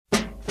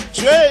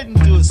trained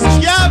to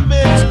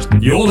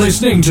scamming. You're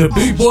listening to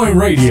Boot Boy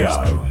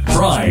Radio.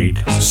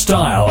 Pride,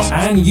 style,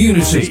 and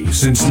unity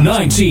since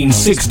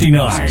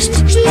 1969.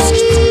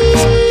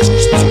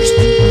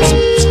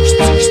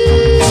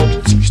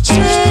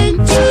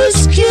 Trained to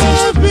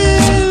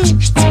scamming.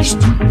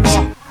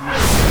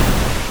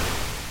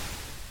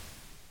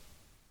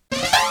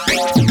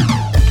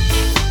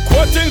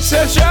 Quoting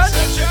session.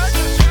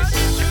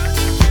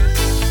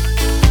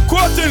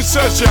 Quoting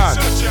session.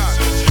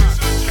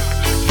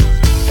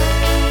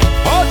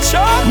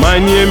 My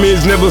name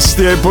is Neville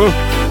Staple,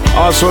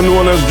 also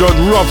known as Judge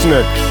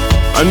Roughneck,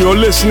 and you're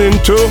listening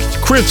to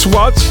Chris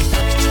Watts.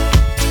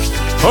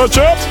 Hutch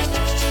up.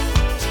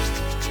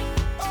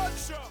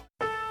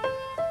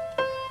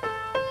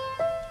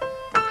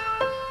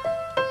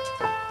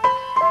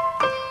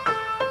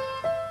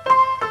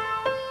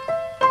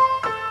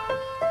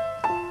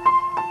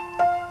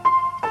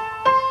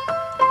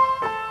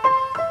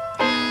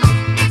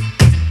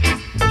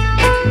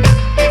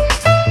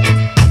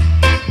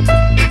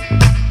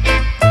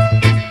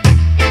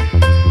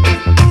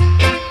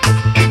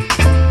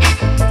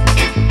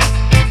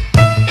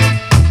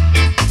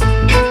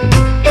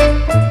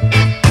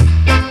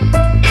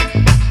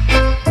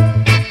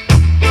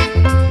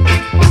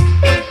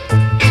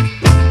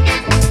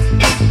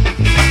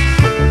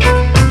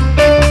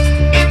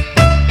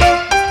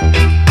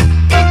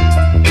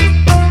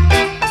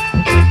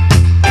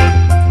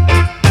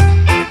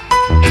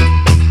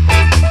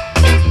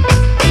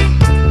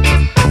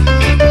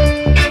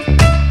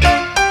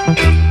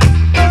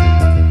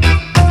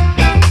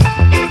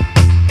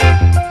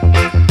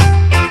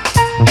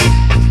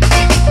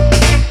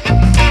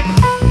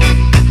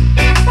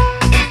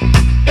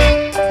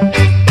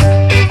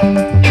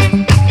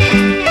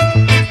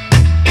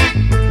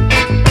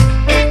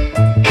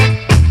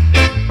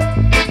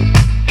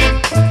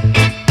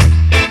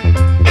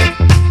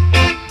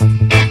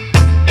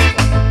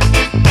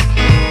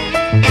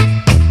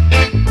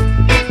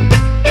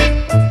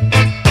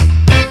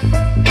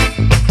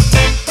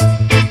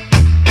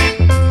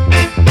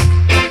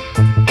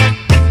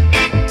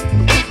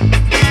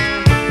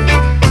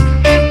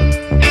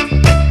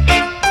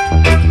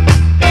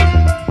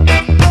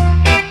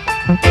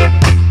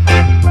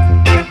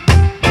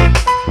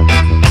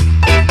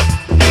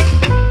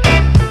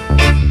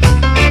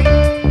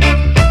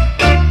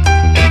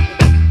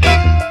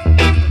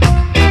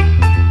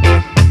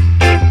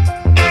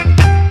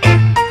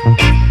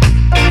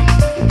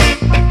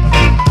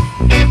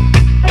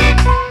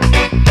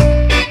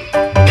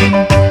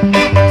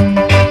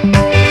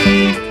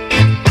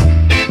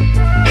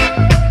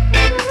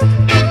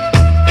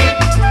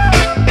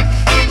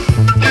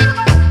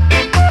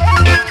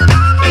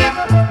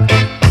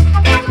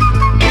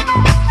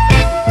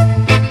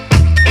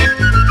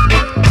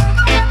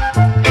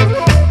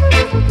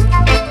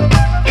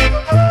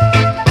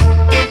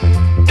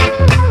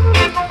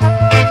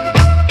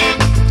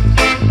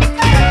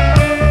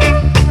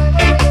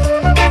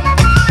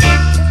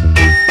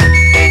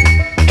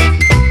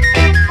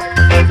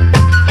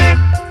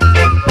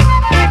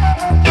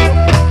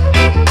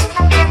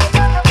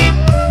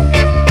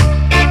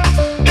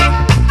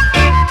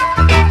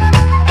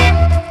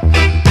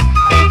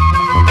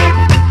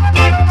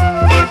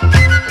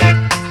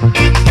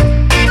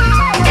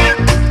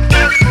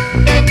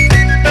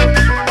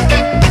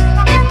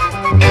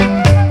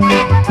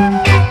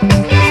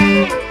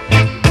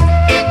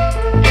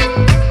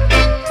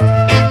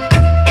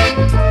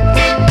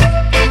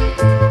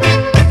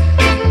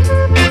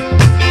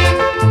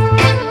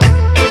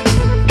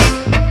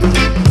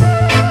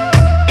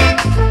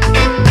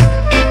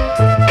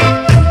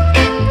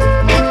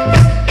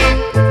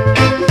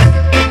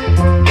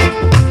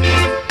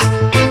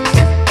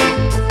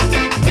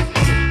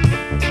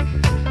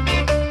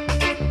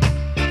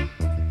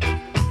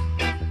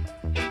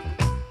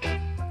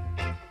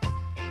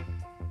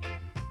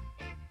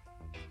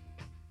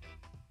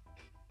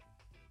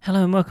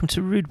 Hello and welcome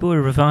to Rude Boy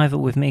Revival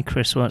with me,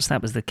 Chris Watts.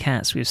 That was the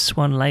Cats with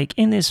Swan Lake.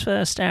 In this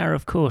first hour,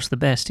 of course, the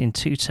best in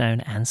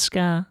two-tone and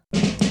ska.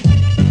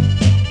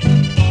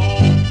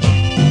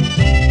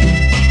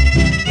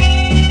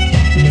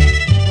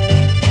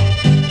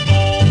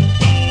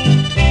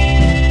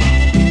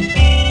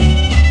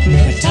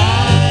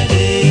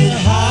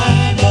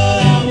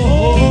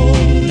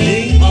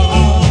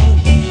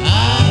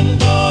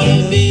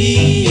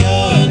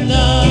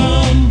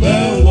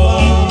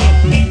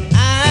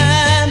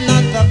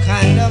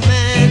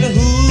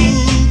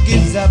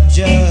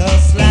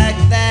 Just like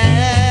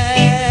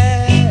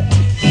that.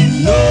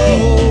 No,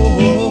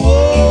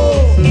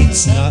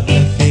 it's not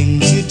the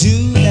things you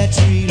do that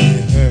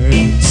really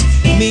hurts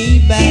me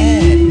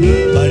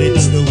bad, but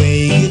it's the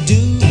way you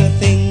do the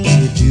things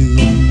you do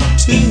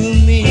to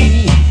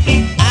me.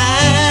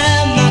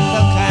 I'm not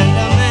the kind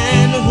of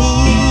man who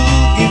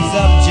gives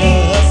up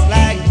just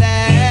like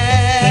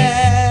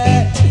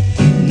that.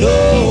 No,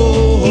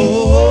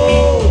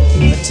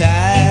 the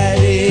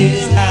tide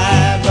is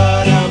high,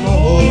 but I'm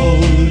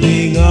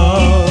holding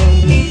on.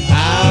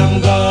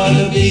 I'm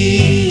gonna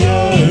be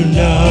your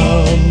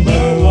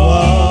number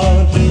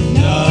one.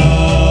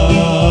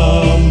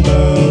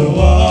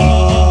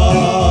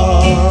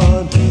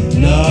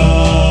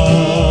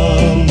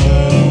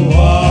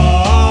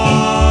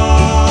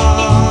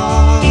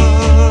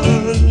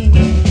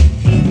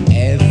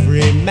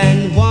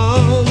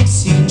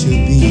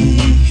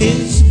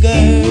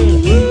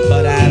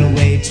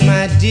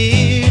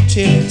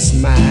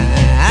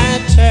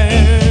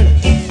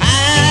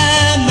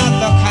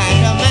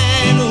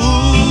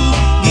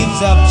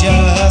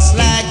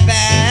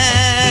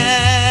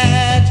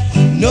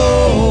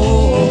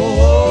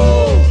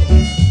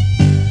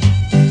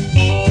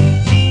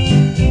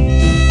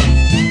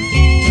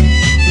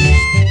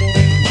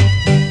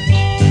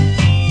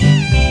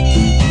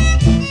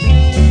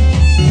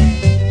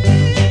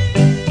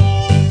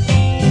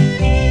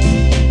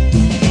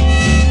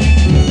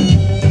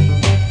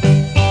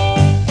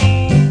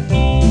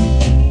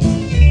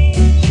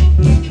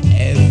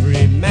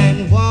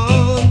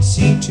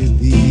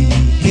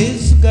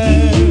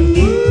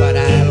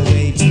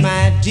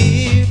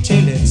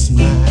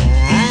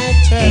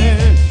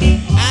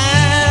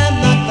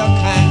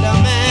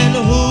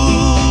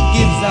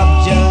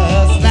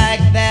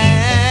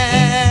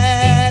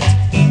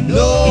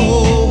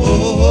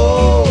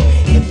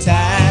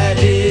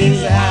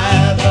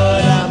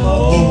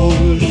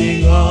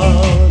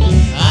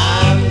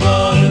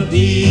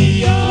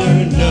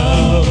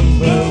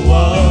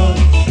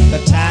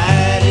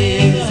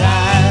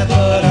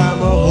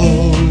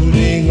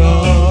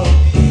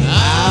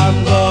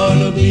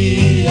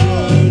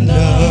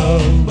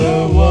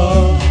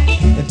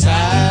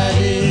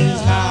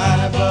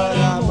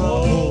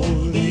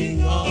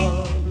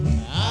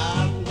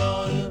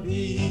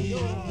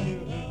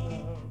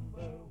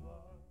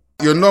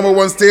 number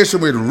one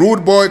station with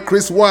Rude Boy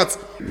Chris Watts.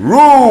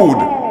 Rude!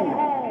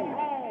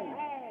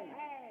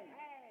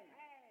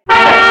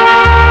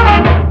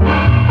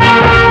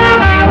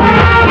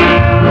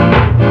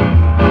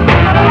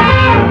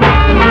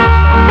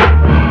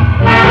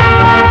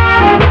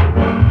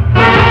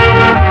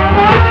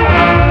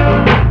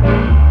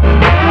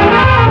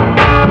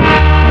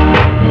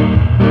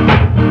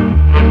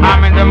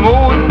 I'm in the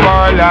mood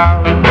for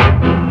love,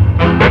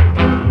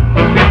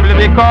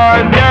 simply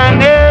because you're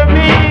near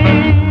me.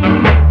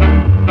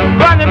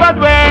 Funny, but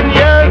when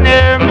you're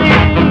near me,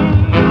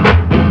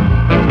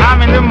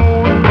 I'm in the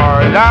mood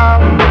for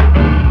love.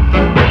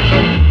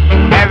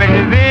 Heaven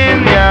is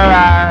in your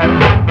eyes,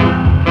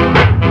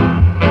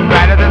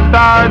 bright as the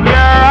stars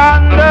you're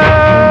under.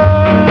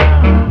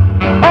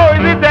 Oh,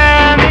 is it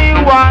any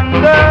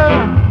wonder?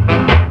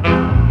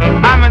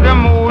 I'm in the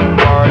mood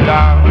for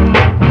love.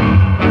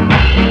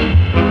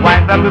 Why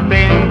stop to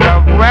think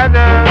of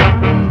weather?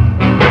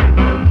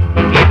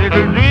 Each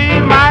little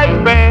dream I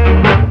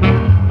spend,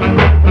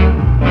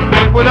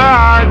 we put our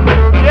hearts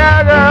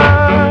together.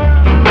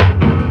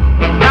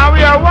 Now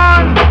we are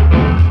one.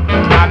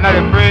 I'm not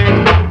afraid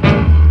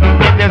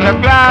if there's a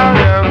cloud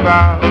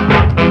above.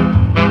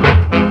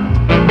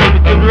 If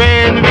it should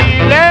rain, we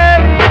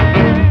let it.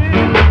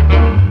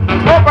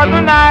 Hope I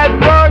tonight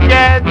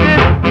forget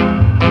it.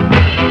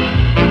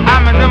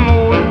 I'm in the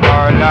mood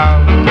for love.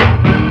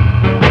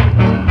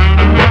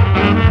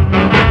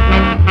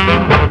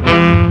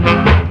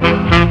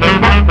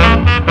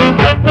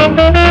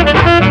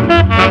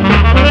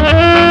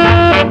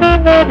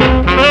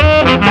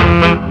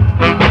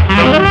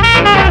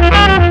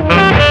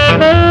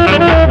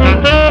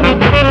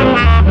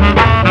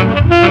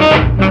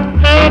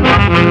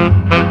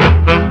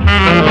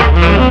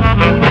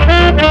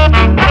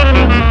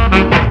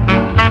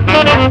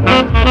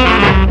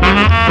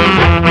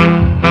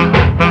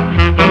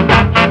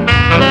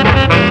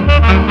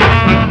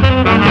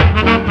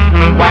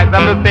 Why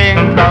stop to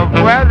think of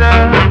weather?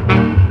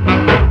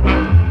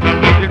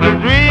 Each little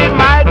dream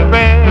might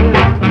fail.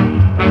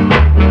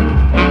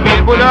 We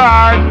put our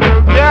hearts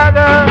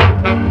together.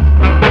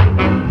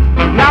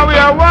 Now we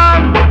are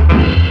one.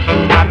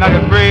 I'm not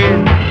afraid.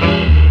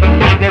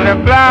 There's a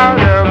cloud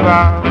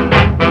above.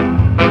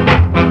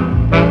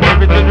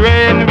 If it should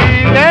rain, we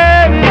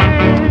let it.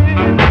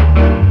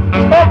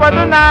 Oh, but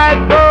tonight,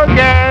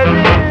 forget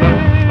it.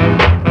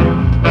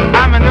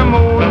 I'm in the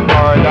mood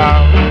for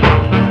love.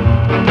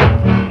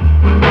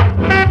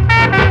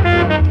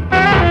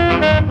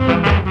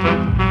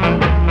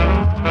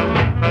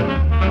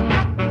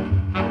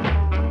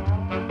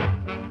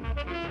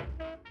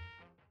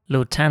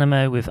 Lord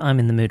Tanamo with I'm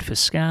in the Mood for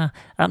Ska.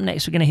 Up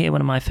next, we're going to hear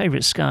one of my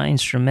favourite ska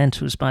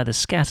instrumentals by the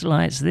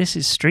Scatterlights. This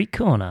is Street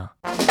Corner.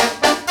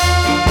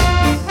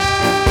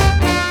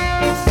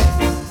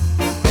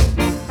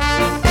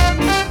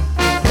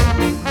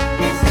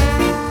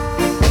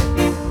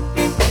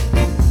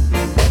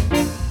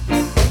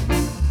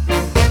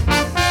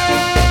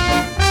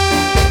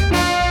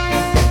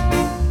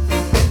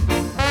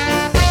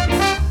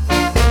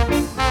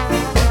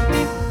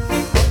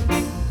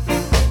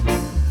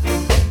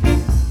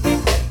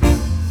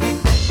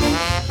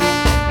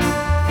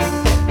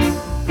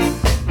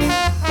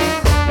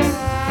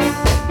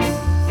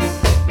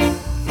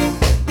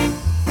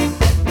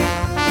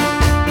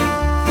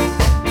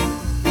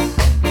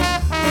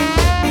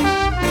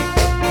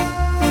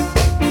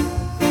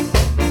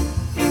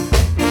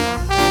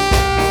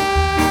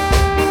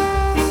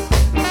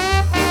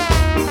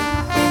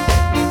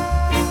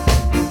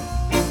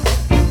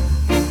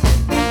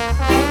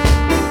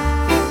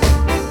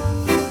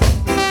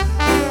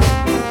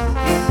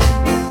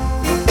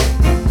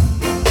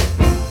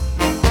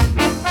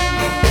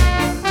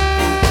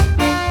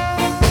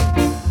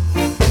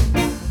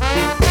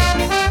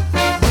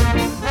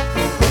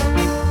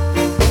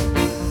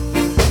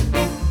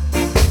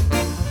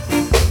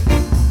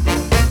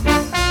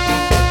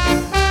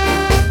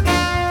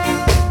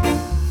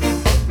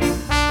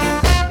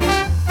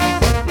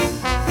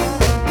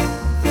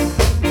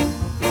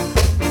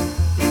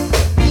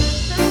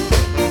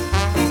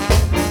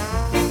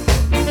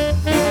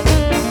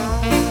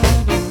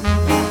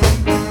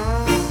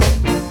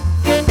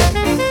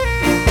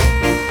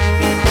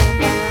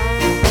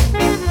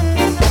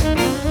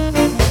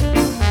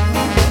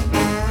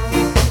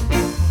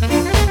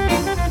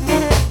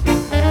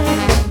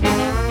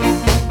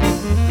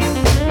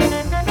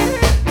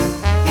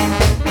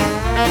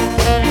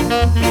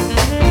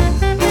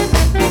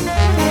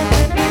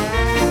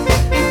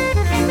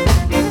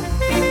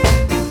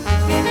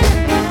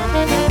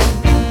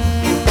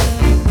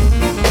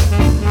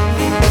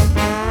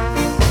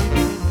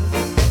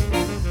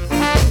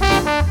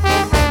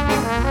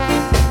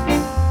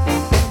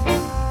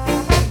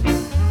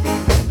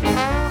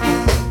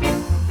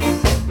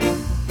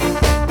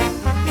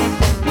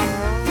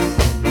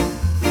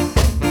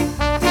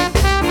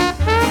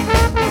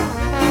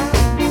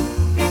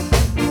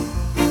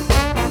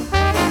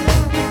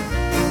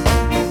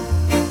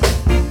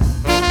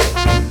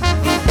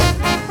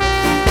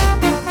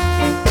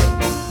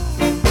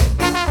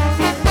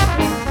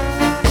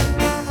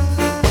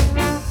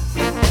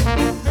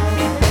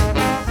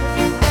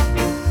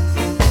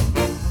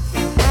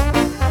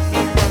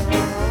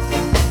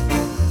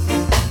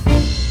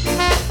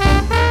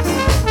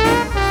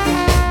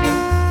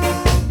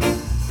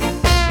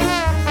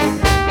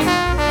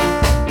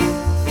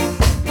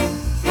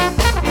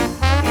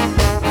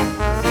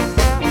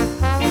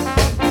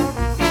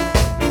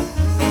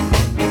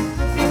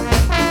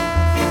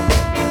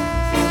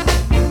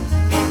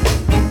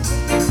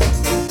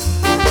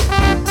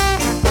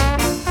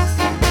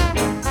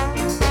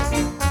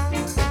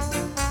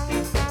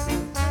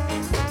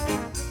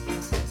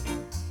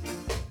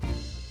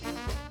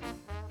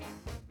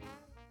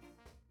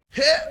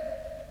 Hey,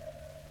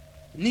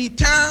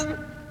 Nitang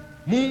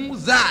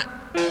Muzat.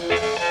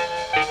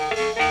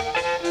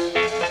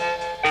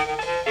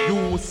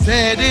 You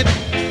said it.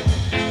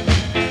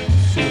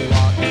 So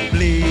what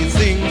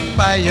blazing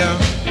fire.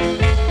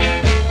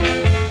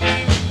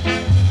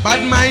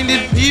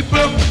 Bad-minded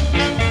people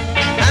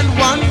and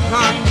one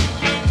hand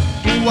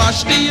to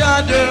wash the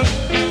other.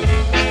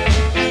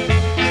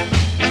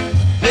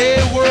 They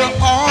were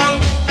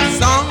all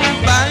sung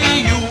by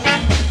you,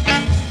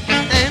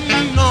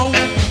 and now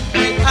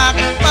we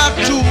act back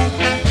to.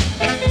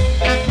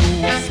 You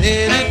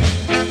said it.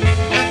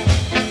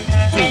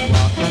 So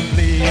what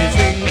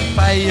blazing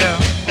fire.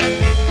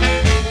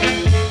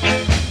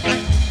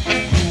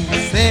 You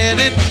said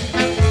it.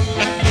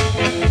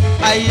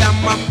 I am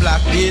a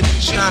black kid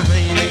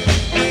shining.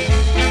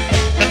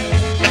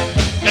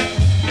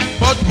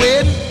 But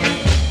when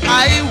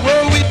I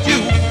were with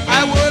you,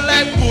 I were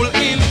like bull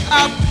in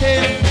a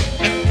pen.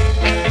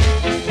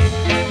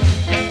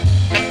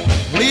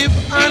 Live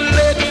and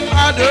let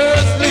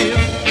others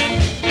live,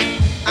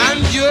 and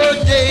your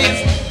days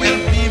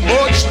will be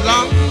much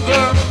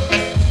longer.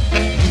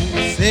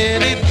 You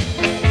said it.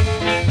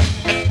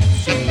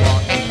 So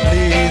what a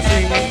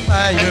blazing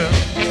fire.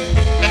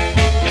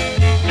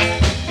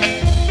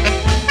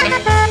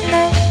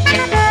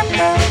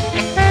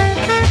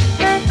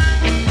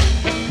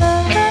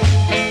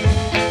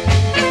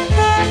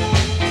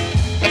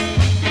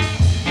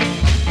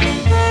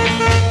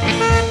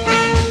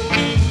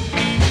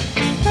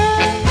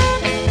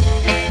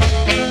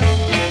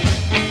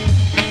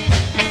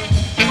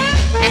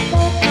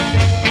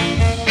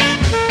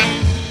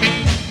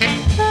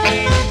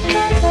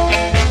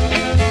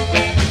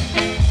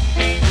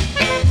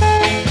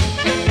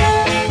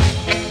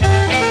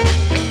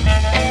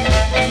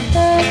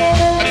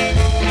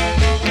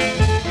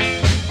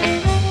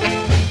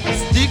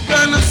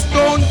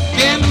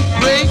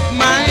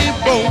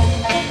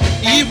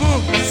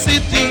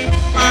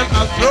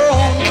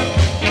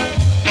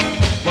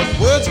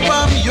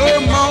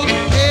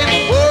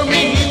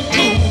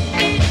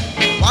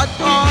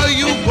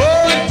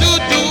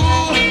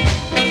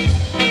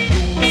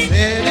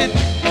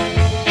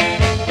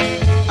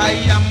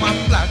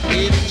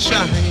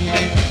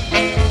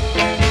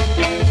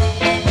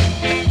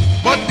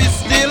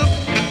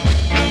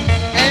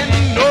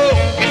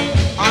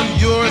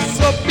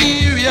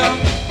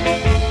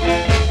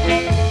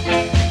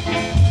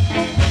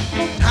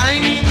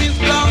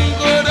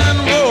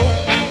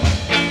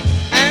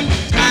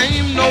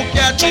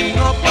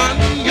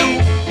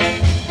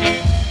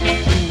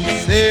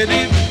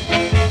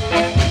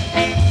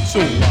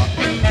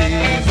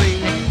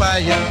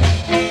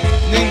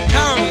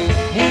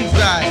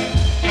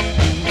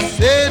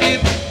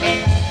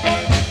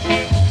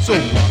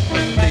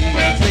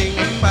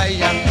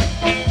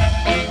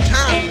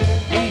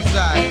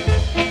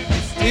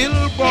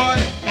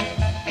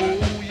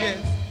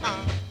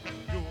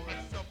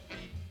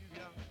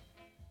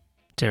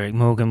 Derek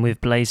Morgan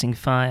with Blazing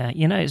Fire.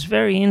 You know, it's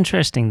very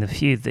interesting the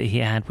feud that he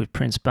had with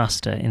Prince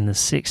Buster in the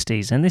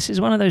 60s, and this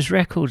is one of those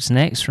records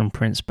next from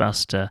Prince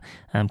Buster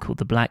called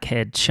The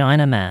Black-Haired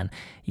Chinaman.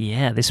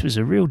 Yeah, this was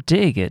a real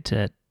dig at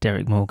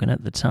Derek Morgan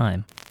at the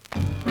time.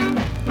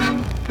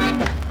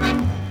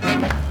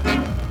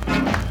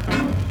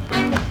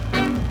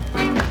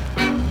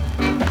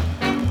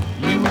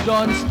 You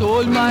done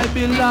stole my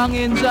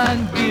belongings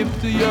and give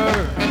to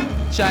your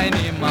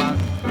Chinese man.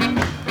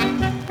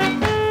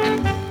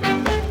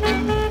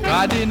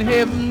 God in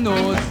heaven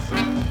knows,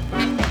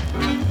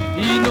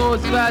 He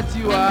knows that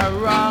you are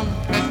wrong.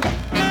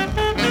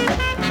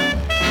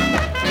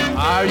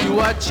 Are you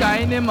a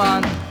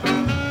Chinaman?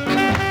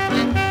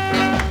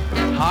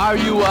 Are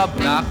you a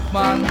black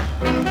man?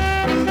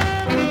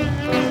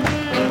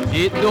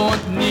 It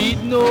don't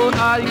need no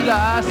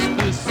eyeglass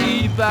to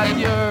see that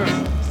your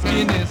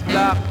skin is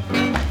black.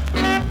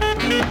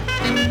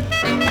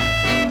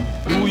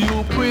 Do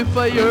you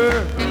prefer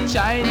your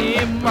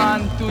Chinese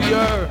man to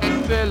your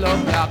fellow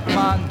black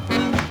man?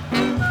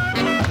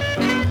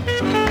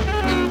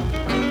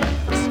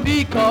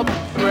 Speak up,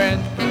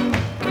 friend,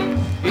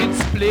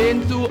 it's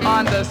plain to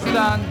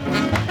understand.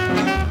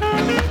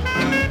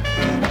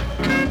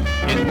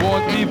 It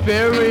won't be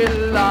very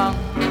long,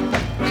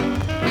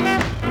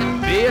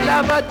 they'll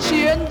have a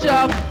change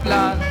of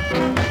plan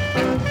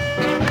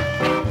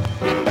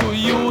to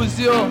use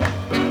you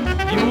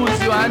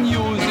and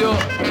use you,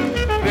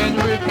 then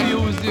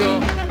refuse you.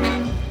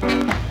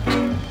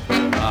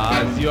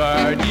 As you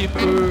are the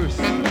first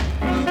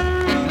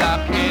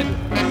black-head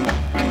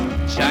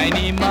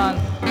Chinese man,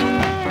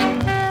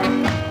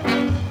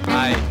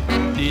 I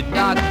did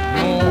not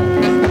know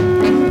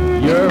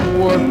your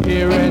poor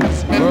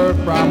parents were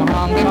from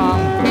Hong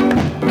Kong.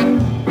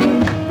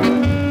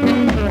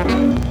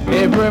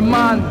 Every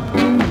man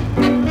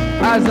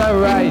has a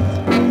right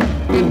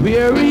to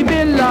where he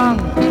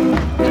belongs.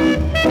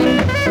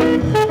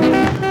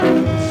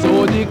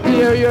 So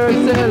declare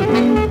yourself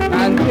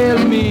and tell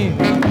me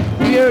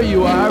where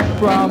you are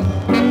from.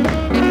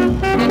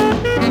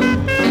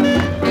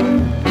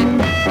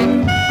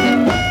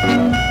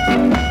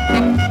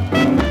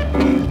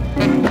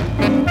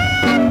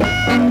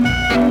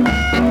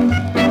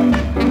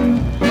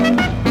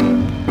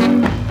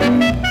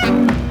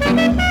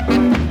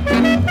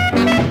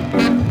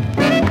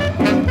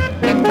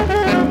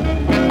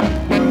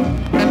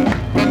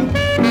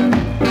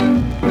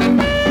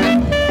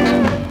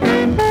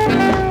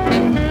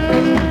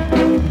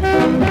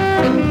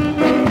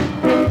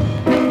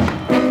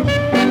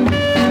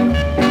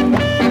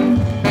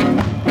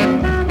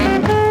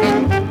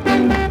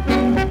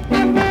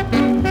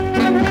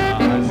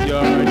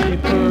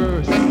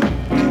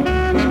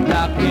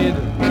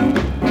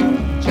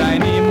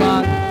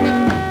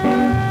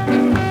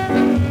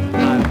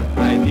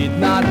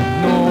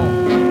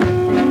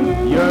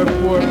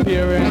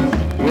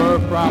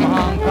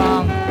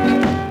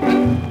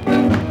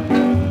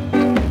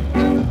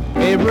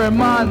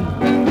 man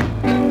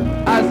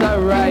has a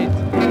right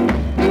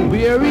to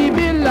where he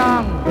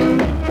belongs.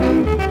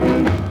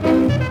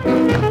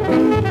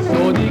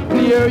 So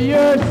declare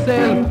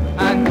yourself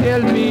and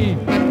tell me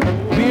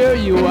where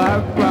you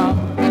are from.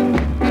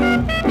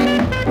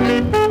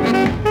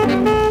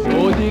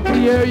 So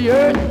declare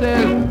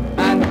yourself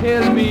and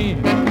tell me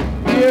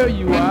where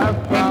you are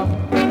from.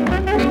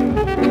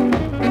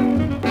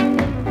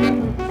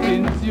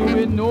 Since you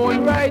will know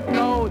right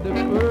now the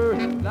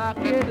first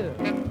black-headed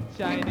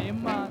Chinese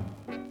man.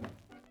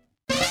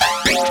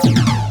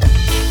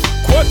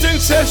 Quoting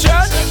session.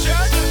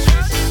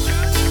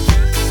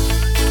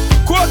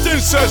 Quoting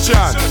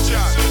session.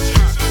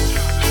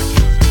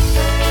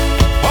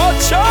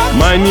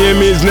 My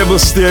name is Neville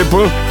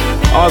Staple,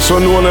 also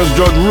known as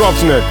Judge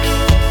Roughneck,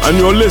 and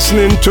you're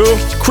listening to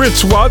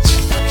Chris Watts.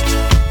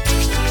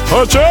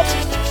 Hutch up.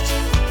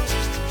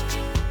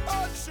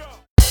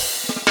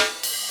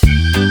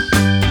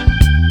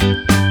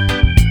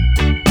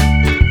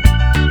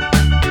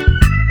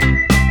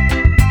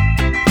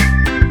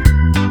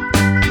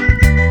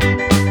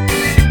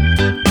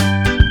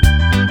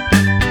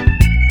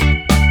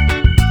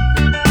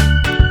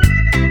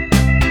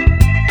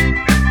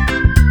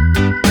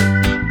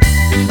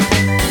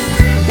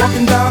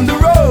 Walking down the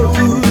road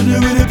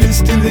with a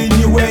pistol in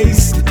your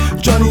waist,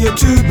 Johnny, you're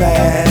too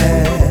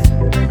bad.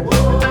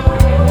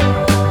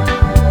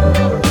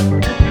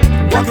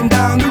 Walking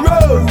down the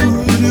road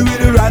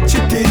with a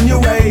ratchet in your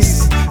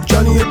waist,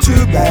 Johnny, you're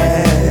too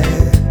bad.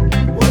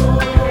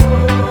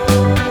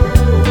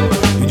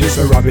 You're just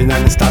a robbing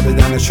and a stabbing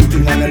and a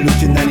shooting and a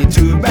looting and you're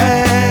too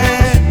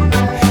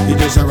bad. You're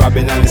just a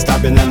robbing and a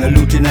stabbing and a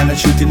looting and a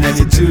shooting and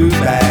you're too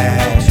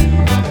bad.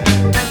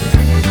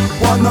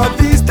 One of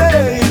these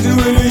days you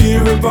will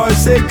hear a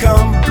voice say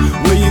come,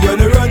 where you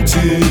gonna run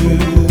to?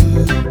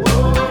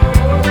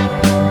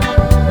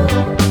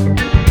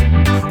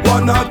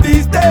 One of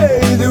these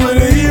days you will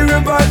hear a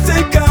voice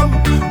say come,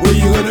 where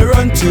you gonna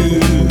run to?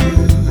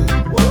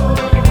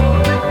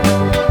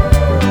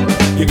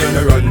 You're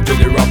gonna run to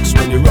the rocks.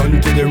 When you run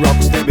to the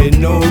rocks there be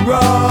no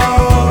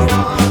wrong.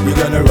 You're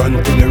gonna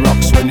run to the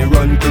rocks. When you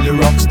run to the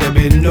rocks there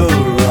be no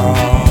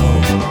wrong.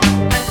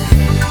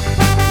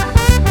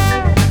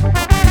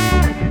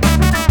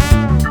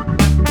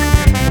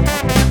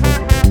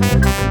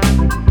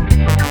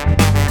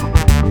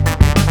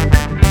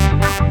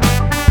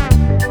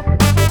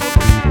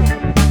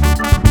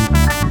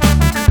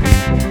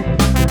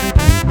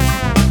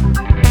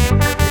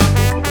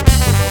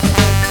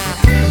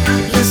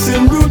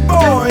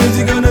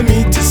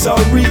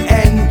 Sorry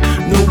and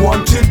no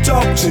one to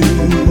talk to.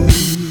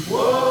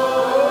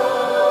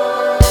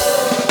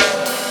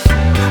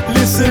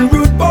 Listen,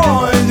 rude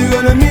boys, you're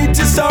gonna meet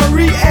a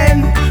sorry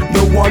and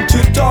no one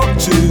to talk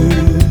to.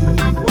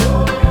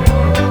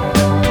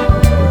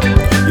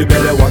 You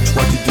better watch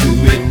what you're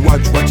doing,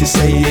 watch what you're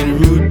saying,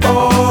 rude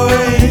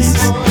boys.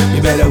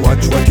 You better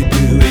watch what you're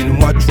doing,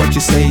 watch what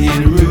you're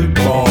saying, rude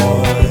boys.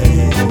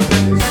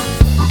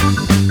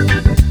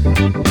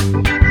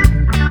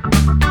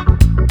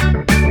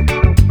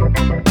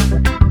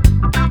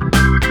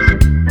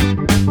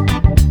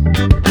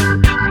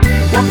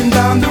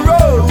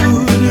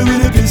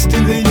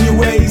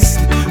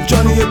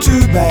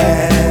 Too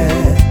bad.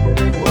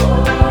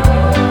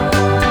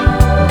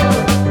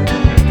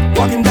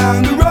 Walking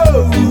down the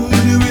road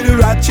with a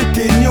ratchet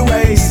in your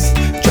waist,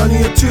 Johnny,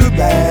 you're too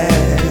bad.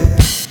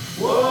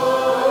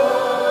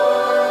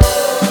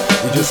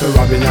 You're just a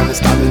robbing and a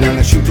stabbing and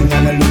a shooting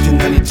and a looting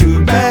and you're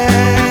too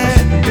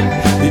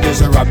bad. You're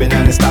just a robbing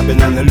and a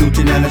stabbing and a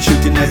looting and a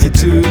shooting and you're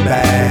too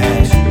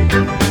bad.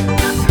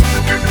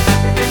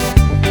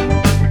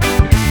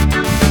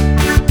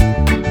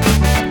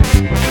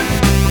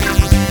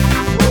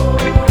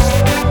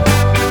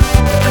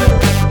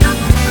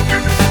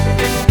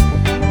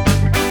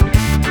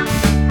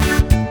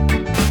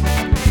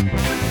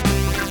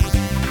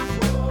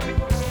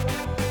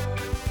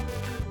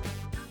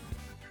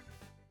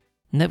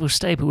 Neville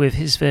Staple with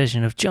his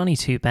version of Johnny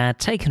Too Bad,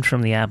 taken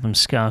from the album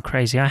Scar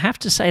Crazy. I have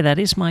to say that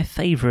is my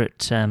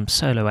favourite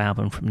solo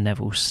album from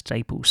Neville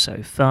Staple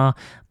so far,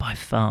 by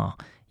far.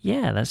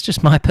 Yeah, that's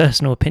just my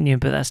personal opinion,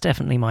 but that's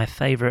definitely my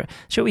favourite.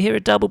 Shall we hear a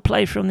double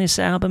play from this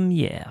album?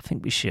 Yeah, I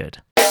think we should.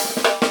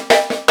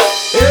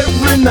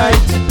 Every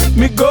night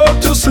me go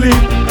to sleep,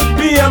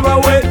 me have a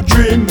wet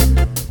dream.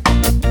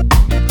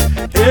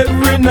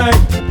 Every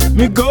night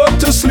me go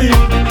to sleep,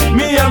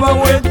 me have a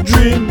wet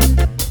dream.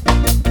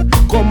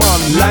 Come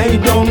on, lie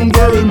down,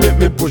 girl, make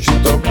me push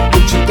it up,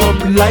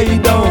 lie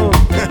down.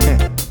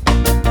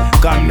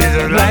 Come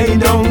here, lie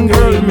down,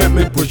 girl, make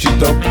me push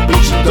it up,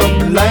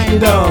 lie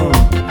down.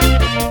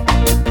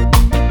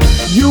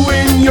 You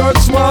in your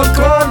small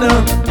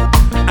corner,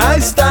 I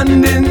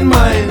stand in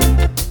mine.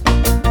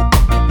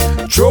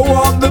 Throw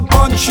out the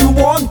punch you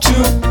want to,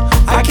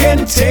 I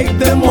can't take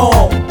them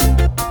all.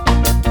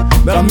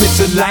 But I miss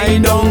a lie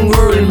down,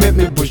 girl, make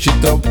me push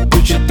it up,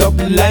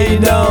 lie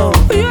down.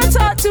 Who you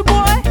talk to,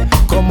 boy?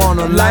 Come on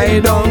and lie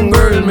down,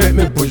 girl, make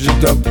me push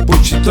it up,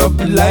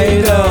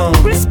 lie down.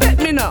 Respect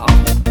me now.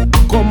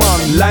 Come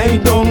on, on, lie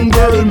down,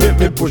 girl, make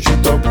me push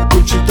it up,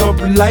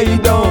 lie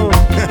down.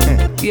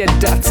 Yeah,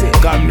 that's it.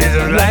 Come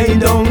here, lie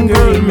down,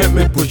 girl, make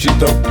me push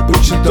it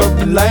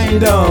up, lie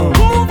down.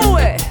 Move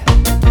away.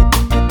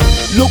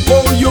 Look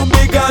how you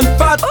big and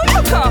fat, Oh,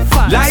 you can't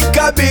fast. like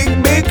a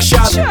big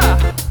shot. Sure.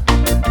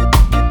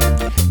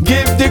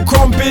 Give the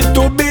crumpet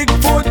to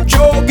Bigfoot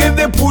Joe, give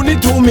the pony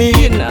to me.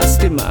 You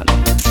nasty man.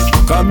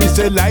 Come me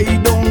say lie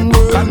down,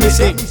 girl. Come me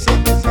say.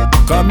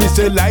 Come me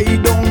say lie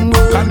down,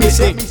 girl. Come me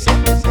say.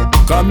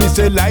 Come me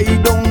say lie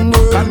down,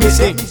 girl. Come me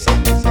say.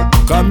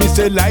 Come me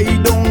say lie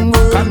down,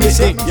 girl. Come me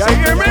say. You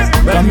hear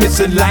me? Come me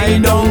say lie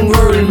down,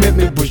 girl. Make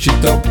me push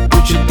it up,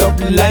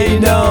 lie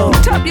down.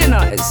 Tap your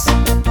noise.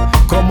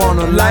 Come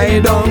on, lie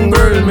down,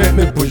 girl. Make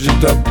me push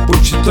it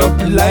up,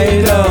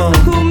 lie down.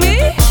 Who,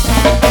 me?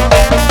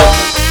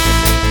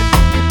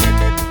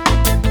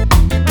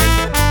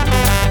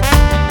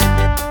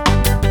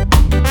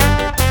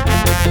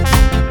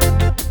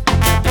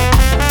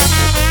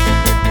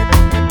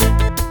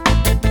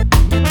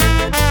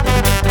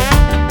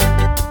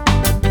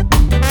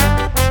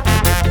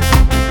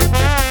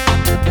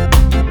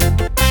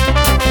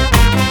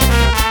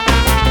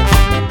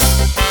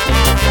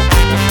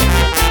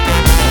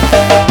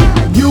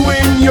 You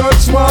in your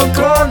small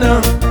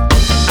corner,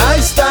 I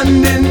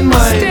stand in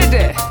mine.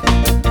 Steady.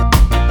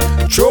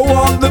 Throw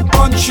all the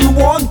punch you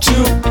want to,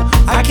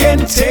 I can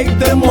take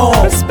them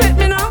all. Respect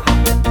me now.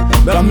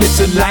 But I'm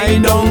Mr. Lie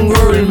down,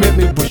 girl, make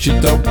me push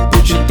it up,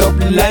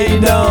 lie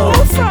down.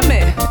 Move from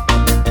me.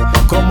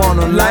 Come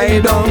on, lie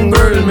down,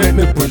 girl, make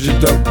me push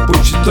it up,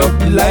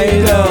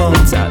 lie down.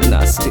 It's all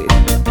nasty.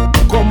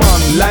 Come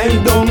on,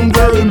 lie down,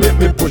 girl, make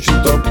me push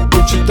it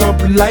up,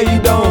 lie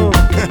down.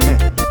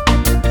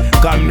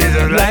 Come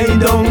here, lie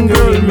down,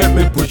 girl, make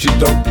me push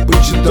it up,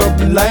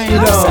 lie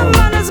Have some down.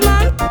 manners,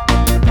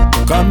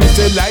 man. Come me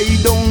say lie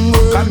down,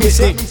 girl. Come me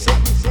say.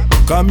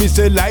 Come me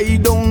say lie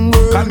down,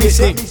 girl. Come me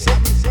say.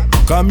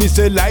 Come me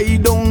say lie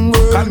down,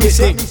 girl. Come me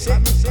say.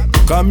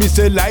 Come me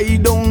say lie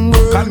down,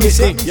 girl. Come me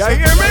say. You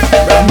hear me?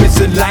 Come me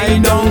say lie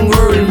down,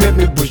 girl. Make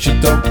me push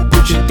it up,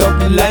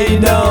 lie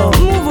down.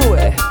 Move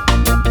away.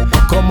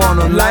 Come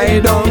on, lie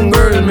down,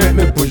 girl. Make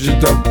me push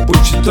it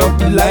up,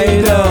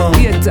 lie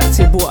down. You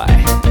dirty boy.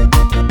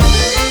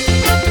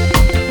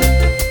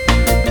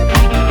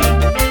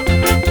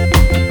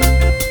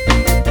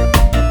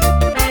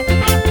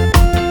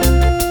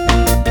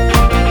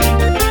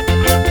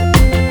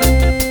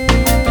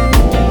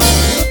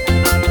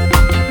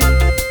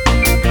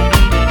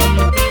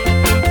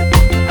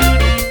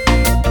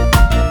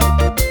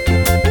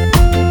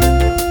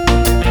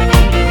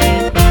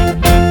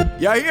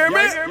 You hear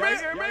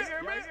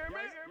me?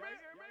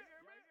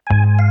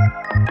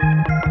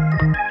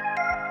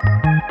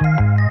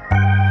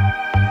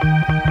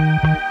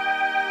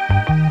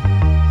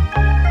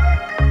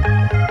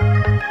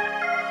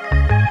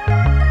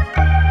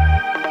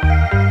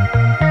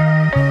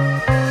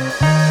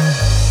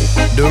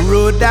 The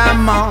road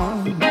I'm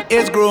on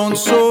is grown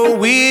so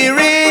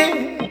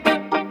weary.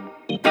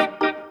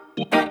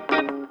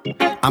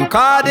 I'm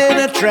caught in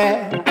a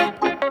trap.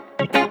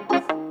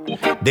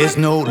 There's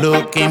no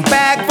looking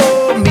back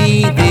for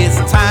me this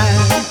time.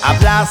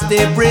 I've lost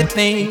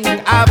everything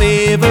I've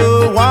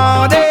ever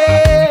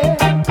wanted.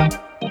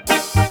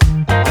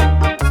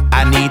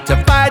 I need to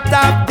fight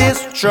off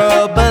this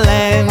trouble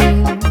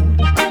and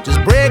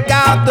just break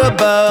out the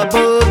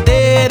bubble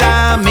that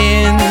I'm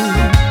in.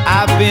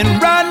 I've been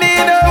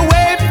running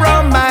away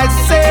from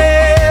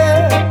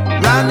myself,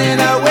 running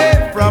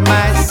away from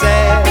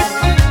myself.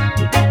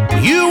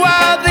 You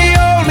are the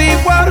only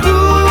one who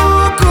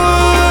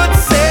could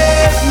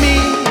save me.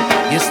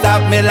 You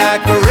stopped me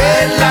like a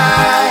red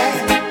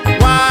light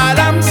while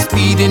I'm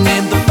speeding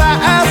in the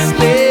fast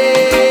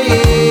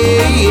lane.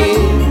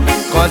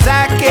 'Cause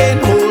I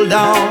can't hold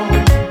on.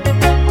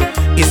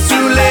 It's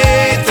too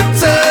late to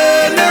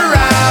turn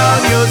around.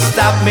 You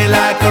stopped me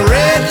like a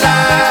red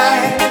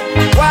light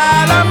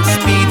while I'm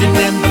speeding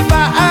in the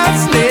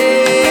fast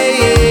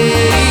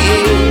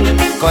lane.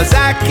 'Cause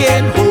I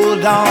can't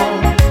hold on.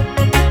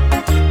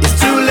 It's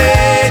too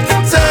late to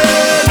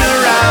turn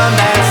around.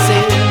 That's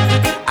it.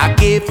 I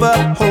gave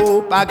up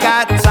hope. I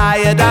got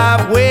tired of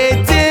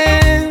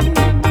waiting.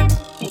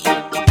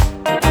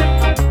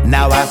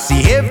 Now I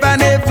see heaven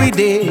every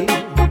day.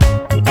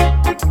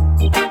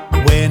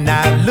 When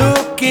I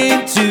look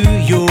into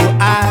your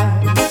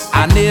eyes,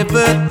 I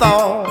never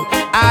thought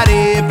I'd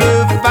ever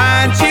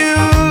find you.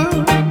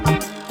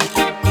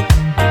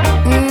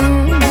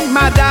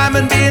 My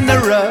diamond in the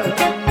rough.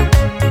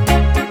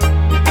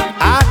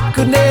 I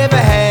could never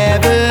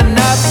have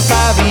enough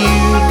of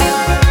you.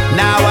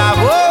 Now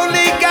I've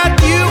only got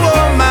you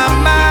on my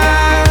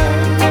mind.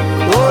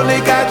 Only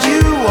got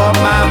you on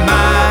my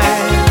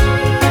mind.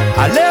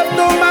 I left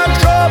all my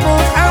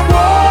troubles and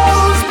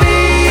woes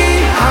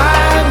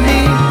behind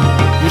me.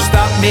 You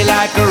stopped me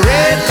like a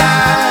red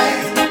light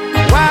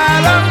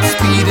while I'm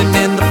speeding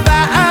in the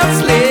fast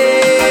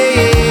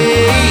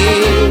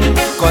lane.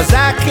 'Cause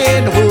I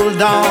can't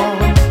hold on.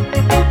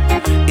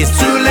 It's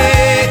too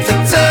late to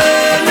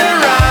turn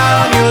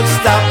around. You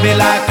stopped me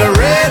like a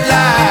red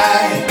light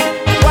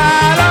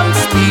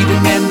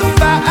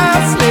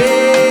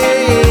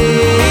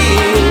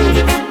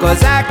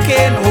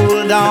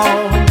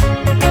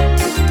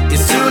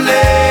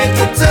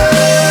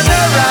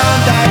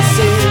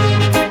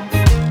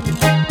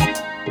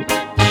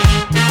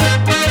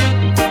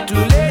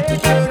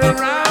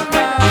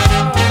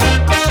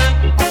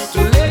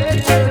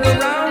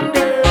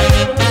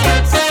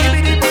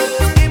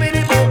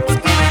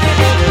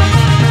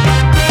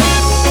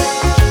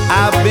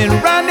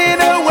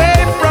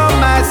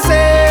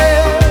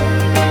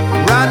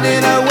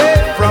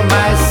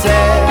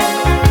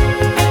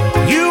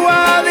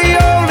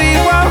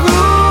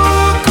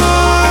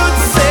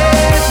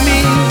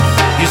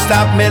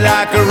me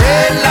like a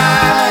red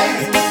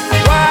light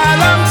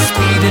while I'm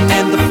speeding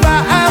in the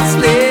fast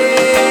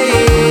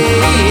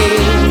lane.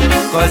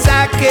 'Cause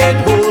I can't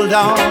hold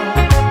on.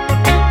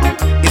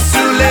 It's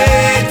too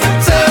late to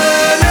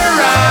turn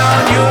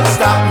around. You'll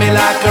stop me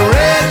like a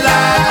red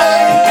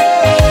light,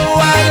 oh,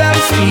 while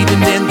I'm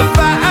speeding in the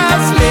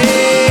fast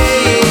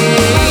lane.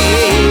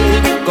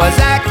 'Cause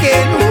I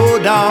can't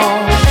hold on.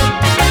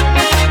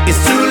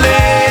 It's too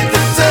late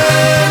to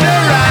turn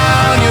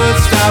around.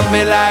 You'll stop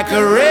me like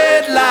a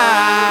red light.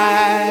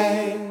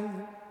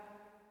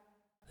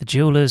 The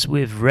Jewelers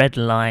with Red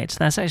Light.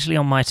 That's actually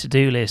on my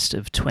to-do list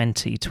of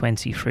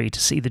 2023 to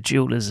see the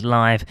Jewelers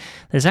live.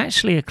 There's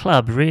actually a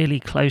club really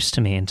close to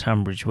me in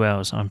Tunbridge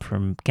Wells. I'm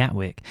from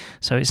Gatwick,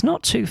 so it's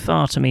not too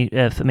far to me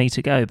for me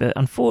to go, but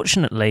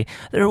unfortunately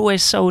they're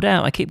always sold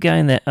out. I keep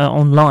going there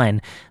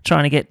online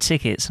trying to get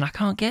tickets and I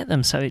can't get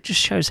them, so it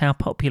just shows how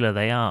popular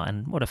they are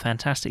and what a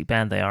fantastic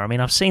band they are. I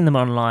mean, I've seen them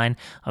online,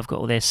 I've got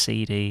all their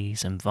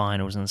CDs and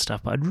vinyls and stuff,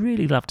 but I'd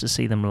really love to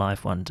see them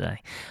live one day.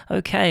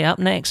 Okay, up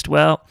next,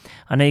 well,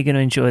 I know you're going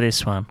to enjoy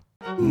this one.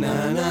 From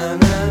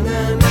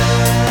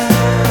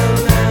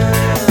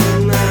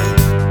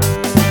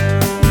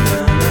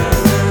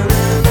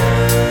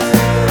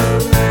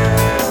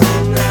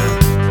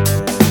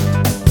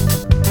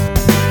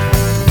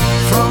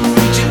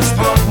Regent's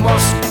Park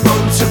Mosque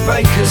on to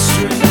Baker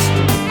Street,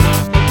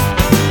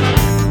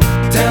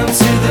 down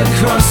to the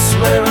cross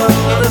where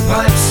all the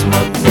pipe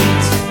smoke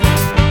meet,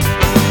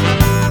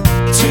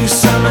 to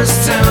Somers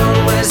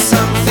Town where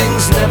some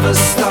things never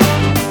stop,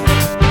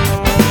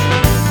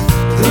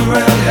 the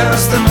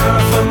Roundhouse, the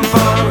Marathon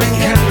Bar in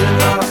Camden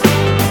Lock.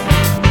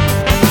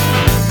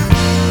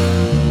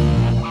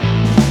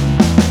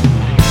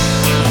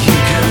 You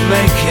can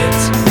make it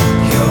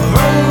your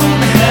own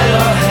hell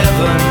or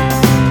heaven.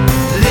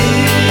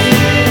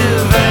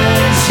 Live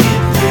as you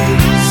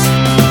please.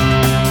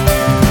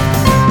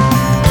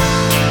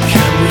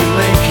 Can we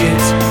make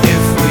it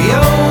if we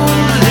all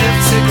live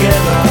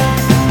together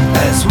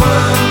as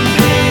one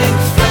big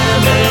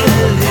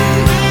family?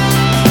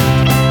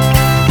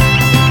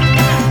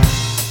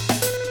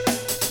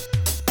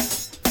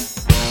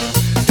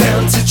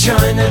 To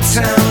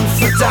Chinatown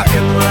for duck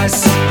and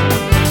rice,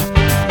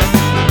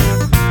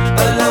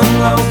 along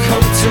Old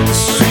Compton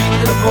Street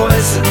the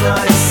boys are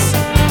nice.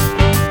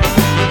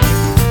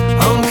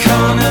 On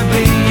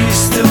Carnaby you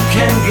still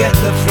can get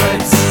the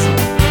threads.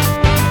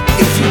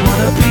 If you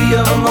wanna be a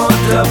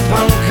mod, a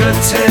punk, a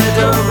Ted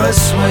or a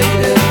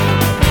Swede,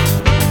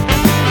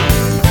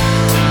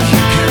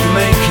 you can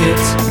make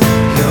it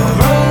your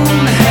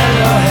own hell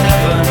or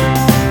heaven.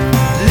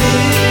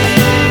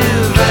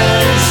 Live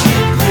as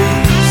you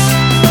please.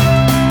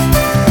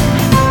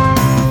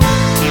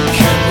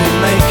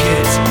 Make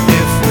it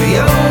if we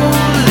all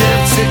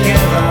live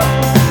together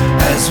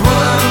as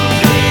one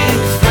big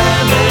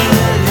family.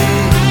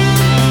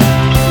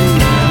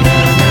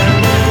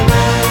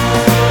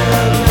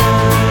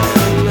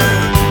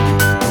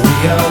 We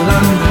are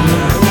London,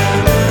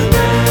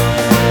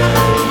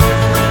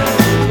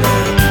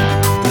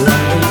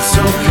 London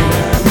talking.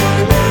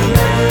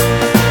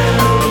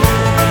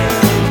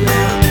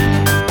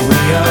 We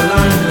are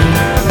London.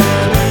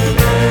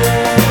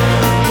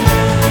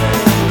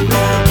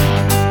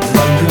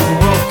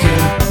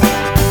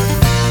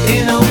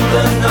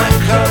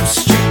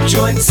 Street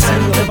joints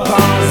and the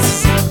bars,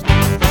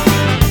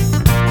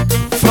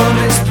 from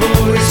its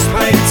poorest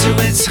paid to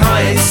its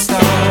highest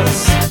stars,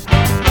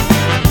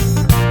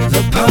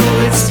 the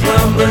poets,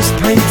 plumbers,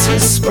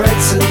 painters,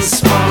 spreads and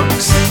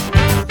sparks,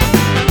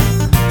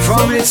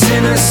 from its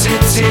inner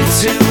city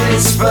to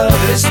its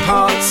furthest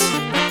parts.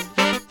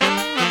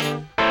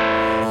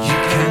 You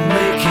can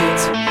make it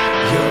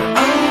your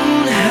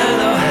own hell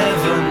or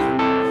heaven.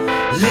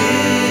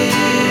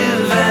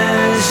 Live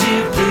as you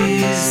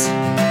please.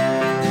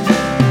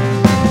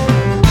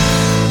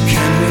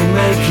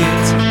 Make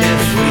it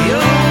if we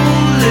all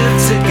live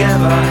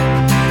together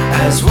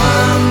as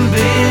one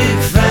big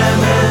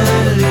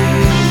family.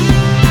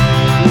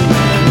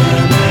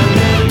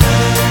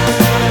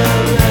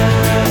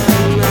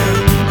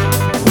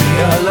 We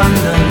are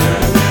London,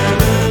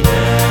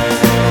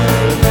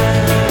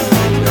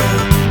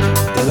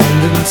 the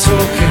London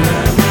talking.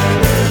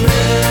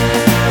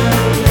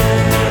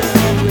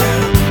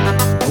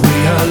 We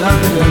are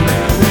London.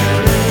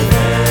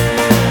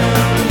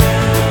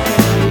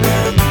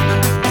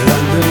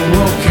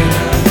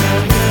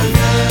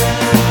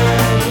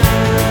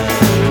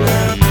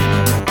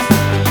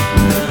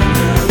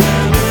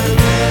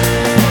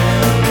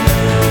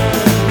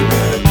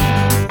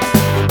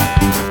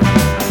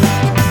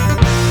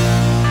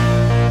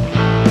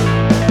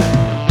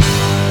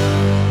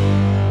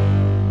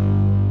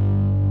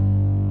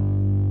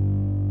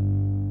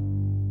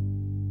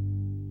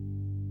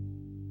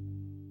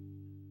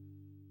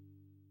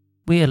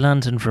 We Are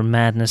London from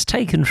Madness,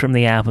 taken from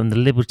the album The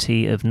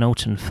Liberty of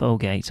Knowlton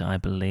Folgate, I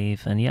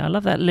believe. And yeah, I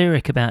love that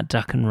lyric about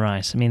duck and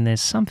rice. I mean, there's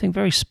something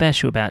very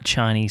special about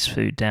Chinese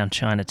food down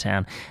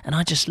Chinatown, and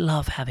I just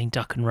love having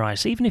duck and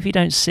rice. Even if you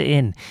don't sit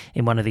in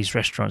one of these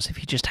restaurants, if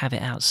you just have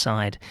it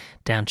outside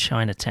down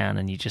Chinatown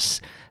and you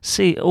just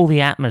see all the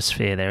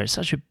atmosphere there, it's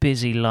such a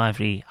busy,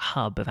 lively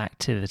hub of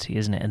activity,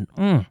 isn't it?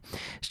 And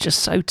it's just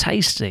so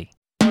tasty.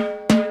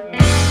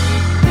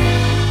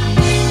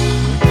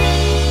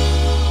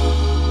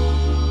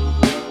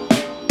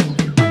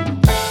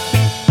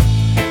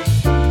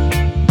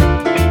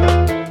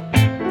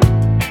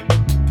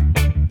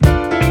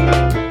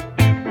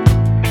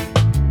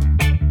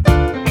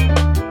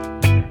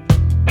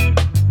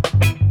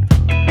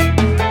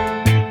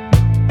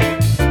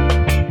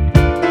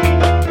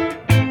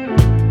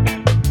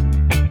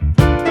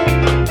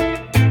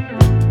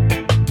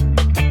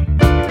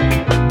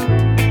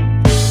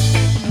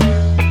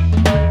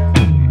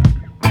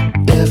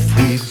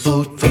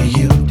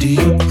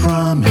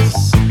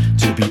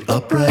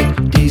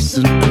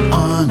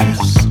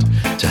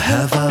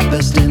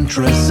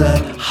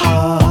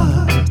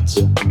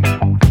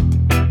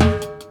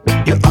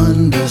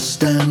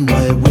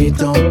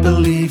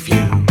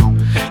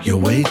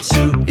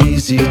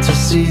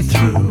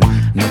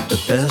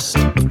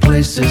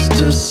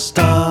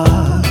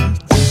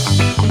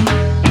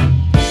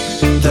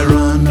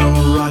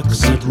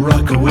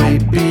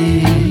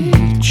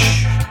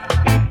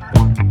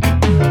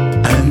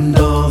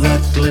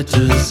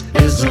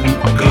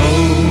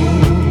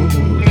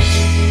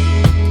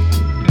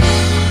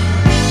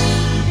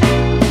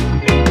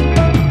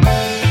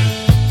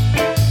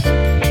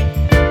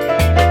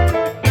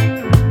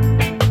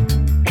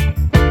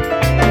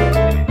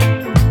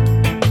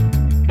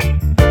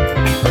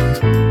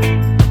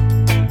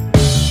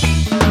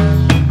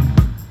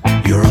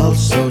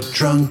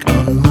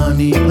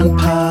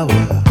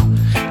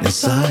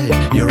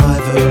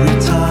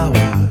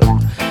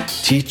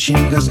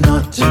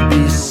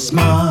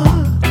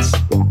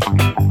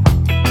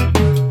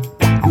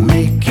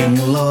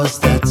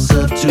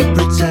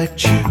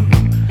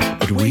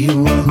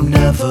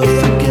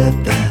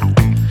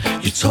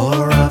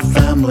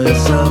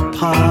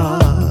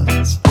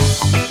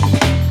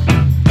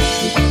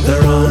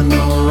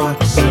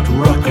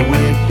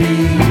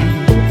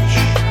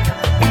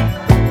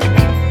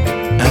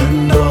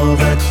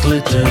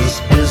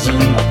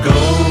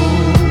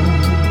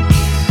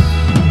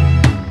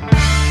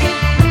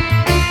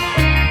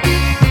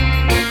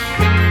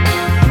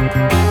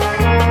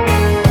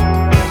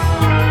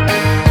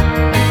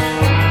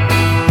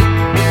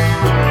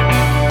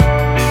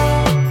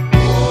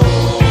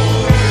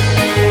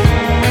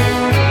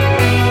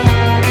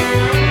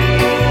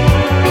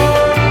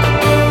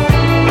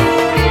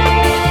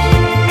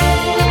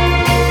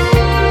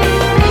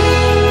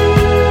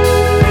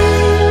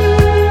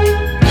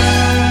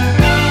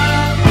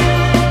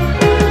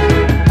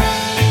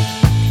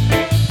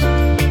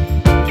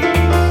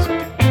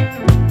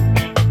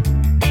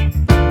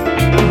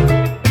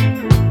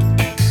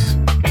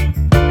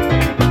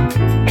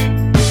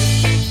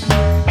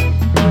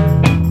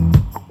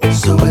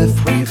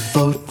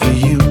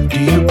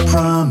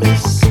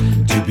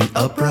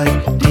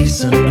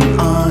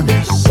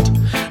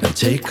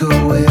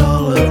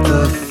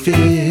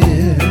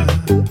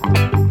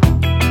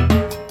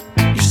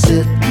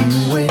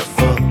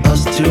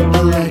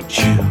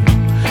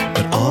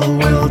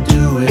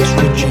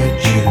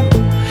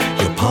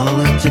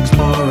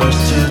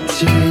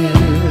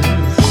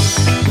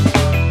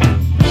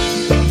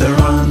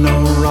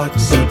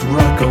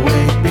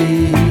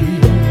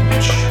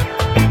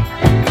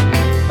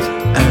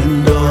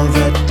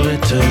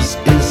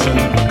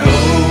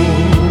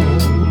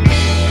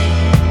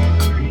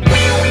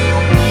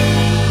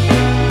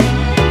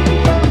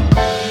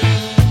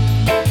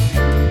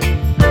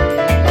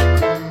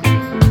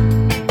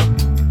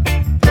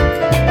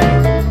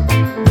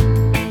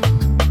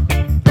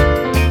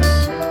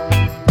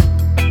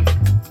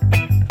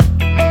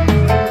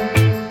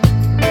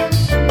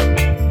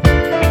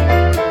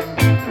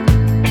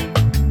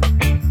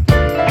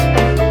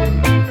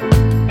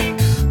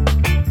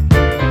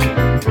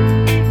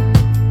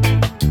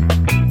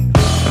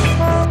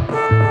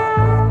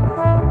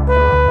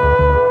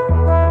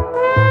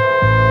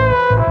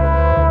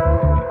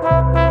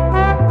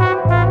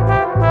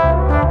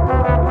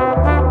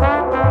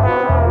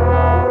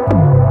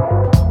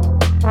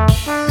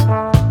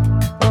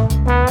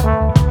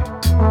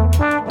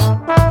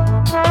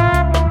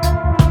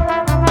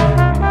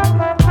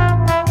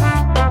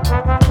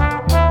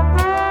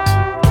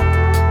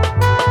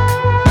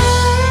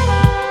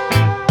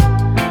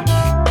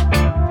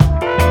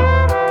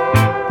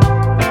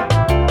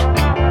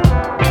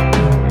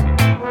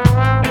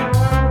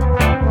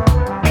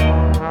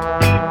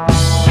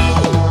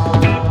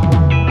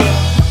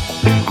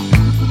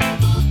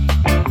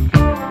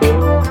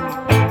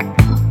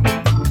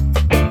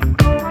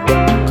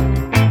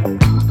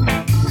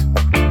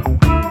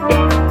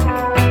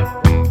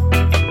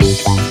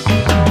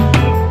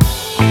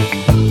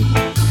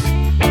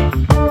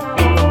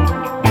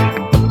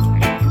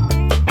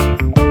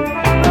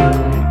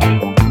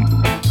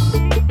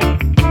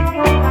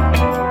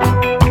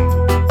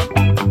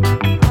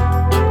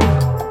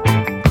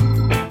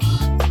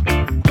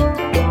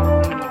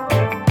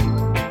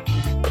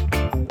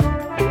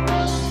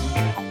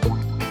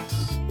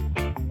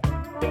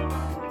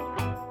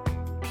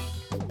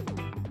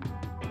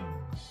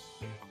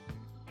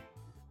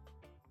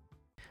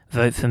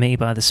 Vote For Me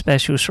by The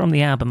Specials from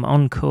the album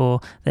Encore,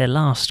 their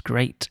last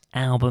great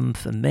album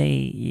for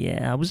me.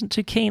 Yeah, I wasn't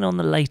too keen on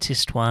the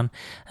latest one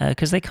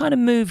because they kind of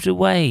moved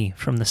away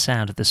from the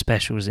sound of The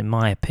Specials, in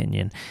my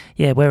opinion.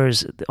 Yeah,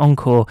 whereas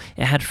Encore,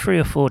 it had 3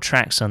 or 4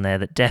 tracks on there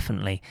that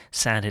definitely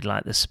sounded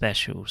like The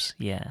Specials.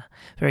 Yeah,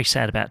 very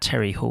sad about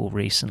Terry Hall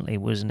recently,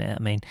 wasn't it?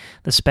 I mean,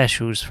 The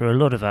Specials, for a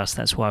lot of us,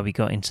 that's why we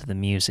got into the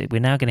music. We're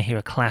now going to hear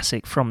a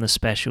classic from The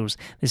Specials.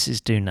 This is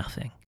Do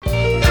Nothing.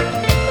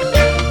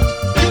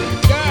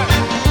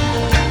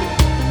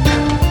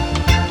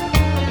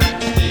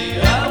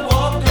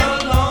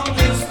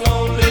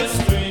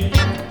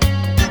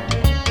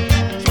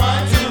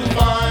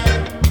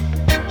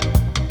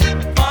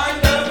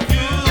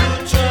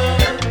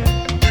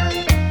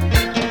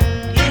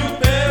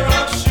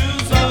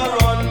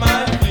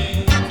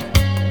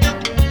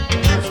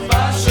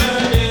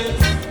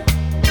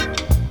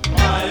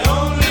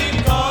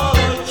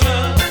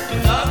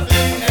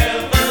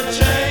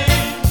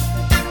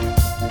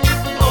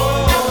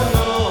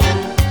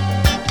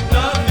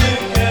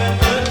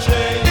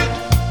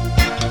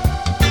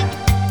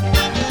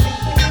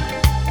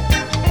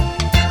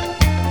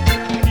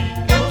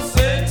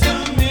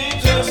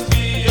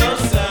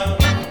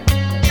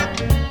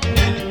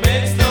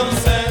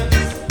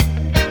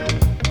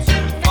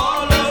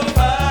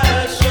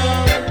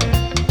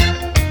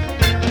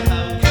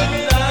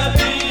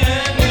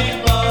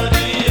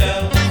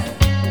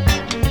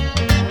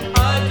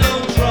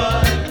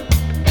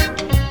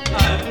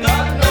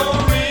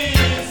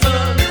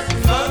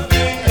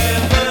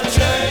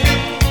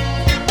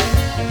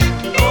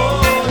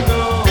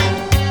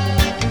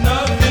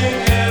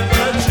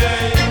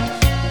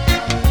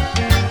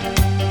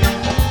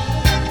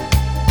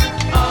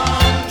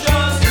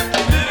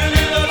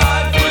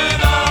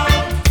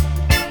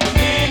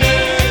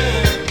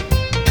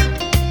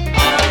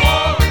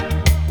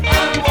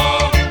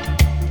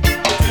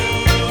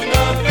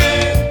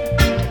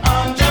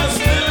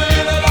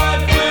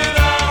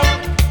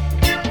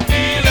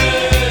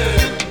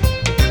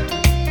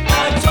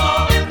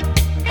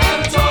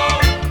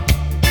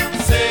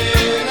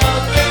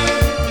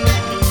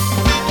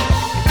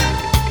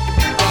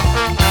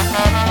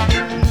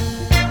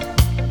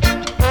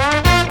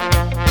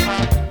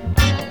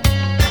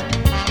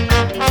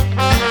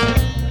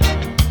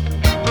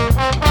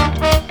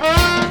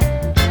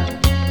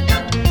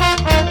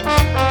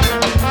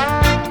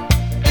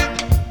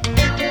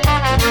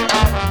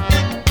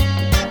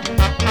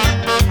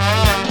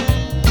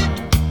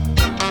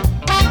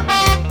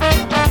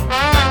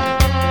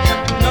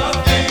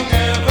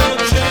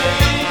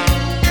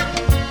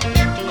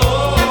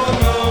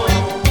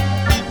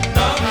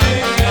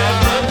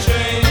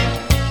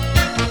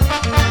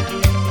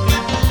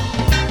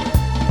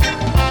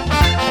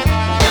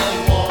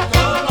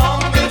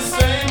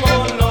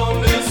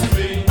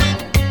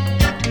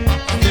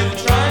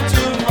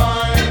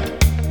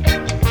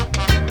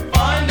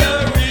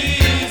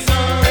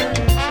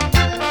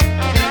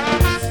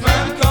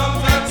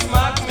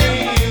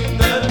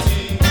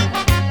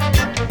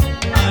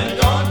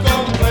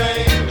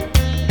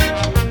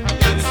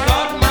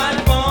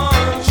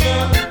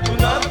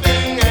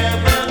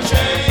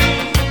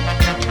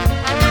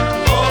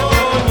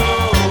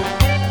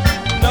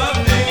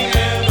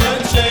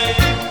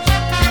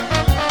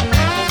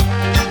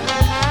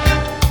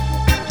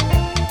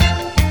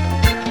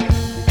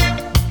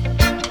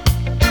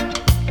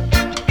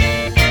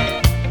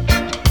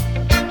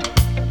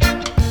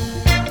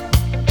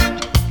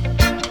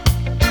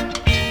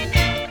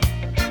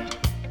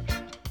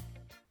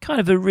 Kind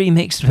of a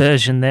remixed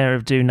version there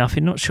of Do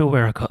Nothing. Not sure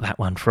where I got that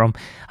one from.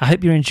 I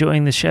hope you're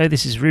enjoying the show.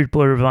 This is Rude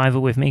Boy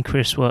Revival with me,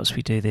 Chris Watts.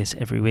 We do this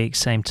every week,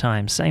 same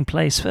time, same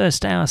place.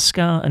 First hour,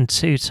 ska and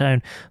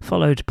two-tone,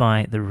 followed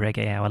by the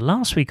reggae hour.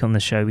 Last week on the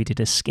show, we did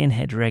a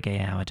skinhead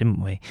reggae hour,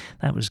 didn't we?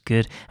 That was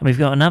good. And we've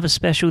got another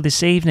special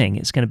this evening.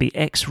 It's going to be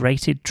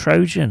X-Rated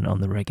Trojan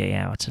on the reggae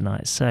hour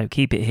tonight. So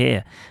keep it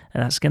here.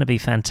 And that's going to be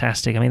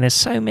fantastic. I mean, there's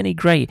so many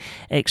great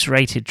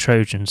X-Rated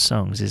Trojan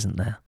songs, isn't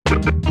there?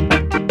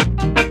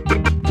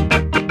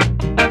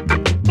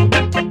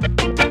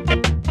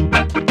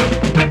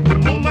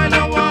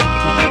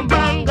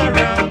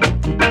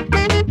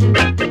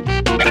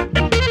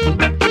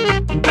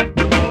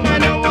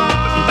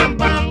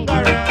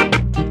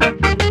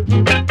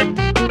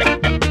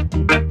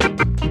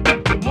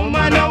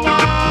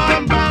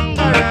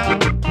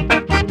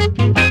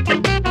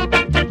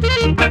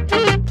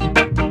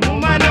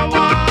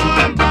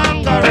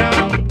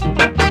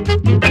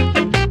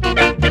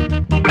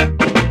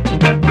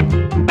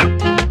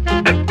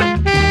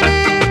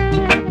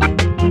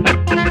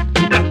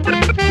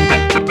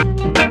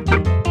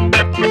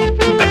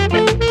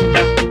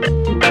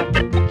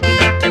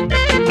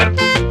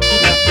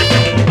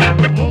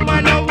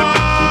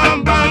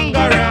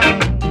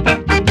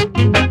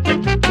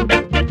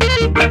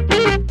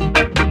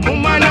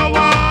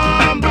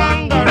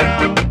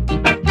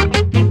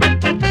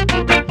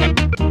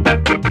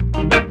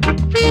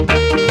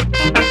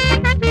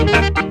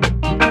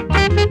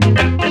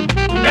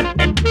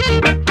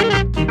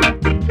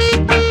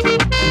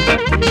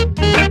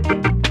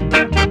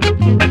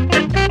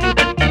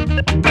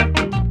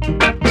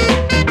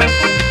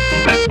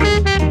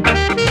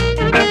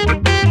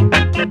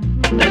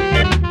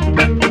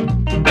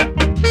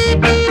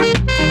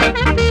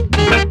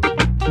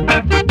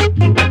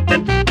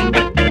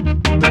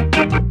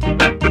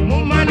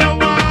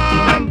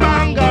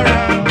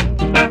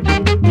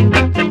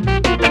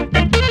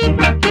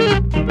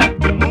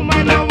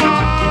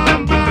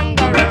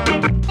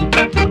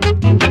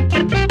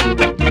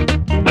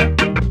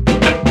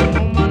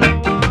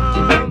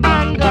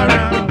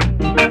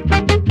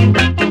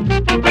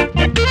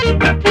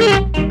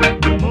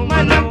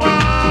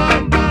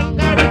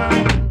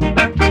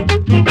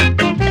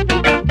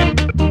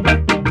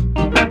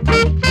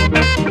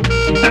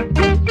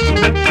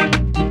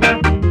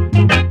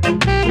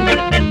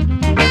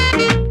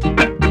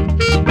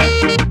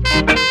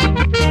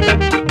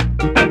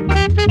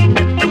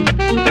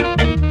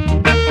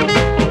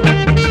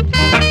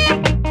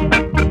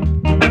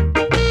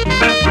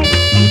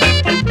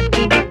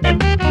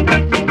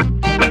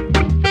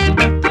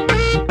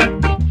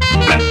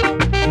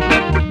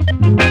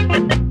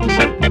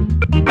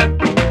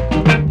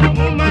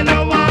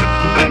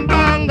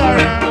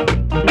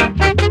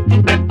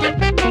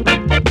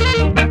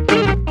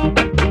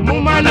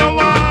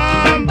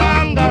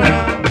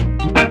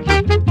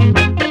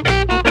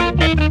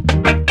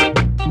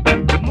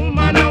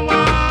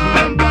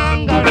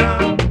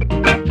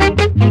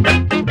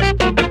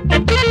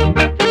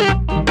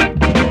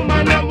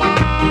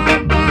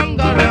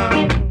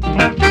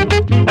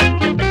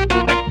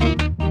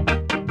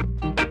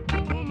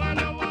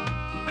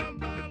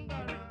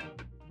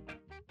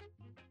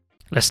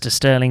 Lester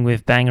Sterling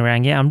with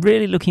Bangarang. Yeah, I'm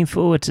really looking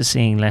forward to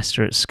seeing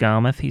Lester at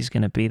Skamouth. He's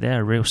going to be there,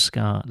 a real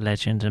ska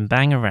legend. And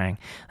Bangarang,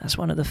 that's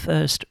one of the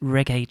first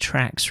reggae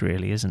tracks,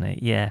 really, isn't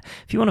it? Yeah.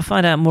 If you want to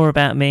find out more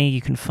about me,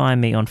 you can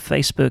find me on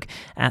Facebook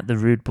at The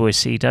Rude Boy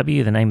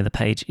CW. The name of the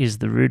page is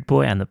The Rude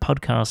Boy, and the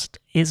podcast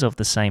is of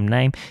the same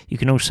name. You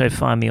can also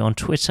find me on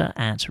Twitter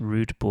at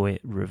Rude Boy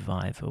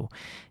Revival.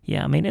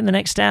 Yeah, I mean, in the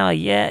next hour,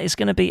 yeah, it's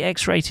going to be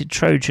X-Rated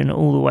Trojan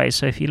all the way.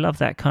 So if you love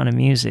that kind of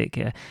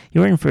music,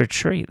 you're in for a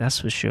treat, that's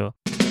for sure.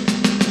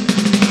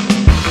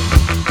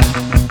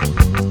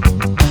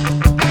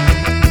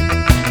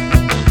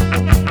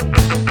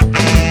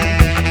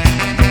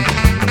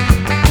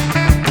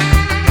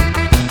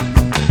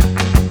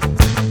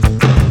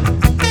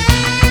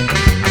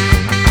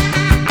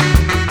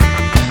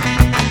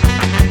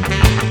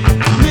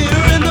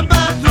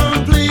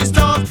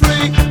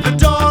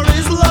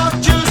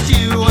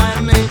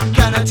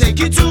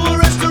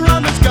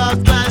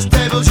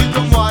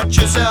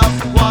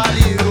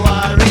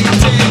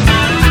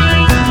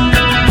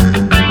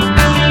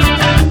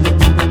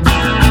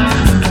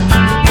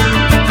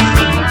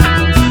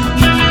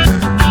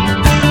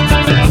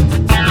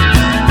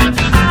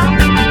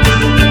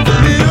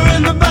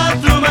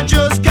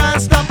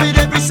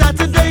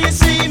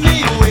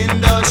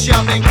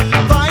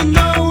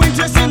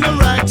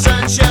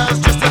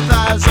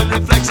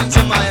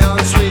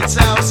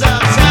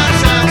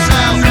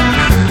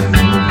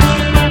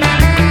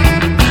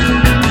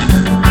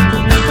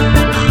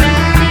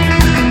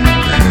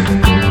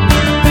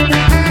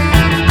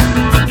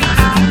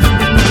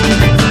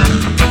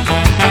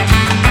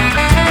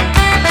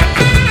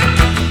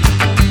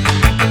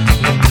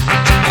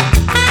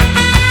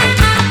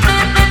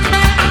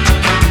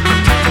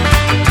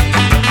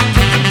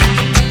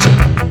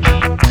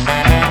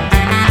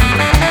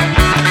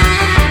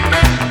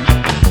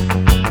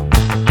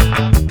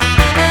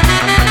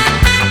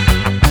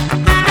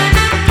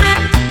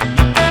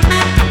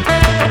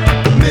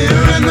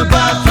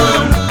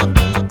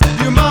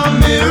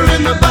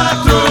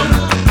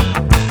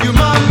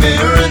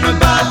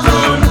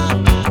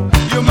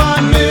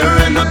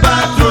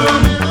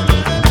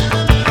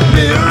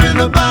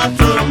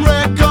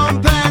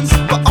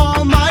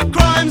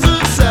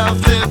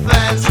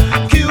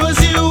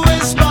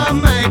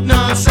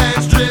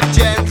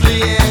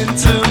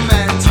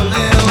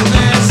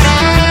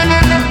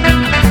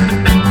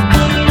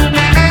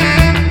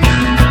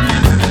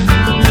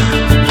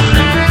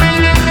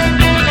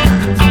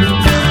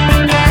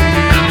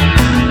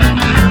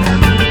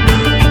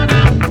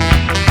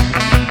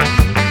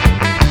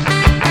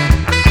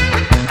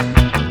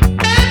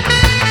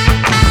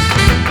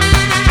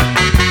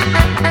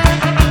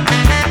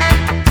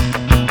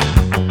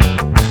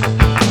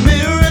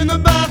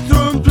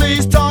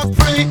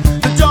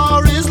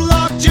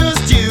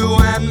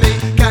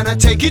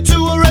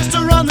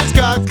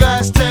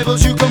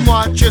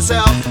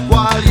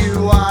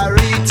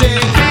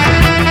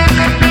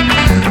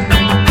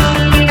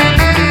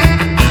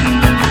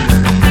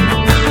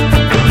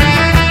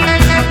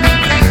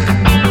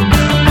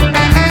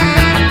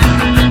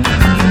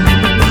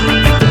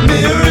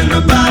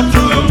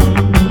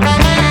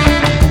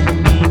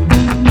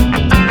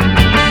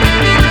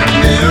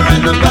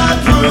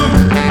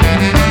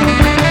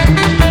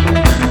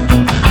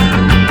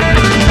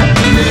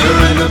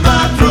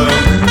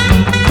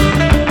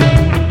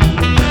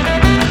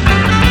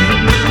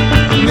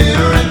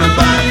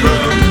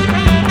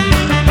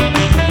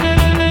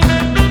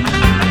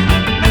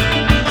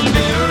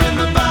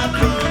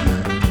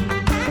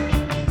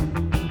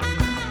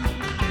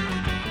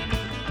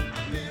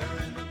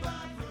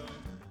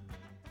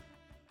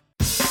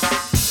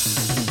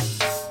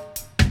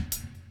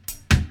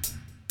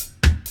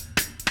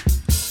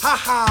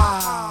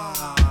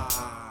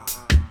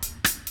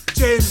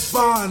 James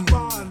Bond,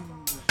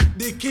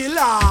 the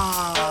killer.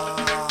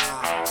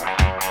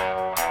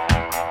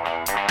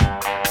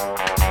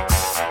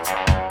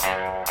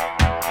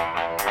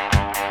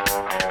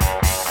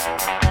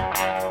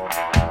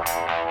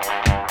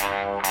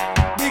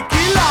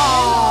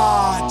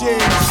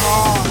 James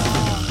Bond.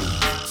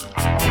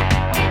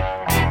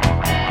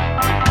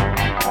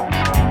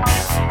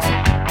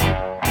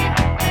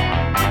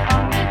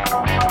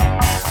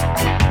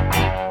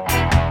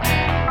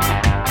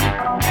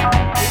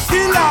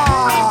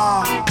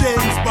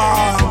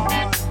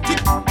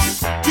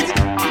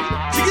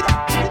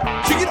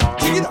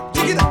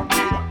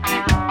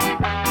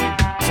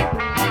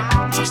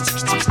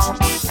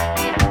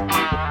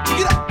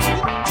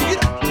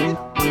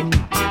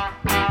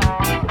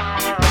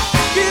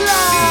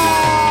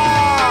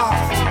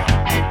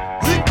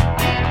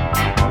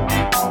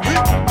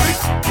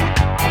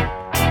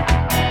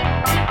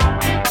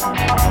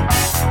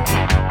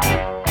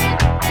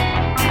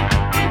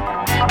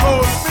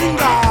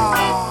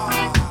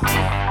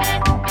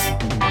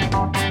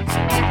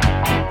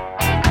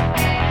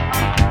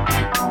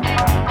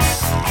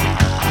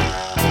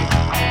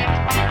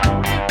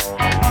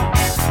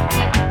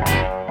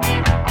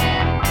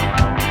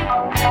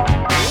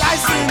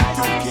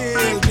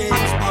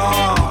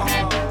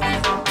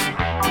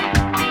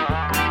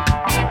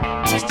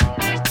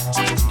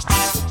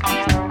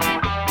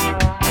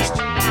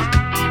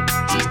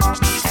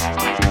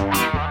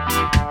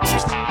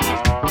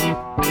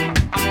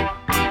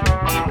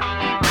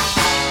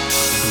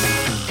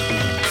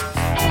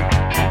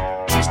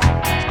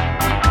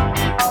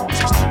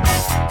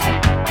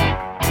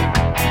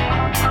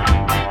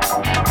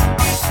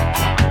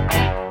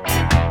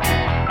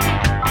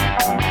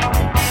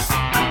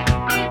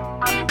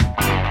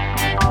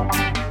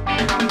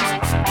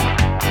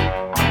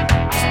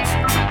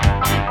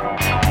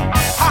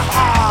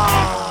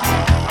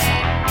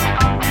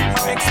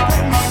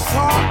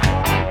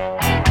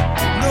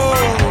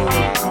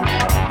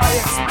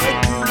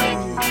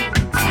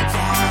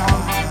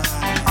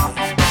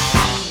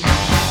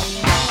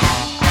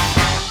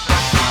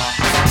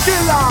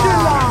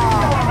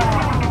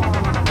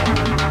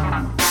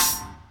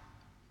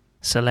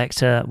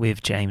 Selector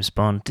with James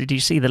Bond. Did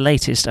you see the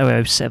latest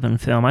 007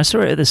 film? I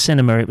saw it at the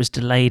cinema. It was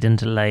delayed,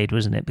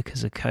 wasn't it,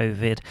 because of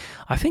COVID?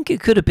 I think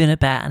it could have been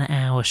about an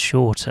hour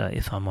shorter,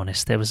 if I'm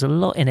honest. There was a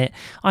lot in it.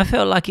 I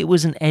felt like it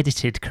wasn't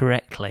edited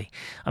correctly.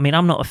 I mean,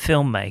 I'm not a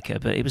filmmaker,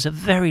 but it was a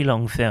very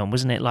long film,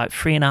 wasn't it? Like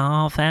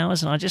 3.5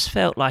 hours, and I just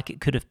felt like it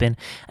could have been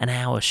an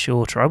hour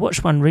shorter. I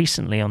watched one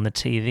recently on the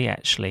TV,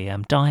 actually,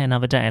 Die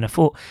Another Day, and I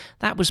thought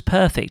that was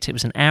perfect. It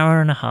was an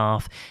hour and a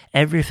half.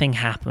 Everything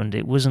happened.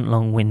 It wasn't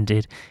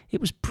long-winded.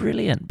 It was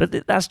brilliant, but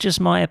that's just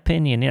my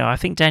opinion. You know, I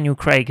think Daniel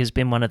Craig has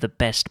been one of the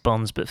best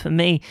Bonds, but for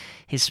me,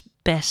 his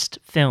best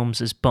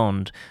films as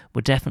Bond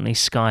were definitely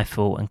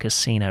Skyfall and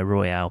Casino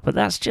Royale, but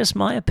that's just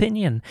my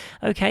opinion.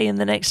 Okay, in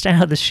the next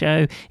hour of the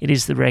show, it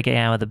is the Reggae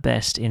Hour, the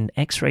best in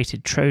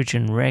X-rated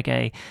Trojan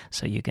reggae,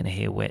 so you're going to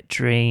hear Wet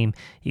Dream,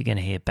 you're going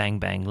to hear Bang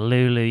Bang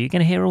Lulu, you're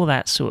going to hear all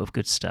that sort of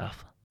good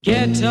stuff.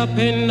 Get up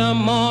in the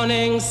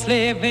morning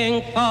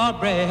slaving for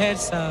bread,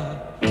 sir,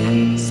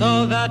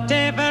 so that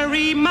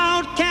every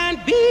mouth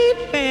can be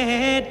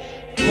fed.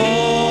 Oh,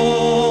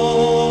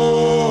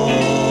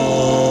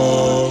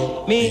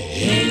 me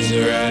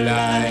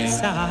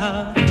Israelites.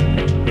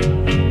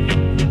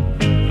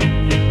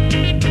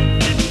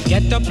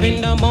 Get up in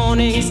the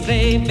morning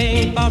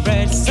slaving for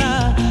bread,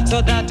 sir,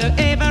 so that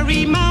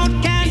every mouth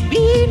can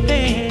be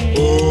fed.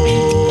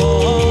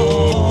 Oh,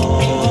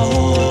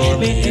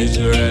 me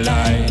Israelites.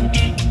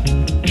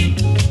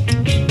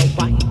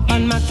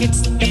 Kids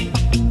step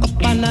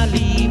up and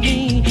leave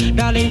me.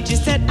 Darling, she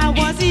said I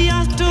was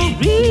yours to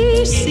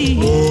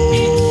receive.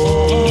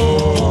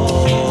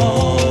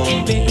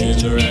 Oh, the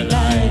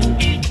Israelite.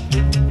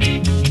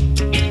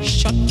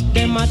 Shut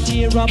them a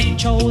tear up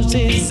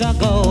choices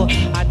ago.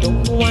 I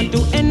don't want to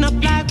end up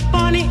like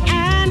Bonnie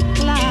and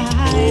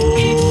Clyde.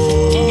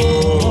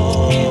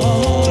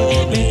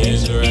 Oh, the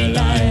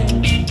Israelite.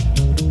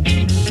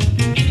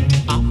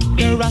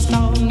 After a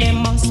storm, there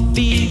must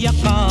be a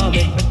calm.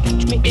 If you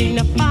catch me in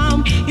a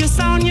farm, you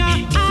sound your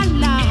alarm.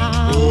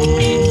 Oh,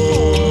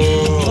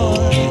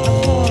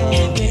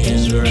 the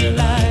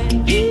Israelite.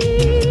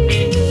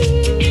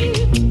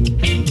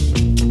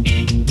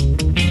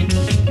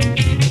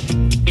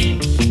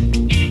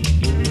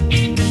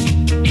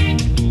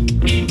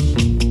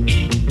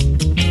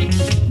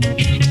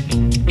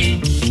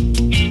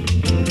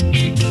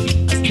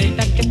 I said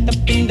I get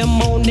up in the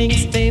morning,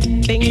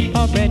 stepping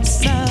for bread,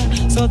 sir,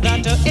 so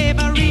that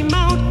every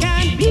mouth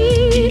can be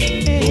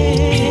fed.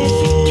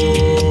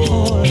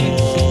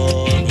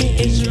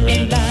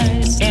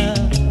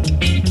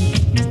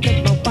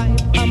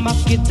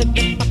 Kids to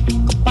get back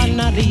up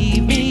and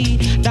leave me.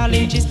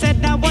 Darling, she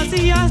said I was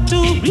yours to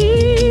receive.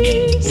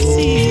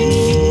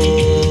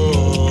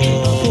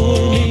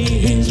 Oh, me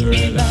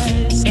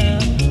Israelites.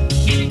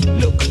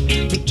 Look,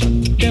 you chuck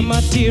them a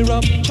tear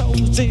up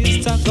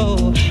choices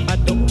ago. I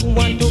don't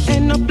want to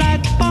end up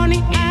like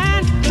Bonnie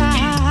and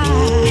Clyde.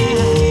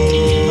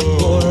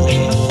 Oh,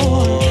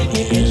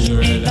 me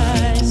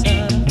Israelites.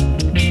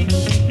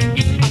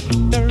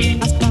 After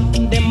a storm,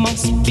 there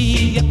must be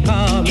a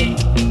coming.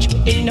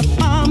 In the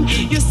palm,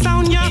 you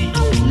sound your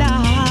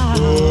alarm.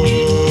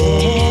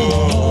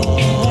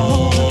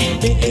 Oh,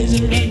 the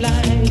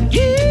Israelite.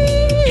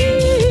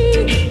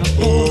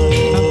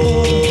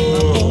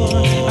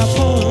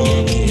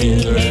 The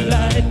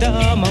Israelite.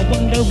 I'm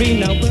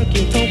wondering, I'm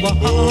working so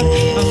hard.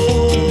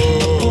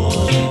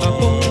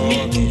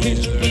 The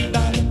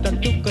Israelite.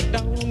 Look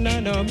down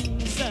and I'm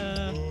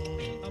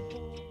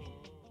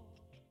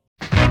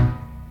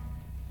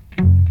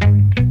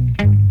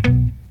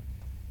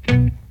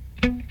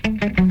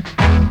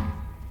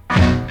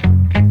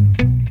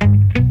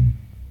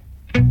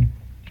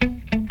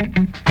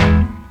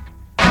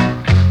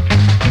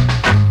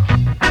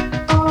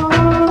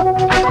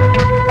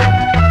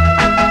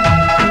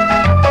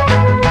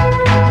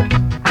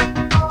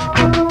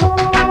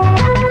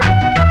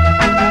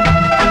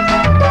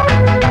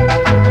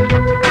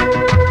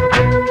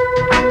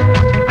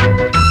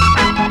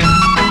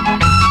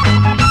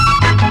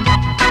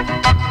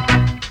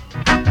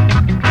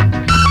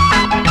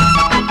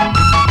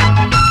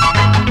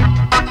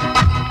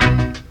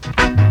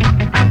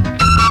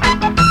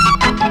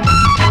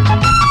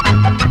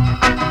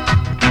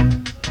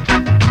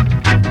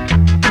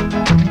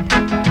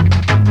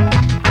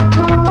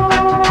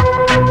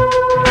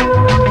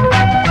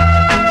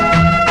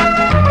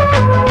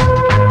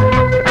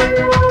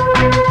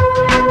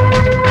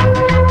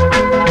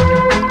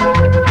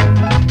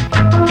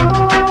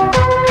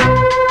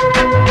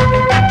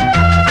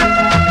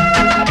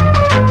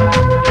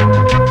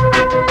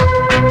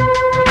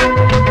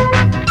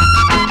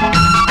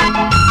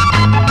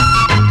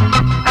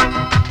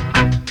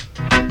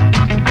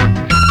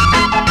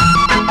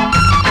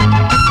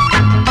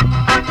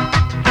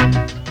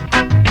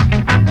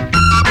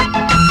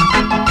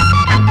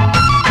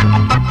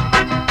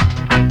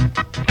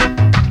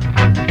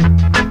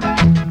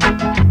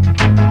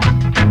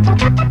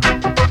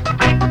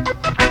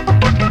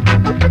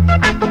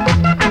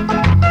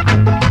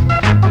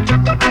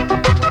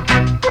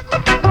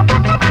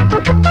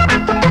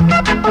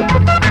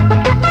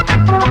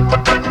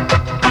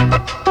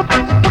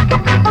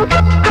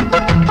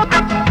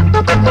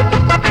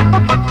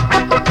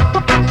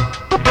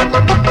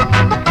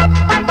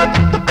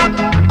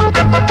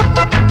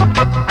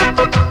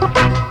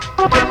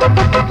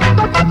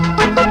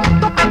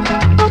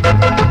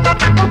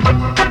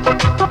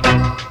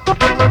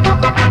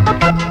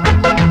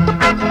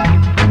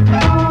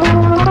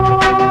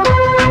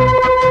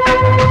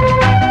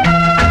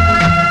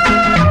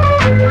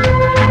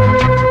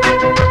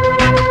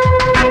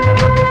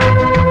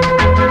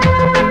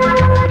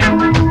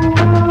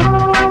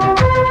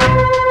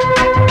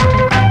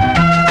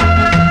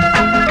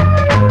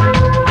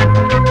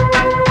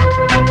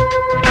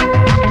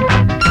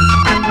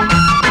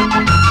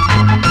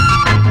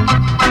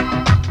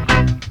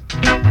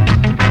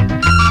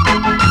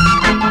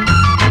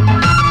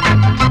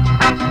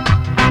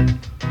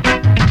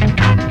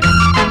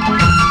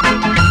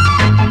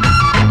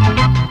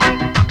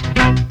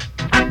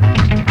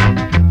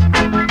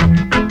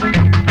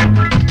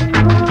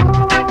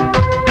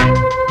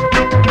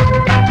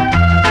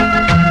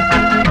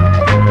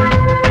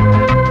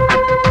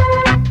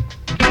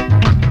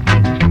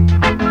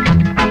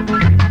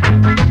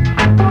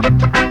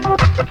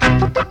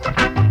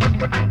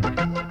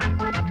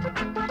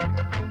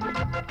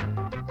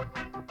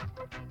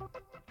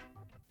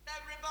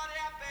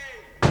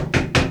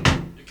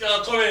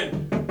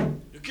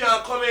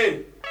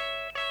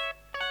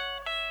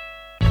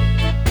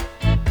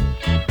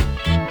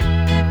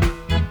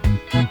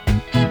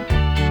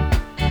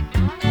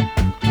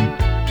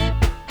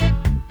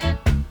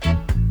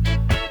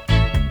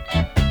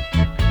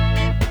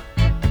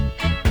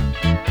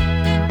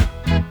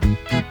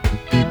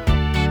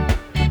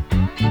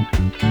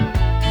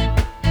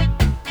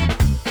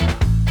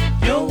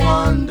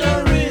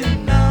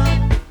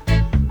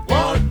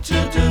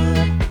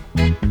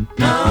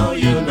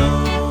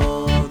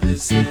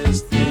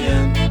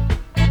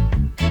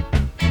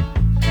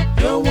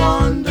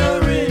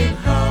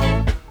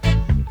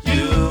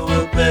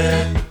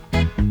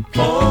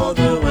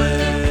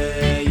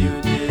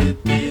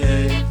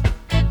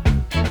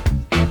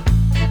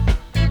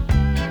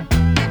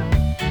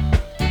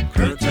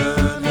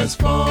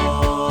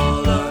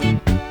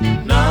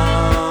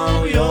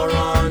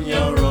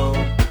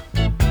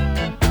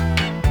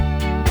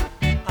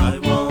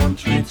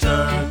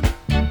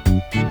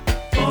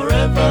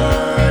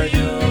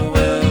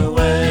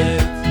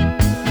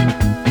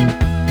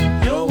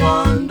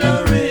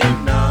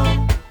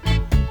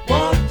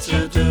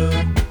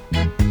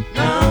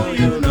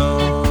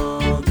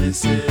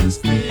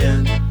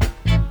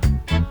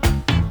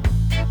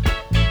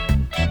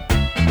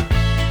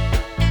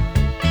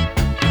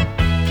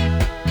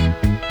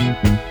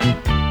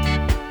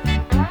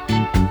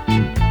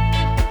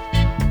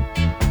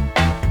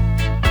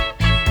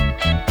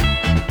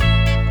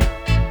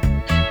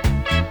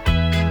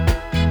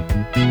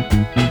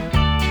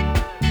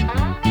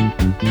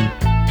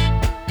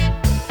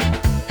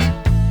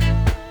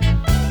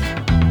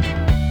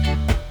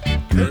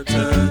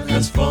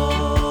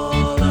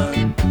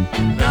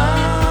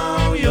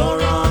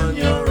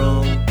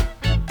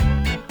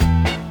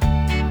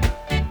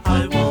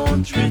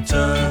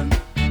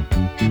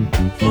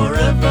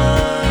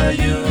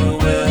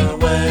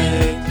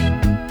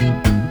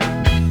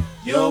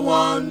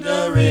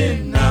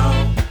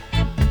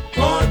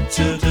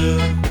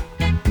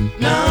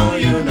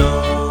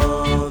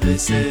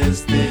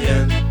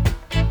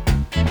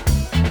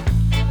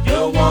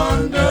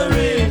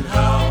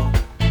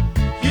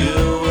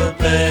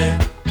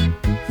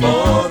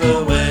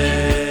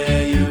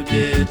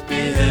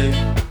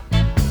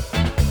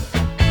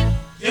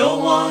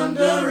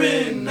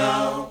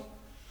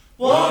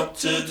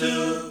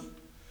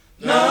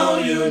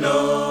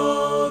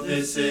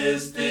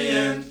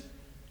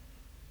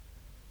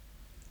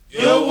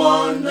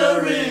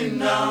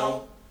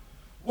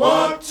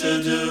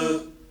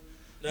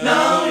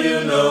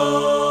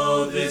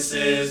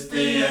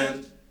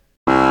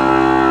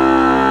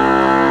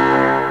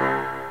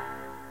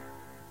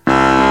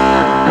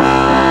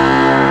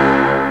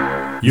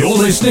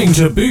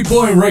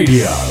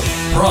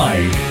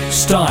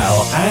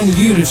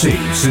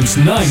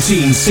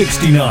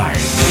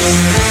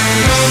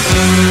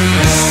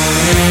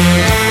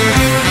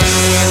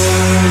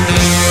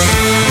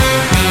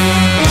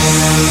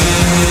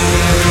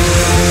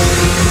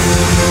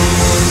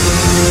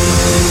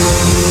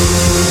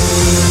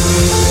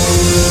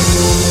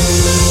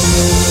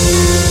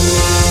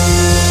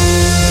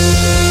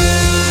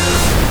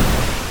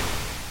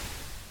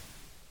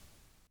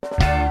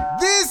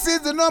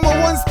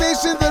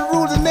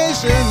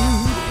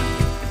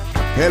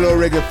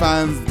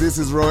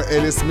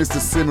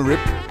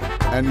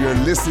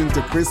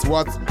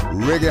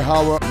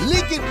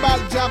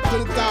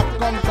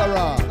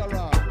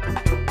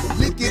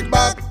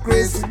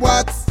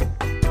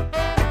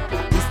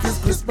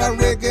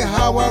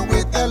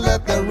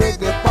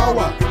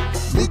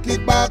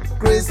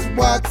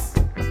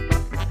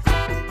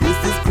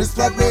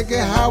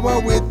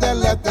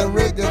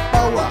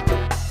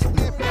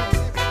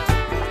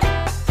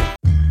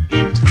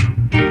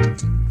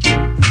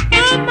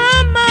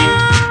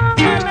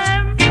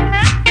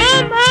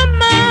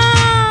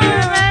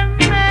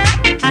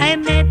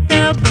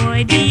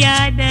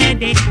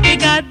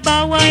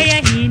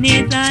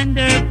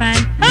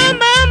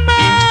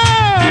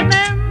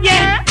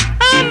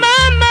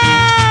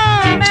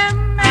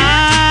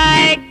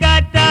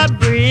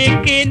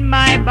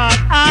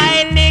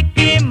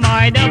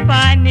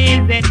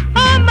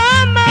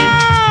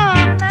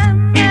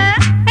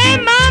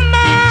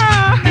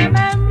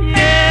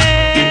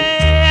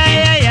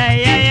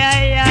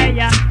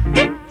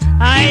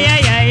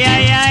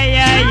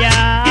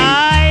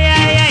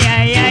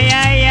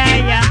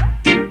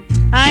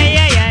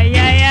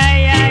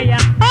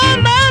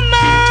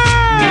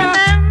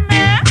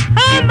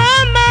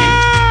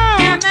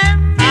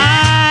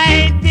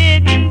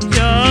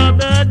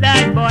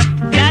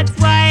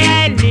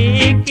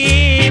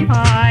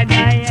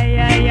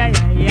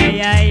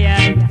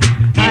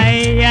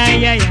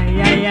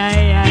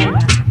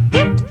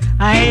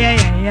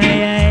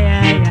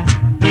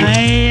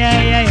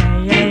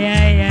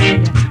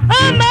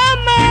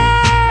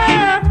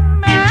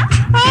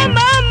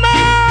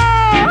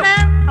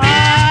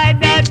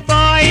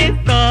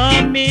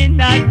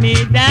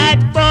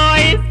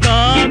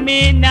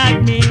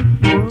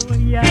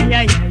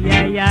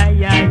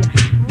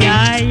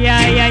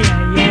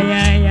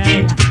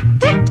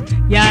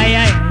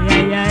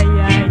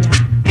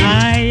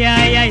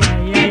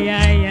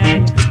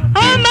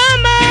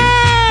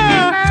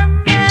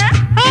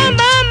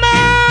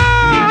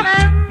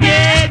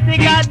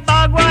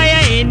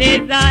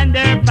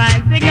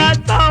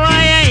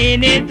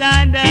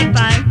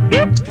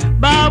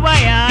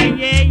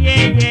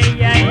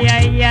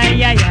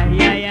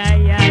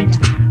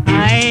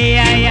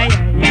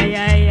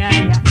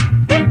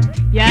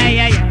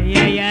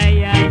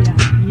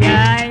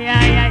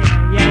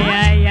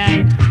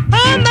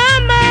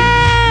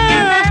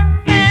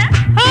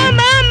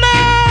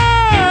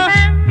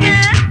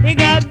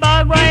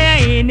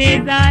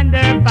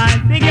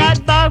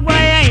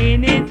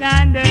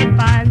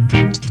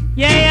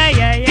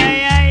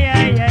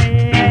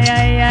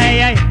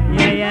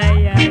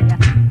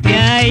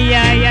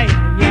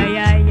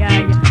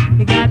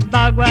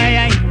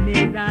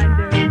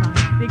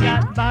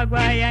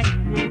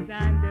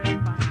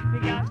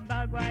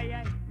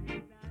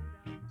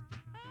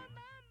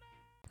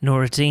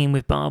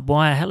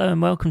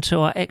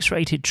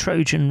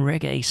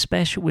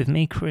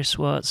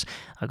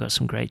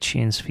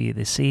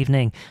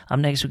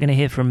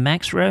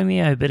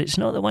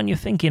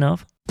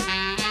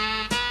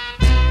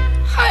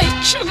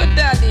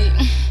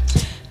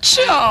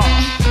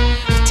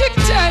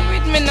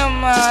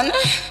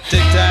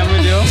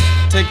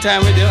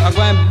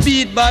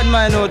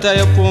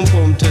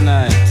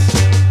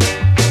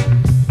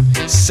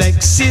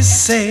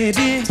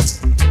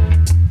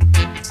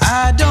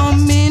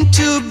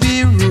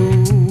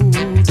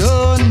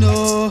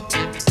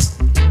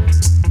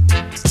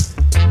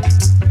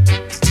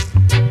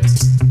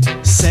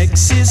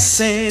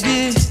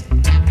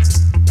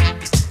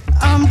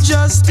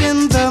just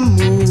in the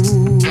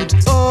mood,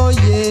 oh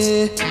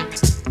yeah.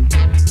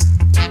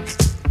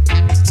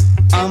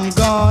 I'm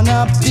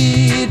gonna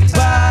beat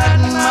bad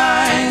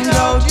mind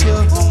out you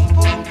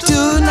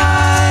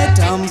tonight.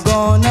 I'm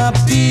gonna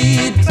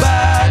beat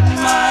bad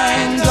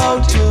mind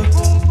out you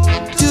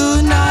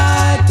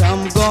tonight.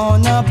 I'm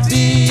gonna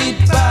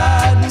beat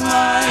bad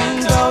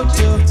mind out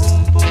you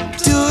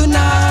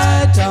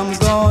tonight. I'm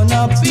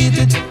gonna beat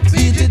it,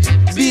 beat it,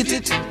 beat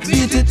it,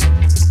 beat it.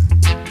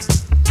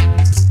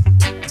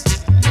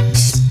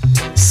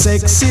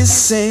 Sexy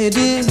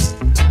Sadie,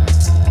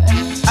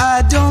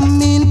 I don't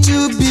mean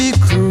to be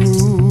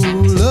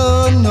cruel,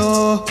 oh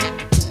no.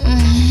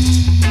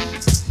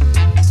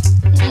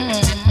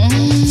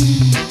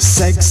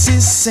 Sexy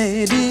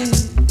Sadie,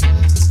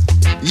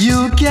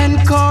 you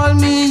can call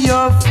me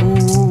your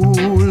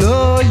fool,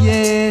 oh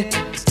yeah.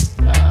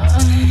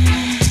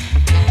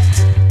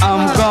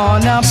 I'm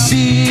gonna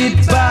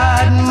beat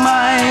bad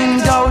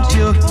mind out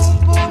you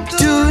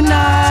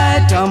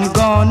tonight. I'm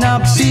gonna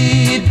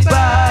beat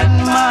bad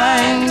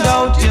mind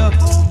out you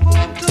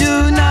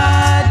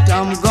tonight.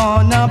 I'm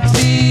gonna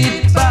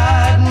beat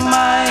bad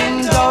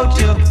mind out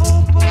you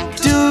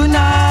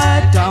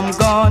tonight. I'm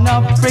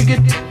gonna frig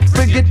it,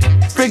 frig it,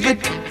 frig it,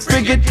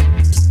 frig it.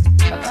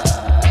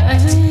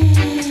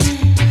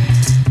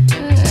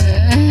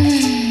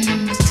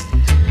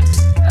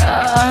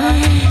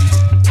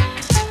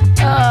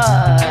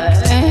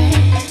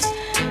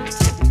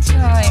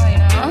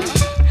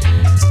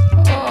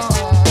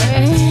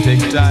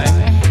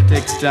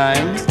 Take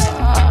time.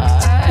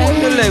 Hold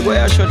your leg,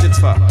 where you shut it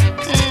for?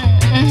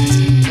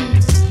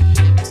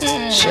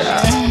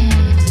 Sure.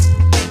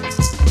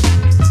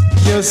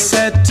 You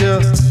said to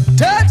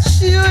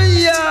touch your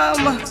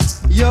yam,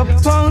 your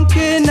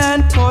pumpkin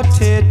and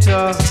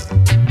potato.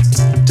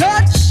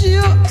 Touch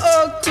your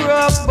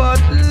okra, but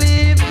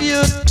leave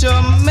your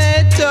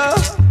tomato.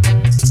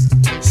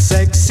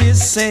 Sexy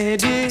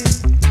Sadie,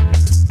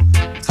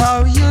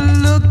 how you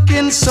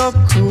looking so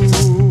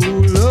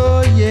cool,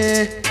 oh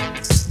yeah.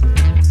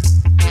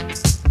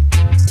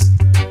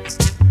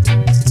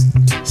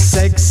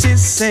 Sexy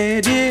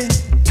Sadie,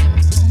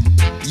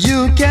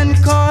 you can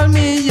call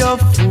me your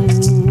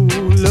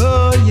fool,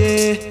 oh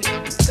yeah.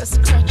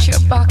 Just scratch your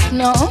back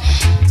now.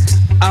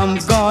 I'm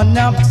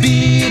gonna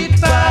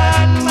beat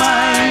bad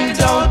mind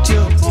out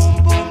you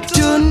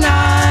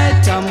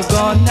tonight. I'm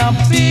gonna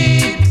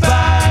beat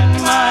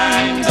bad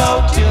mind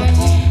out you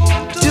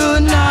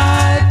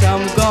tonight.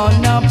 I'm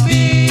gonna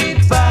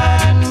beat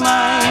bad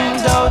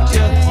mind out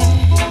you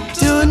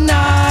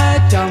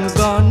tonight. I'm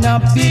gonna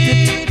beat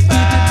it,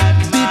 beat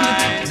it, beat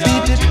it,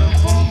 beat it.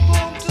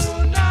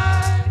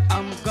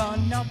 I'm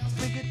gonna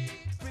frig it.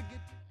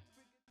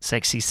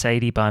 Sexy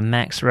Sadie by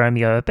Max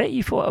Romeo. I bet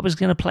you thought I was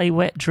going to play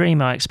Wet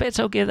Dream. I expect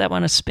I'll give that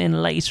one a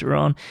spin later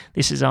on.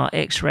 This is our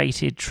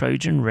X-rated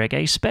Trojan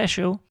Reggae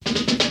special.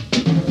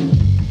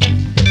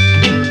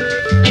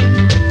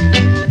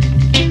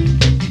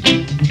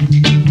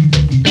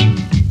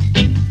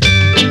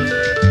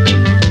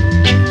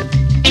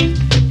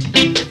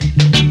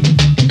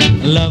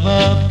 Love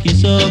up,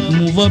 kiss up,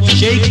 move up,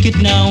 shake it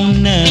now,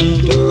 now.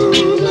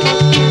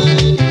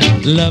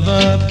 Love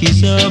up,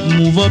 kiss up,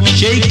 move up,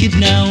 shake it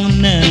now,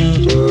 now.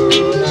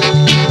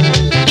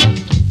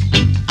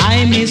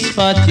 I miss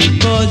Fatty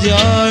cause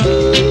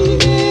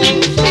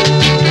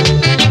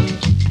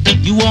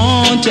you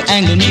want to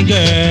angle me,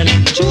 girl.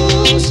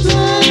 Just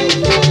like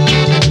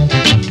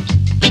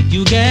that.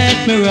 You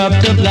get me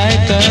wrapped up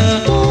like a.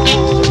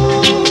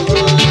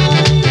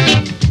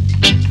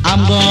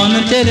 I'm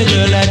gonna tell a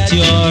girl that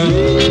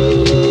you're.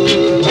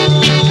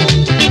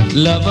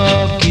 Love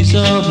up, kiss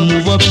up,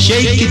 move up,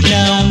 shake it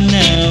down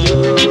now.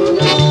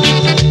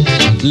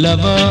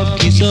 Love up,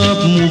 kiss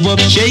up, move up,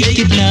 shake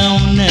it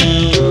down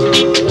now.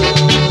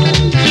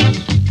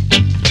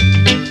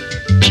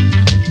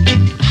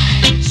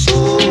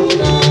 So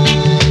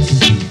nice.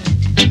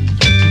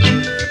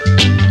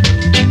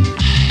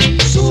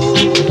 So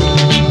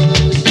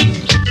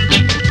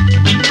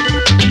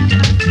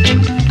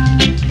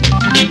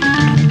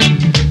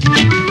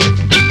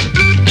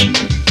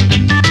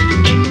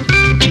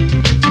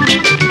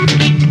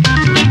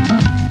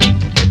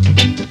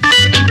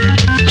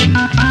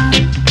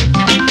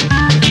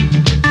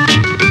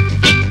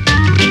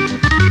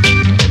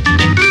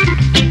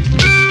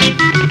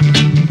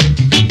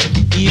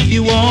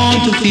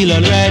feel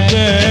alright,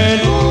 girl.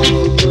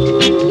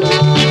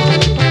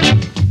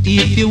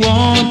 If you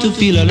want to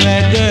feel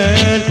alright,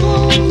 girl,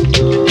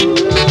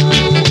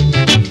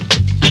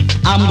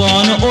 I'm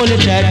gonna hold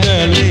it tight,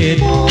 girl,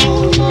 wait.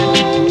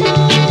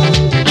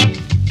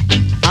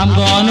 I'm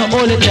gonna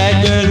hold it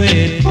tight, girl,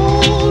 wait.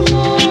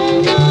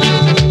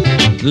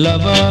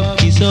 Love up,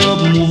 kiss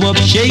up, move up,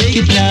 shake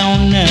it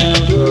down now.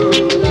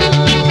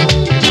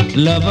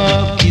 Love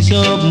up, kiss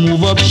up,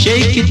 move up,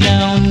 shake it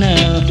down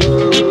now.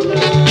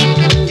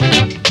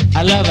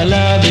 I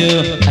love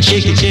you, I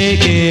shake it,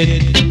 shake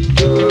it.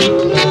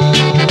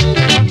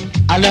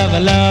 I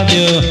love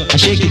you, I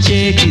shake it,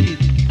 shake it.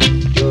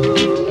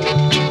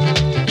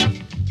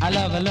 I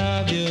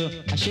love you,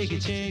 I shake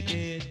it, shake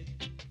it.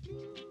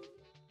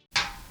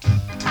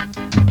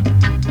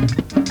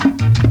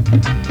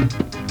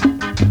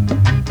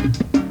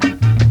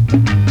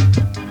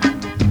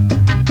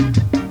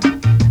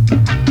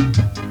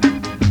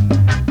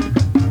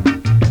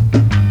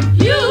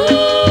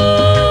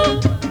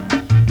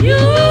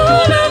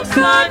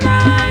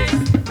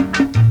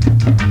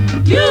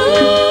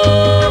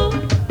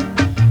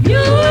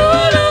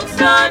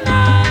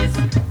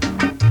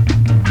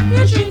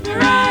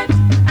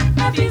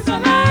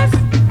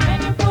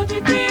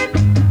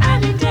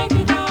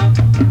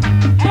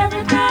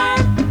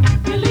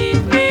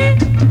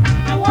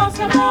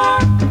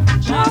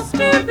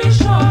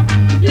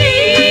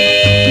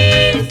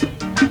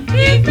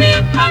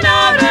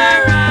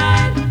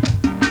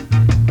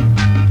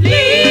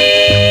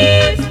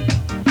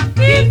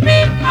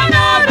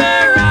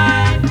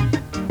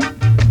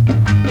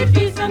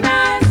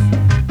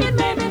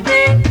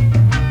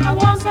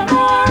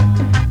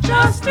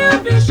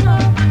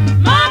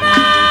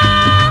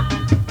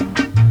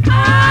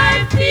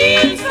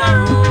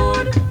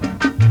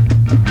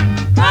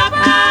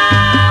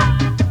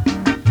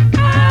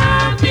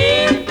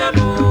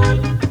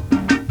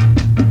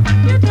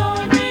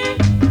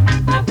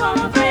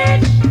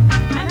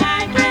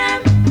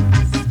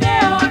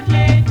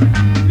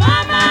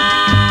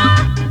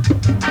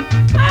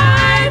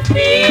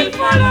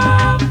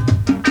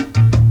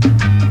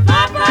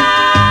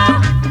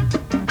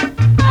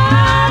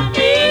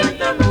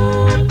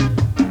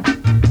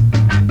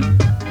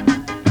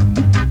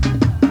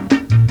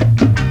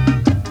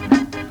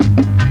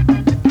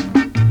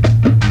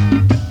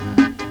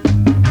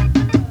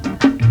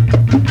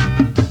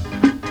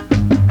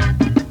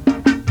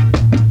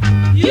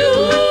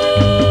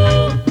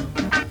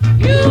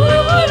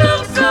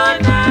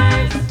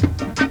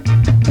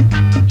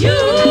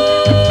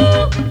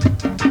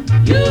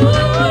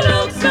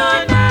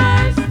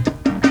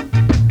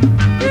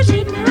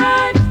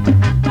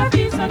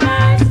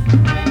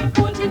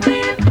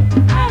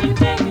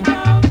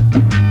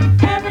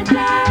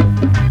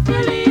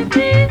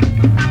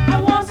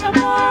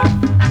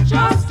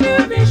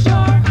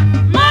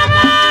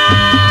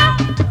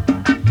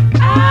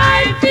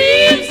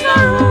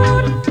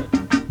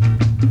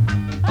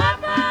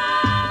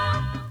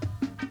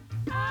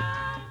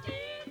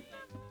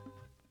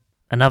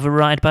 Another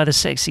Ride by the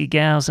Sexy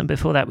Gals, and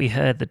before that we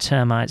heard the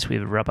Termites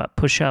with Rub Up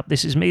Push Up.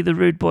 This is me, the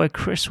rude boy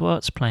Chris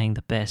Watts, playing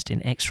the best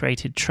in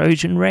X-rated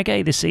Trojan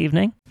reggae this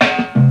evening.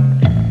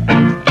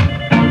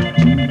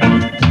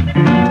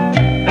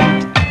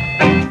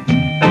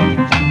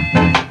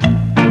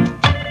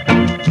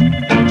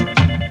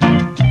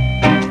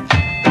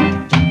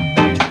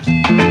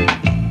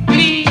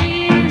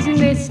 Please,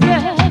 mister,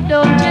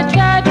 don't you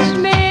touch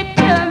me,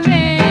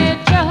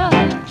 tomato.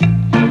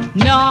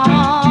 No.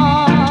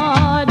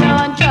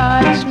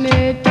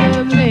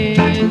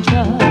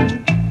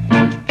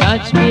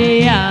 Touch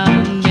me,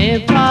 I'm a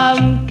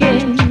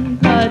pumpkin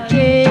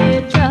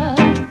potato.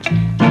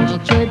 For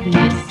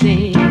goodness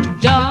sake,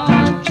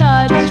 don't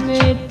touch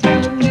me,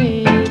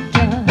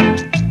 tomato.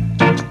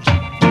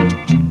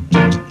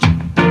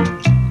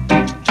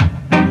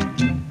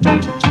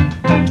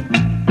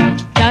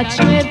 Touch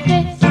me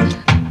this,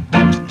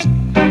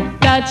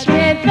 touch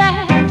me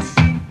that.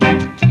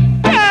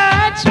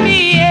 Touch me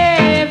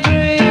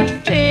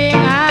everything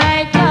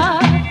I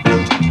got.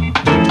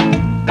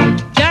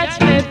 Touch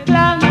me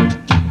plum,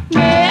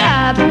 me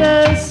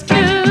apples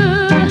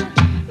too.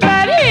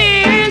 But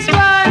here's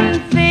one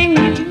thing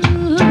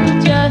you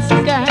just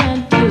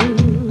can't do.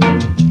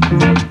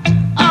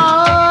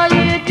 All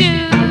you do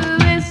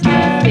is to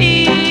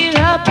feel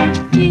up,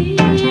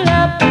 feel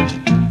up.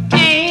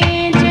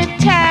 Ain't you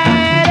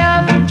tired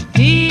of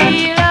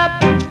feel up,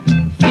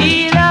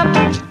 feel up?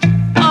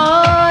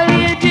 All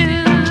you do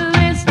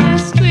is to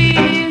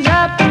squeeze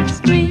up,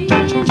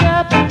 squeeze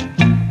up.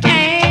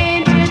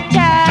 Ain't you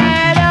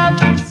tired of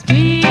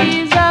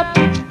squeeze up,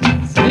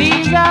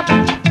 squeeze up?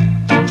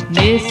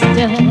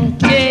 Mister,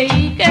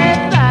 take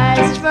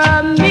advice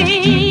from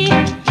me.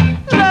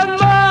 The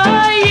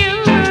more you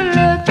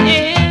look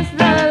is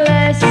the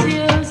less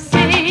you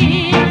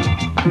see.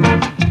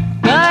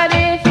 But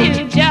if you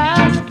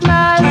just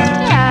must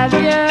have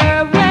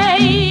your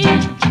way,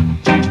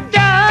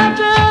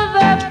 double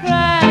the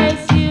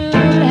price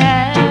you'll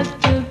have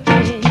to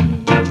pay.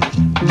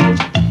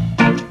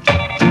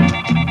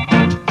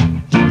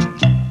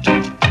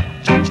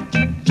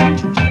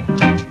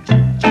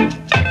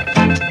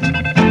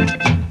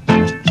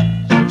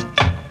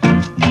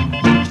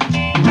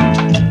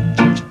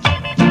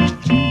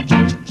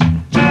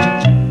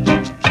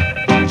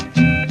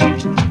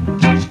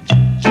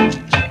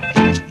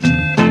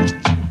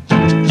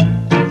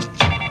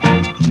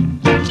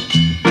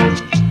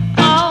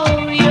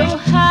 Oh, you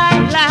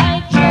hide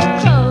like a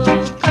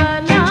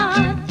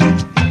coconut,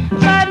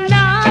 but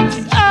nuts,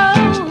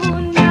 oh,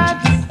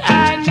 nuts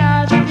are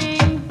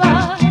nothing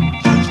but.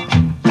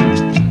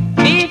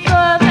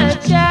 Before the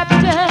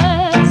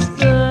chapter's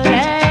good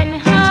and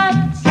hot,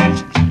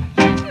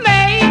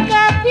 make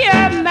up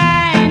your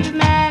mind,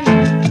 man,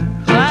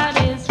 what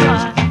is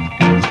what?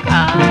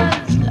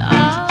 'Cause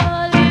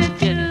all you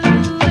do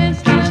is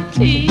to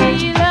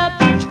feel up,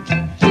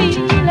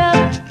 feel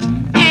up.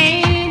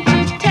 Ain't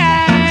you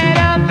tired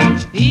of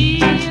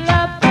feel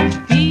up,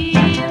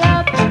 feel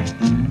up?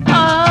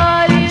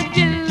 All you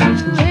do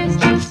is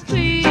to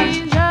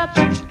squeeze up,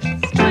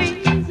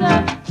 squeeze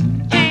up.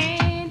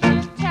 Ain't you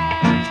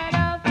tired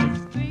of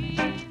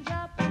squeeze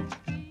up,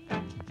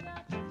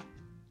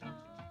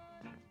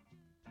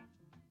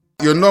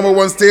 Your number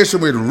one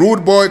station with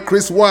Rude Boy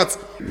Chris Watts.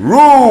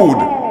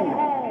 Rude!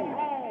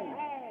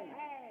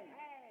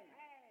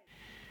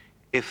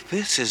 If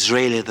this is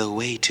really the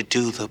way to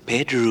do the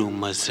bedroom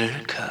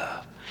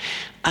mazurka,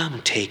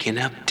 I'm taking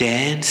up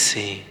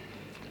dancing.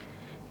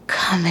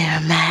 Come here,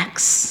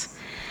 Max.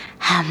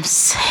 I'm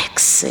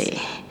sexy.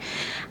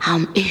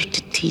 I'm here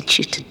to teach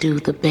you to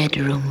do the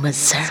bedroom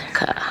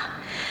mazurka.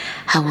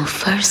 Our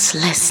first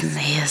lesson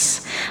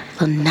is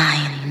the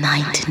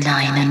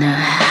 $9.99 and a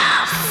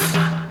half.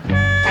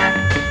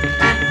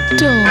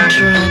 Don't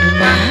run,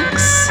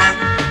 Max.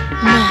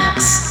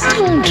 Max,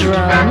 don't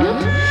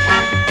run.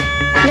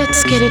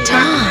 Let's get it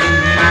on.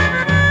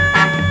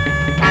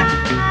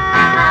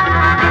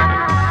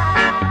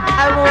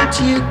 I want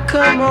you,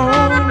 come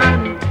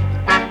on.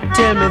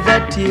 Tell me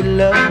that you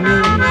love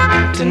me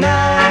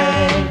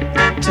tonight,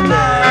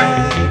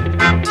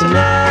 tonight,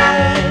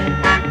 tonight.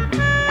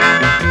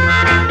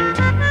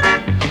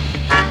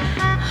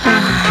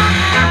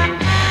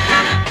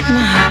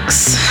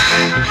 Max.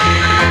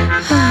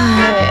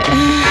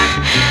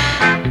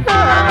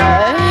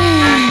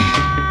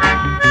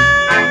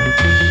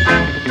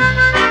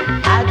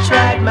 I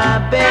tried my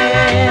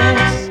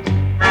best,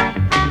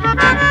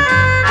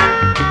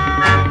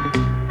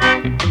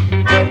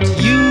 but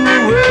you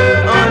were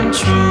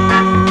untrue.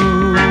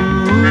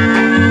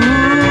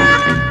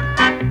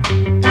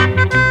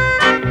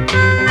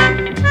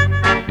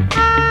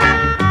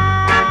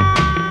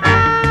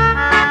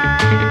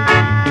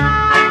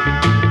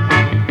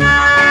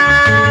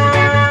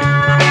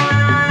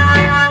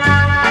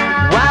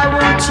 Why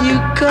won't you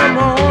come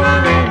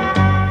on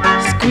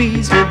and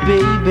squeeze me,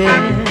 baby?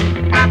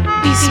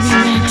 Kiss me,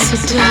 Maxie,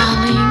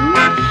 darling.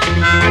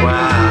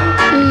 Wow,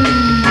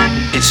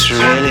 it's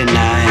really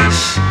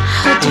nice.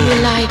 How do you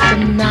like the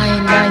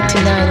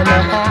 $9.99 and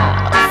a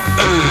half?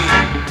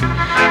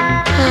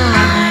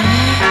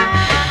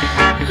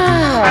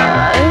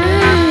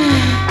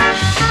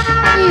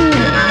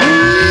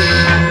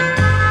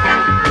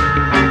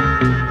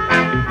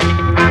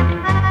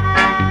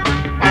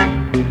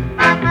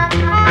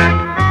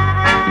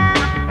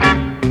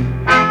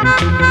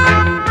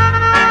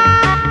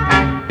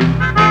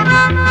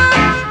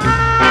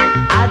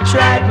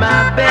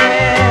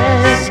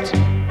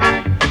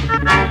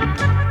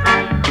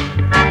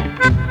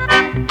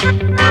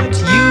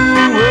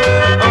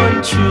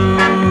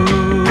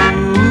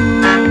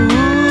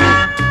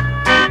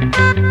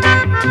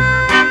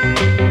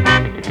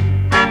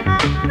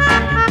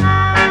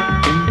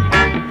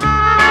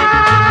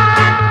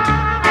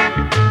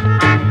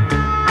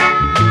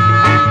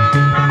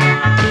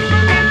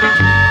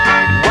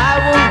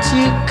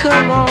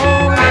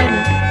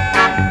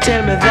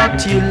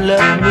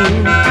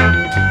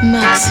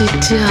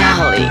 sexy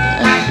darling.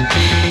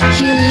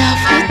 You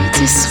love it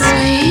this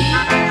way?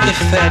 If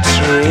that's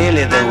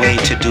really the way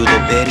to do the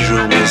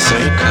bedroom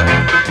mazurka,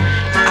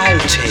 I'll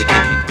take it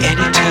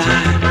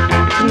anytime.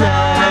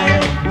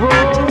 Tonight,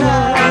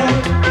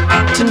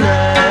 tonight,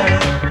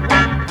 tonight,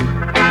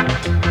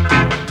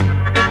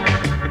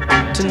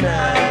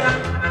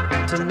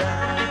 tonight, tonight.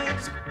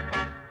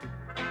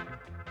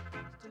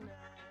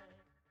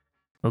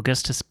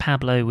 Augustus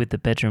Pablo with the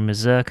Bedroom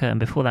Mazurka, and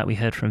before that we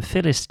heard from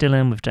Phyllis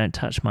Dillon with Don't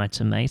Touch My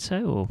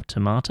Tomato, or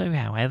Tomato,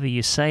 however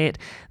you say it.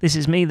 This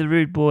is me, The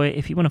Rude Boy.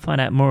 If you want to find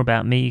out more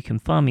about me, you can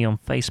find me on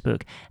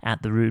Facebook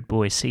at The Rude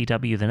Boy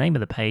CW. The name of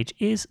the page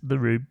is The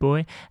Rude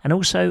Boy, and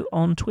also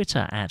on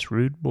Twitter at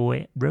Rude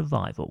Boy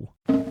Revival.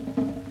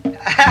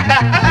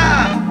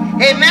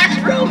 Hey, Max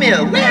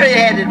Romeo, where are you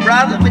headed,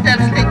 brother, with that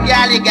slick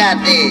gal you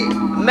got there?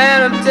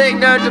 Man, I'm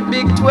taking her to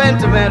Big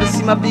 20, man, to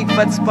see my big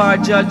fat spar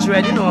Judge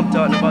Red. You know I'm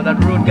talking about, that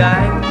rude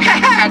guy.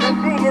 That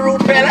groovy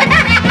rude fella.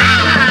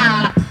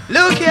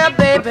 Look here,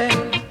 baby,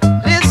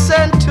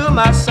 listen to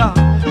my song.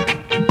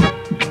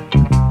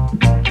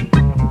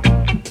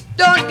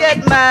 Don't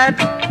get mad,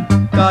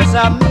 cause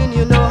I mean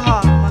you no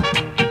harm.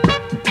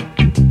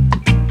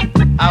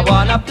 I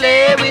wanna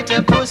play with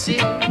your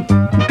pussy.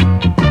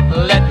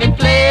 Let me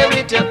play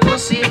with your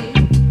pussy.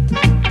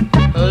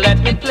 Let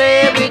me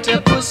play with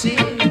your pussy.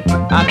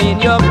 I mean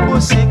your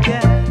pussy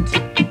cat.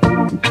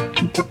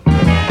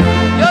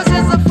 Yours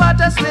is the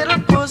fattest little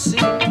pussy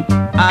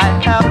I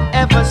have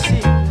ever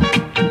seen.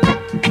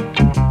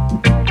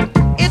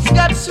 It's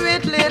got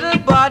sweet little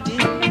body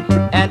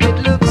and it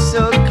looks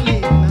so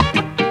clean.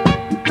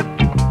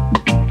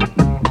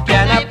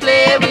 Can I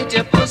play with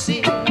your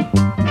pussy?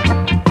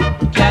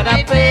 Can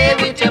I play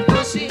with your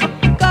pussy?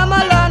 Come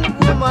along,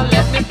 woman,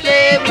 let me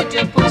play with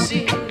your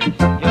pussy.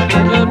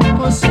 Your little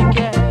pussy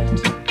cat.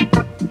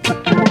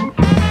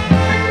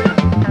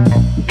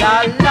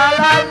 La la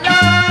la la.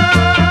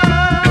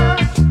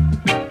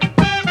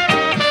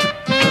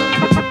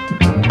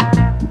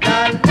 La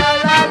la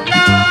la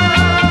la.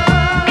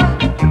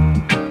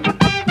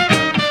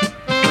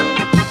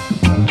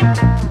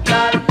 La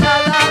la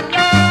la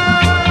la.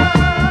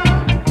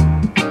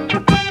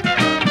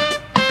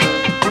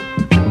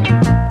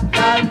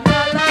 La la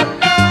la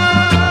la.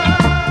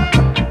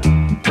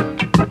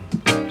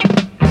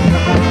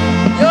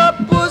 Your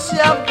pussy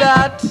have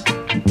got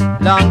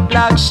long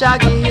black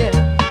shaggy hair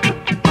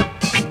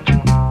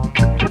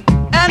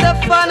and a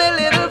funny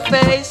little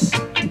face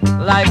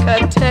like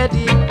a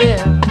teddy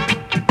bear.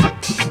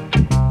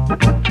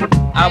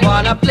 I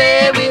wanna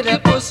play with your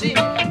pussy.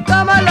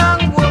 Come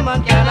along,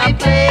 woman, can I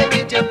play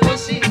with your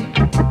pussy?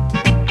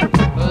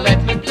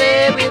 Let me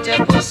play with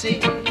your pussy,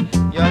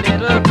 your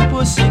little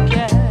pussy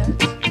cat.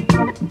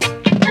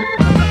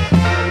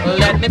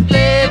 Let me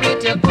play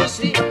with your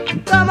pussy.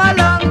 Come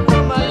along,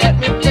 woman, let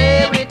me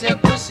play with your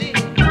pussy.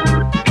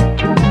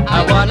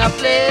 I wanna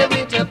play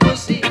with your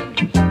pussy.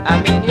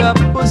 I mean your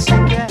pussy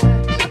cat.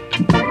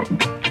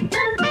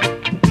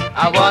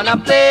 I wanna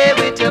play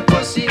with your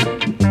pussy.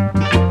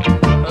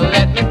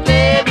 Let me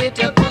play with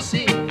your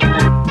pussy.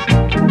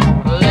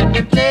 Let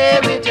me play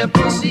with your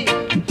pussy.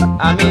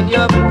 I mean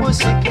your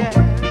pussy cat.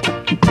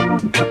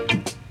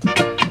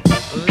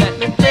 Let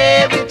me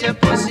play with your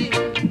pussy.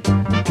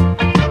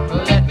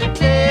 Let me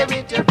play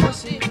with your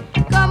pussy.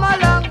 Come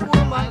along,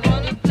 woman,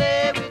 let me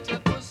play with your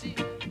pussy.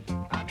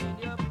 I mean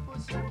your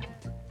pussy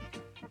cat.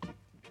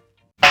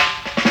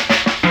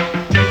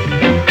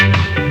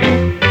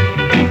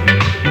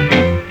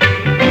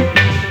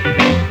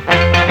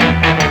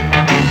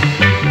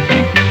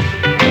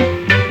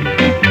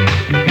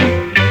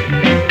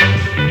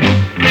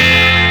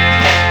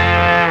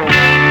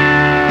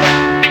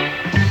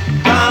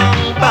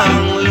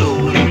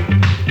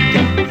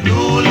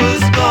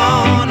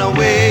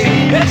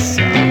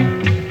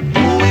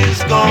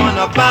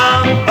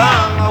 Bang,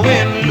 bang,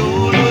 when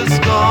Lulu's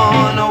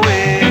gone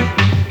away.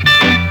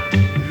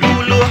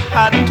 Lulu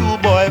had two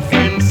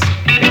boyfriends.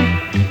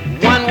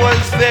 One was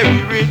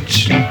very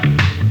rich,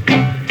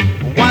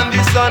 one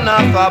the son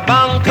of a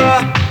banker,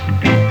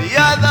 the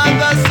other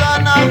the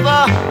son of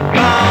a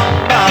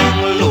bang, bang,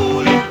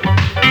 Lulu.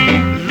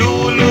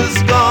 Lulu's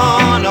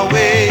gone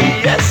away,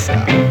 yes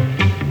sir.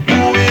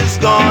 Who is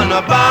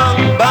gonna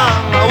bang,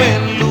 bang,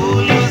 when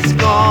Lulu's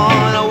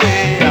gone away?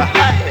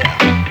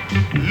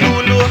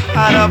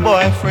 Had a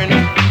boyfriend,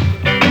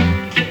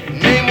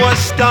 name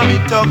was Tommy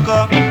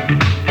Tucker.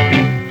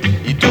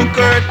 He took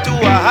her to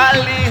a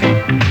alley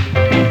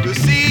to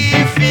see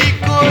if he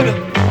could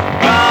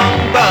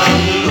bang,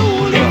 bang,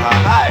 Lulu.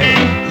 Hi,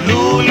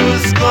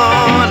 Lulu's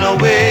gone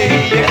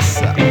away, yes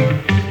sir.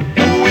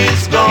 Who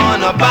is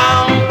gonna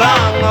bang,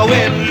 bang,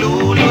 when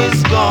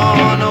Lulu's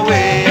gone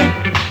away?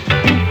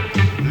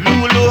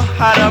 Lulu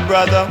had a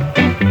brother,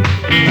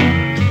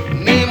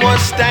 name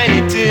was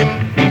Tiny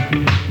Tim.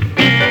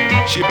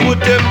 She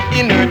put him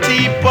in her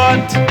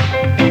teapot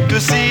to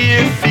see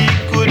if he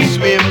could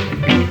swim.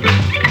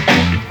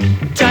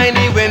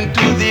 Tiny went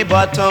to the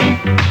bottom,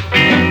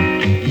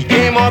 he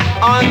came up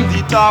on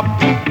the top.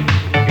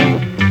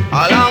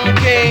 Along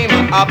came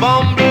a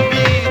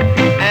bumblebee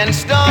and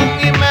stung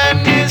him and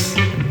his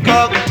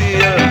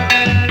cocktail.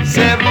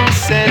 7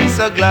 cents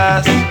a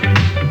glass.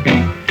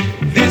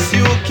 This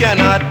you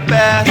cannot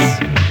pass.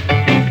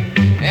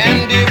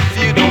 And if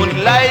you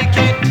don't like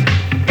it,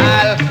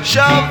 I'll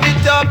shove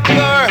it up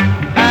your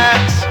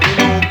ass.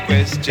 No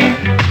question.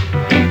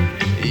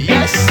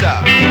 Yes, sir.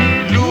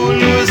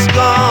 Lulu's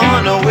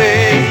gone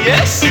away.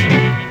 Yes.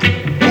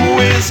 Who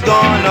is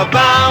gonna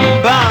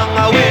bang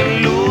bang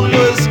when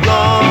Lulu's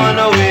gone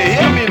away?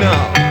 Hear me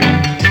now.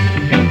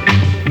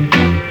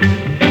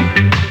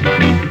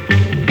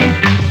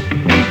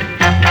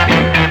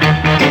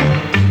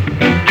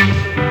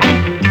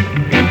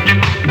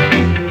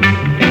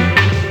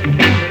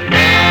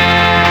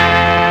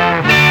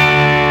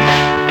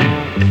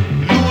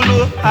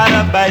 Lulu had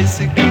a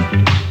bicycle.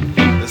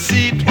 The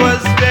seat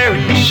was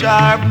very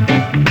sharp.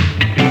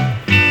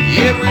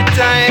 Every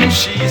time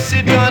she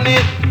sit on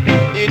it,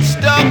 it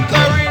stuck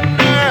her in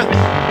her.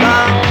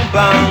 Bang,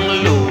 bang,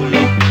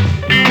 Lulu.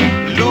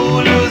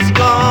 Lulu's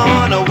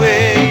gone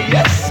away,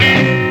 yes.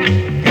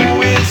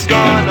 Who is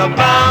gonna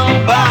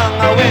bang,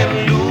 bang when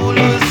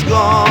Lulu's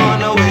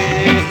gone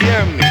away?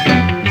 Hear me.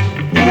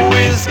 Who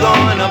is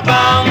gonna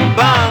bang,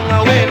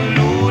 bang when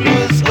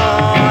Lulu's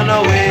gone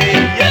away?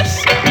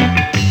 Yes.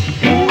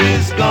 Who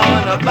is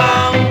gonna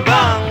bang,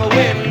 bang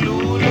when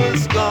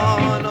Lulu's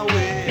gone away?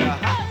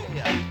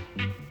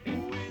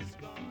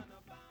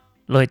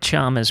 Lloyd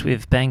Chalmers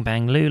with Bang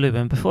Bang Lulu,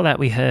 and before that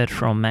we heard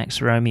from Max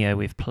Romeo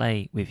with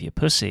Play With Your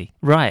Pussy.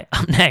 Right,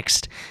 up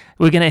next,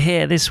 we're going to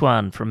hear this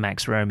one from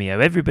Max Romeo.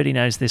 Everybody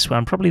knows this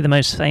one, probably the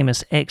most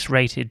famous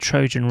X-rated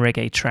Trojan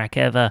reggae track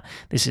ever.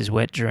 This is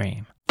Wet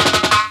Dream.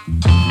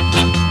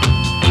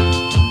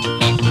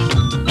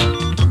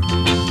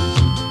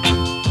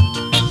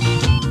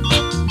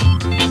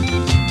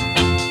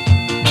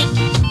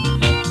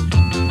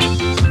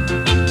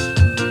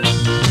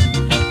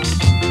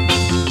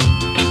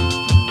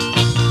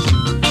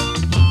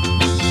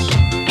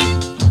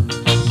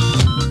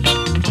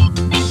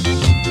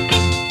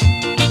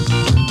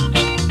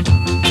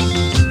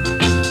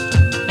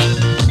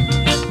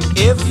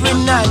 Every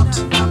night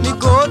me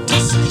go to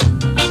sleep,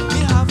 me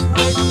have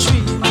wet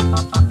dream.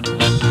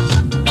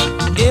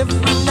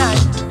 Every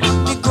night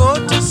me go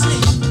to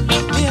sleep,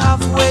 me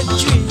have wet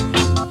dream.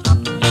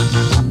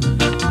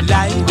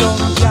 Lie down,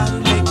 girl,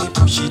 make me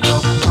push it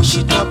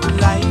up,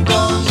 lie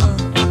down.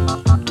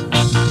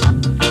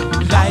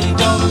 Lie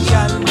down,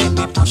 girl, make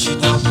me push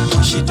it up,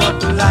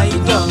 lie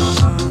down.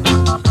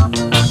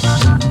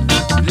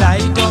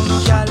 Lie down,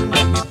 girl,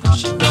 make me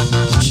push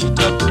it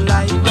up,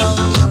 lie down.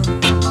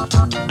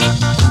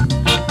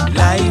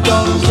 Lie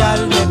down,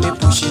 girl, let me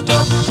push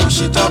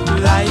it up,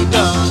 lie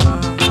down.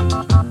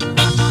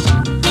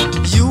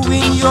 You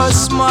in your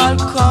small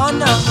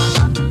corner,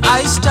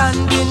 I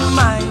stand in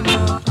mine.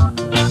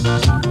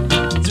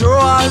 Throw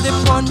all the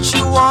punch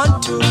you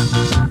want to,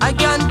 I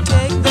can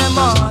take them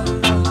all.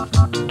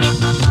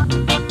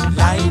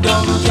 Lie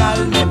down, girl,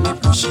 let me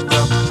push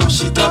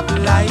it up,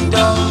 lie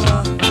down.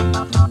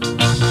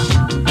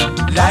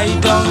 Lie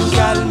down,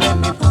 girl, let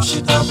me push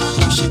it up,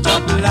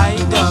 lie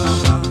down.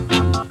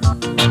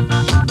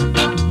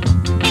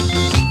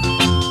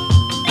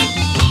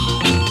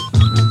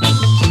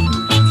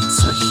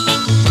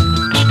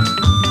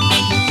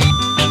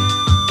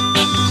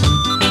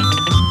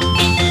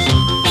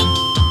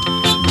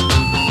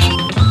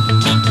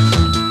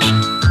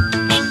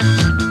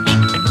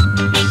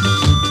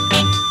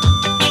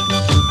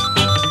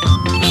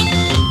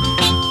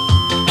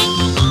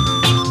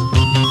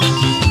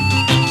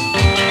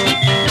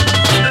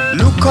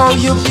 How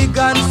you big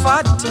and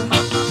fat,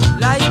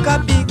 like a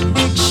big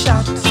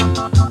shot.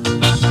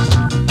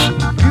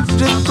 Give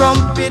the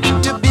trumpet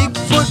to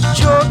Bigfoot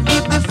Joe,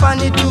 give the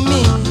funny to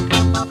me.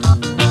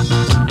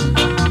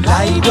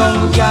 Lie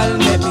down, girl,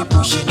 let me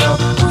push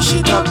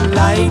it up,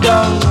 lie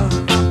down.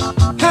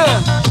 Huh.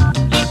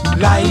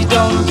 Lie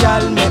down,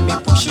 girl, let me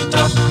push it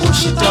up,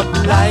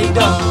 lie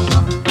down.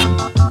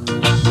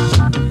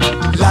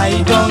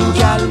 Lie down,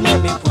 girl, let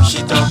me push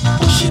it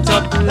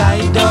up,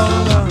 lie down.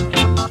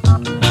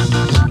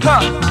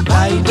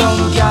 Lie down,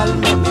 girl,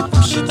 let me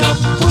push it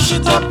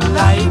up,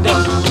 lie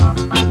down.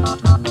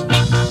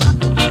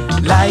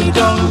 Lie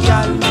down,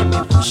 girl, let me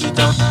push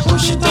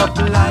it up,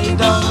 lie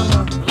down.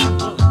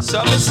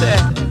 So me say,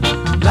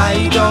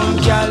 lie down,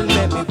 girl,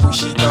 let me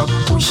push it up,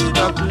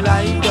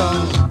 lie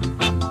down.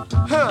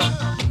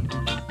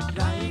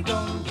 Lie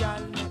down,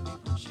 girl, let me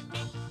push it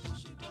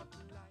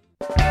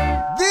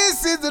up.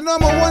 This is the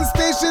 #1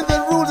 station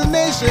that rules the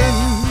nation.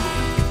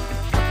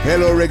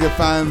 Hello reggae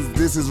fans,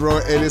 this is Roy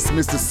Ellis,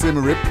 Mr.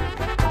 Simmerip,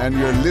 and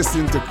you're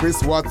listening to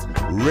Chris Watts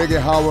Reggae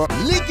Hour.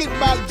 Lick it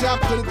back,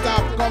 jump to the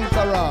top,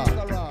 conqueror.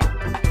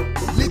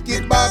 Lick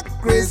it back,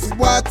 Chris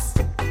Watts.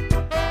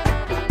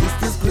 This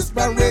is Chris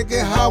Watts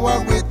Reggae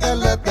Hour with a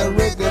lot of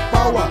reggae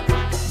power.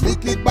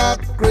 Lick it back,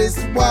 Chris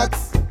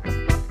Watts.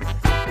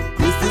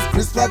 This is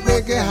Chris Watts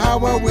Reggae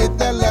Hour with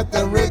a lot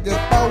of reggae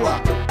power.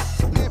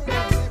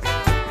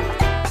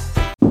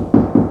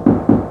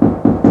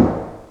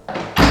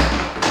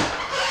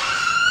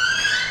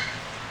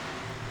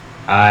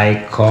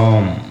 I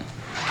come.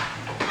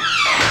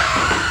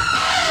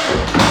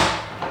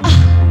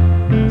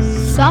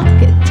 Suck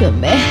it to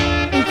me.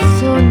 It's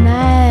so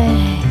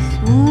nice.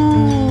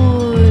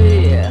 Ooh,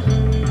 yeah.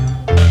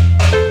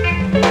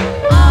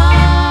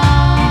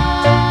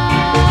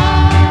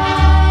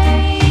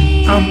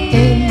 I'm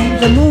in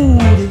the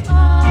mood.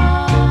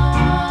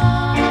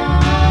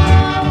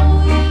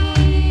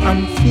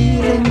 I'm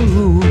feeling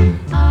rude.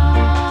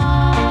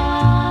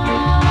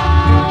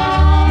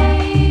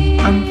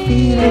 I'm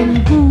feeling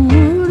good.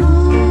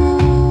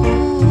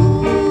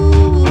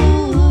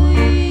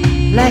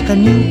 Like I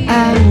knew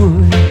I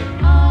would.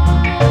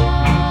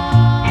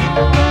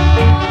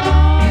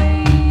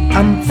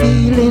 I'm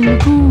feeling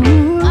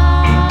good.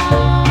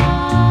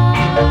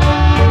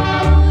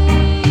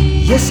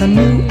 Yes, I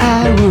knew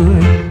I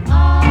would.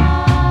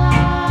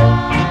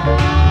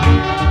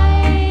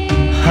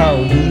 How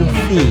do you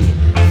feel?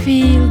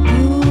 Feel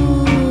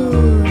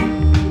good.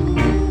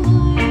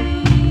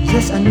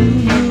 Yes, I knew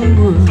you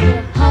would.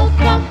 How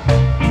come?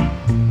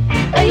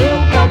 Are you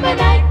come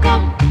and I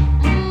come?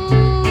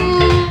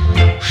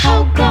 How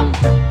come?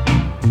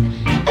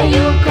 Are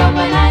you come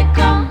and I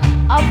come?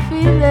 I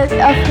feel it,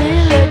 I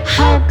feel it.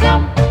 How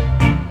come?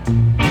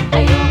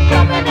 Are you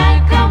come and I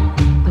come?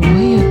 The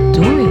way you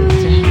do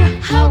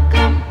it. How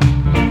come?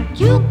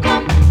 You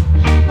come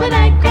when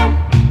I come.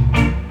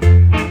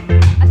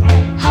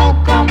 How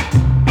come?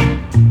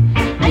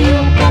 Are you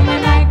come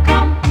and I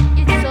come?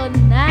 It's so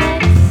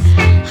nice.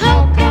 How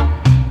come?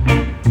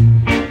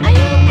 Are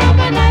you come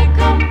and I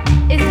come?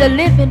 It's a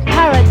living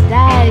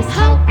paradise.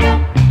 How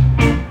come?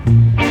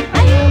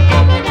 Are you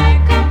come and I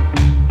come?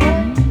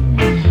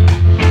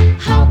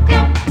 How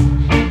come?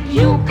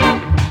 You come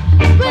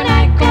when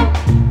I come.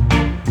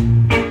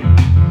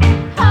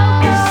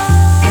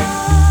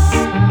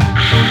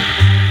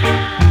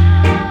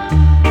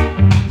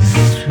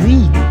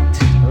 Sweet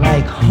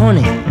like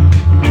honey.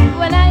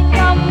 When I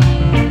come.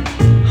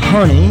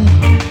 Honey,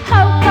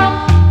 How come?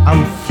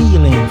 I'm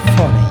feeling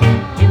funny.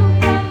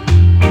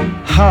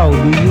 How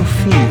do you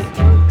feel?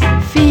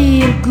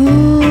 Feel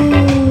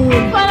good.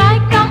 When I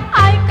come,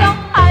 I come,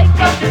 I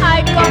come,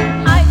 I come,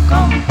 I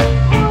come.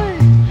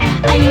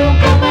 Are you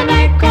come when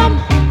I come?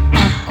 I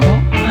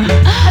come.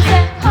 I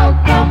said, how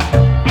come?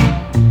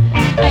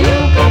 Are you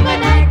come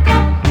when I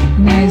come?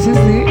 Nice, is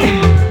it?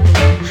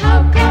 How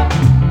come?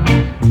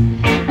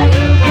 Are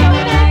you come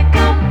when I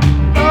come?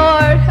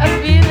 Lord, I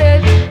feel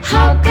it.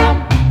 How come?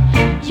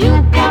 You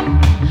come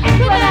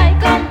when I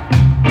come.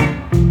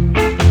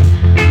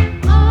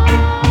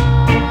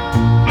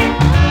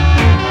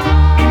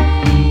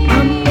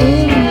 I'm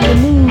in the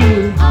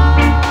mood.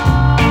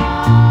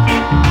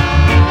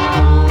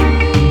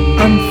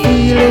 I'm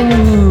feeling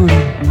good.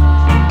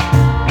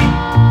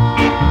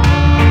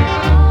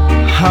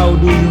 How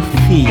do you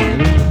feel?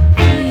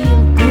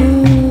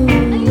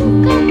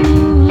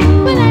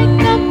 When I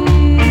come.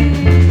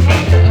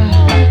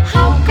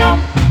 How come?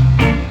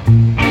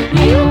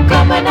 You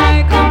come and I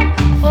come.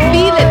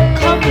 Feel it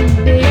coming,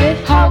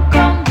 baby. How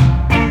come?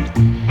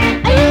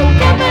 Are you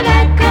come and I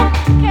come?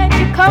 Can't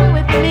you come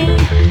with me?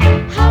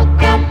 How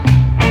come?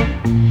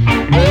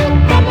 Are you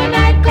come and I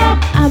come?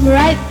 I'm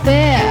right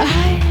there.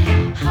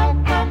 How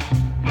come?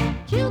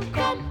 You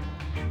come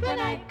when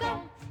I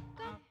come.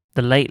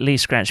 The late Lee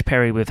Scratch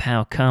Perry with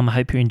How Come. I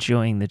hope you're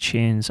enjoying the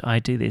tunes. I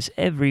do this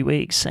every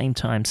week, same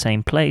time,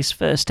 same place.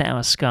 First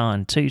hour, ska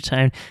and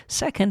two-tone.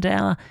 Second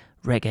hour,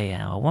 reggae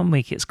hour. 1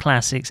 week it's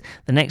classics.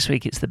 The next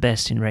week it's the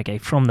best in reggae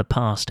from the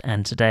past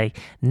and today.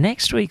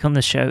 Next week on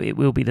the show it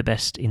will be the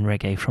best in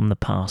reggae from the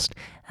past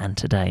and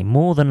today.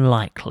 More than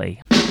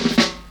likely.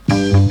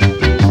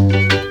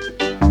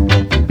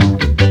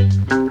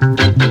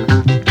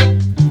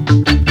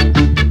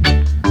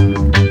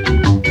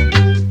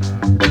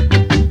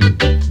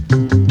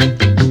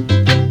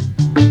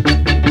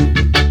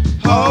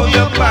 How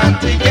your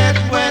panty get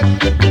wet?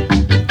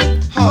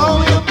 How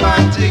your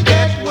panty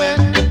get wet?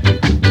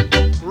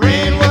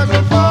 Rain was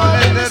a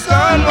falling, the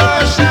sun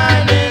was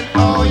shining.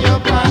 How your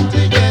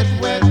panty get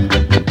wet?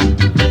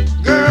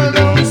 Girl,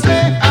 don't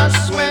say I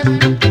sweat.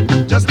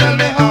 Just tell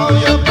me how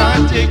your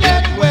panty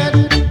get wet.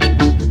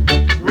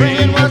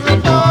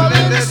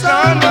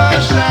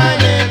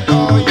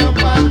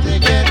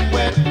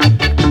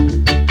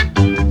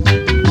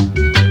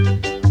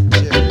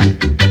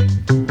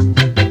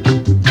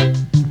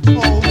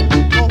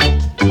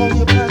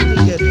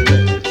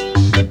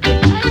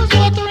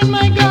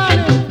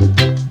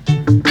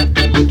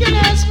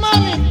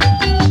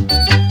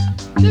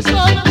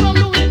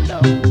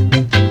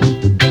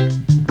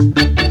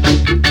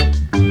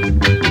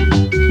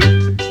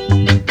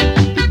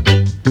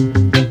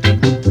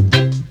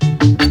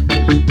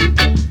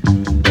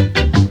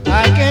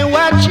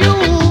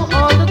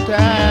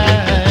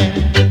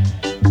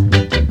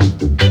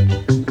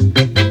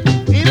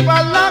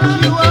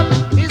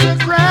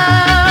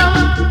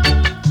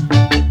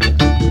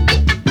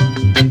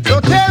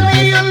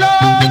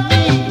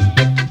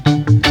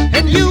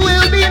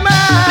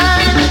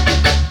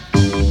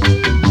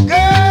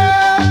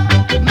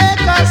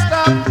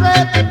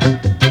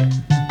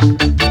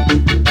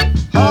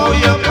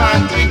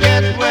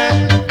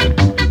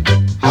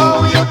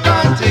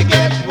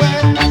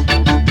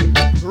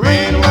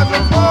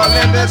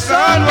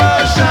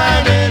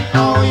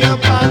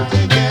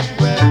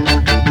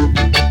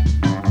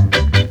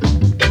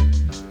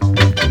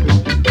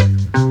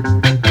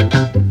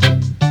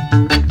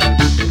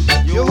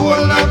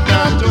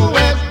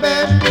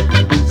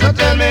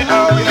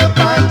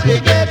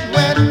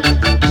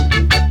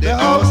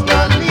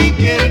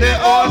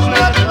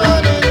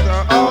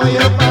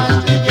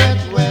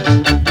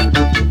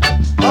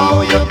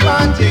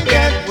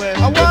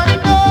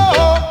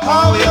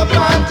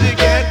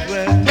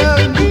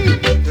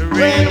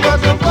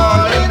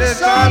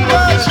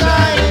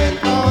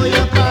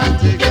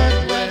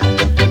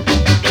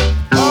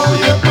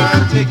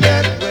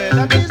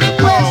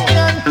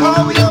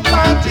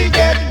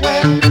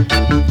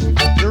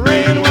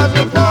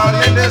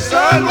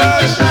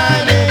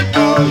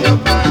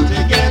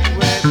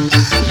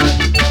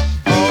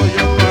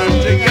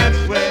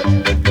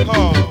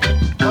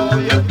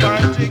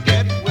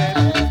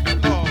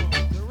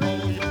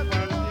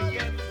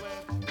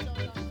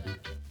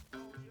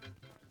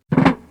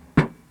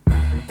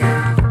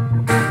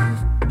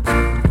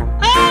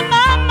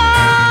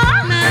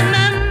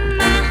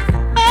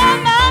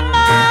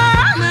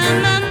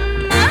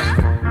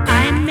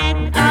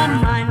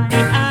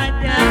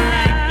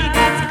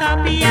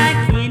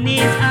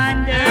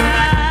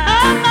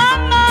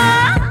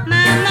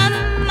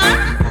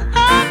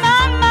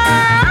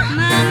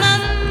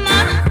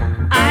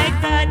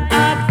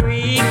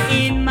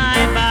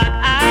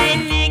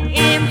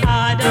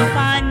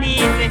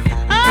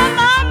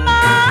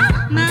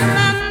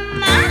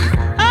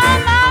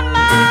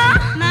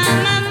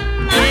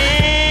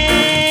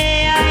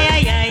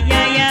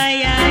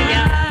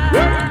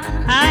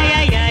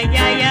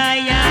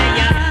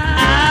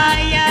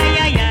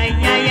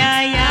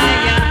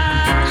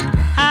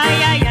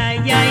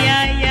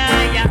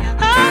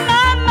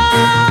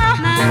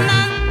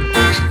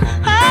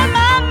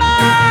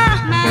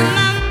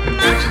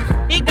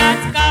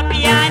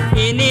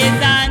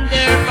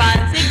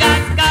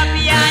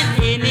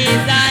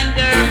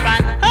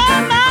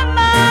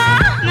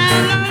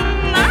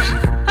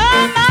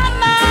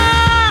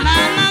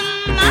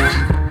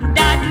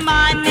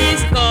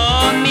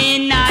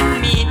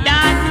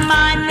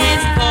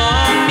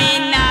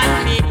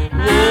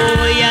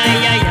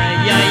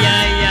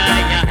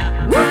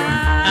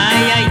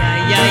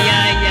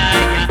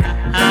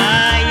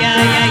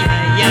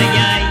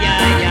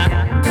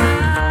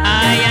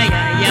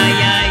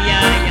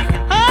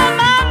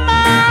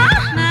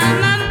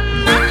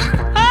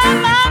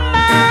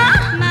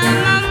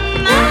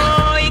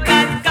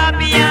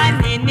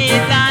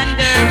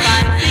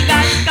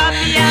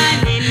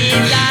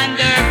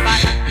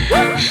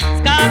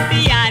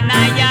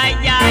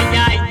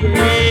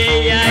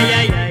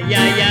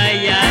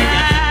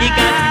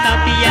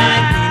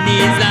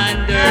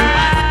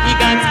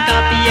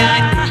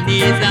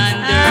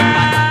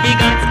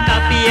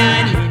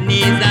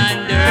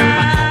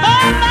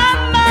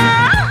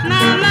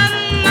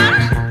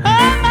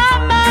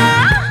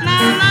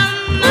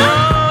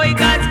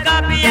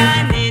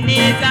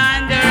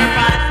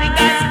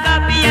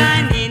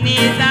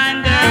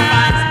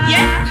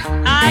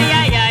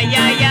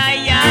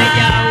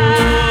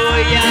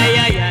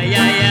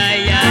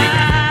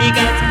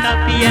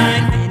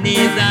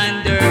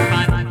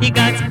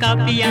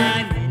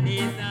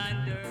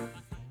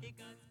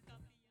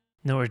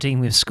 Nora Dean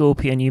with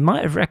Scorpion. You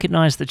might have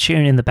recognised the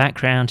tune in the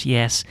background.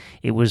 Yes,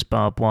 it was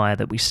Barbed Wire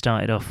that we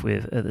started off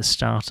with at the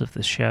start of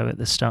the show, at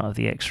the start of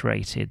the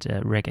X-Rated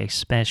reggae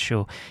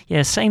special.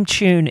 Yeah, same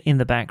tune in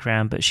the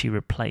background, but she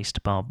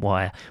replaced Barbed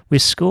Wire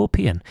with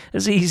Scorpion.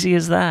 As easy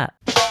as that.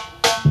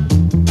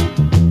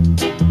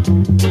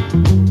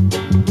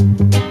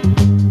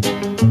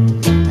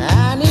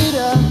 I need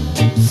a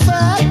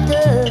fat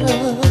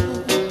girl.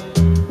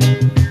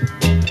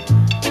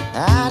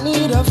 I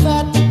need a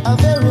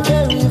very,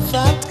 very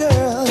fat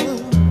girl.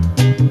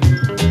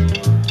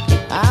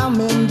 I'm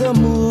in the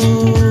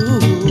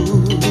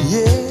mood,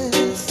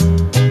 yes.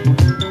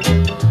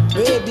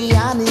 Baby,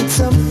 I need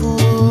some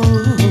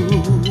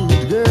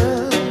food,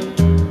 girl.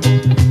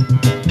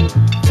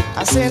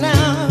 I say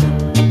now,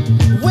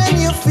 when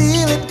you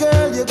feel it,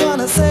 girl, you're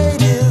gonna say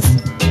this.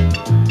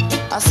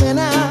 I say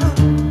now,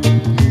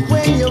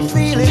 when you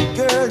feel it,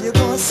 girl, you're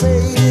gonna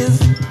say this.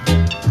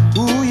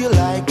 Ooh, you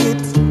like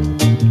it.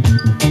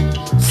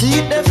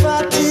 See the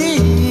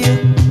fatty.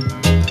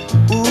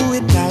 Ooh,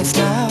 it nice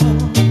now.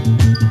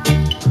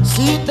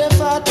 See the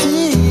fatty.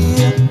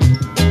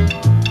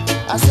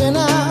 I say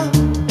now,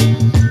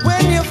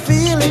 when you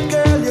feel it,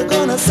 girl, you're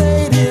gonna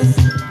say this.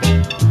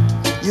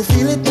 You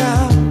feel it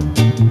now.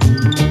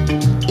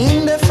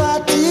 In the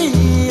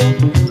fatty.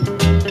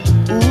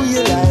 Ooh,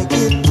 you like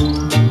it.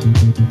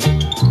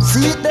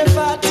 See the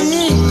fatty.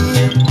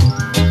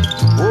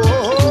 Oh,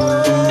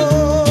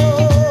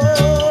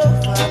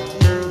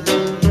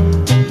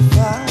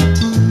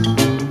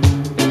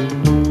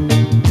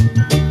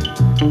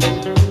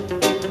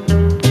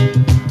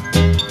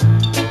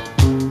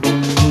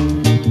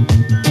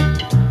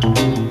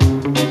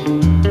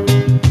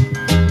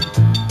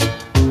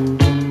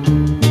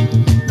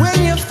 when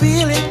you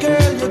feel it,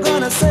 girl, you're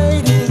gonna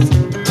say this.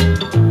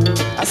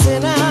 I say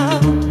now,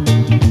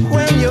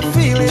 when you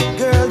feel it,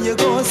 girl, you're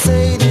gonna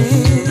say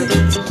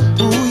this.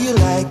 Ooh, you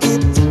like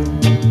it.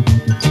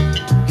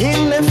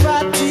 In the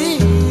fatty.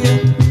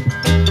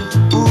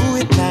 Ooh,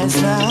 it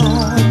nice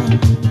now.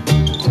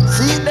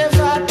 See the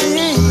fatty.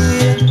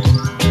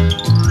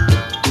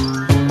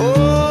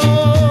 Oh,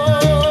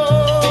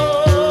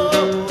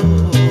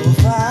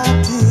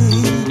 fatty.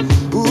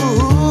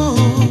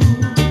 Ooh,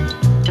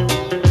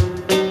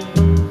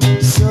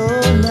 so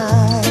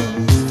nice,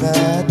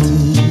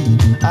 fatty.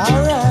 All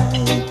right.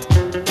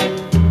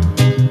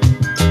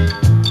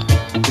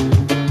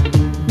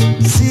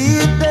 See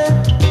it there.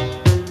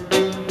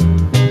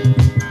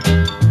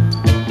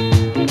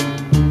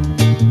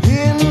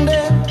 In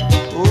there.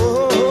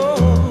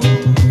 Oh,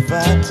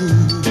 fatty.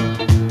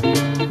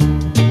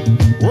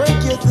 What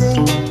you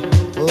think?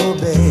 Oh,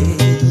 baby.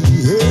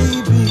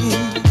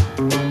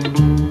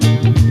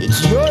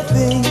 It's your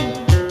thing.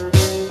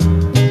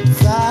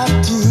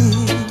 Fatty.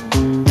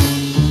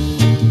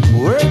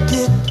 Work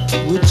it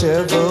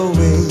whichever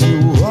way you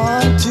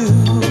want to.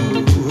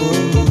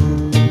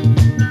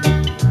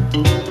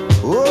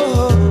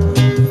 Oh,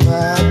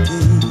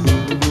 fatty.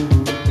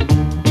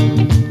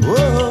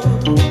 Oh,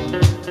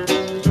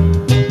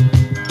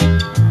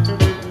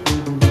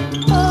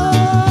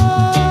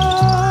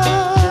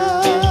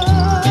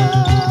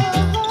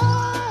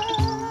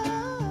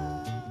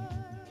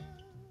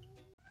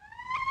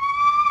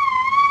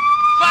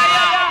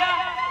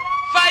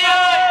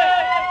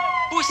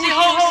 Pussy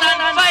house on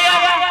fire.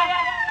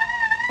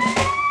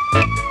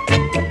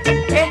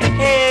 Hey,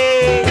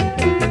 hey.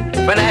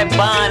 When I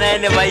born, I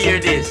never hear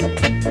this.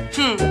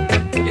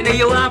 You know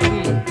you happen.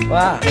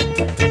 Wow.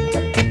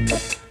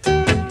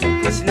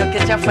 Pussy no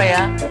catch a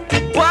fire.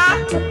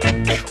 What?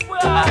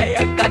 Why?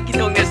 I can't get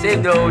on the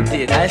same without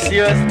it. That's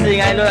serious thing.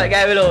 I know that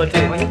guy without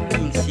it. What do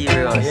you mean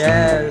serious?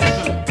 Yes.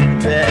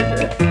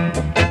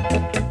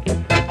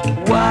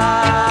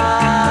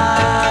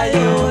 Why?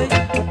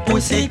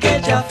 Pussy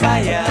catch a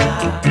fire.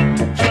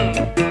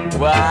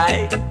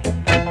 Why?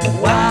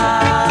 Why?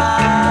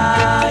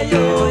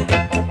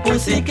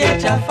 Pussy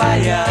catch a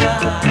fire.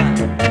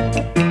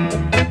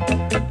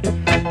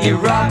 He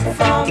rock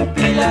from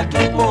pillar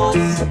to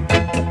post.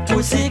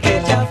 Pussy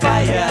catch a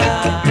fire.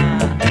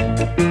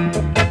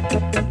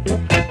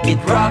 It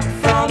rock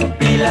from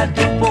pillar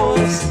to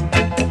post.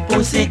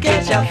 Pussy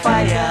catch a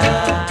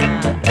fire.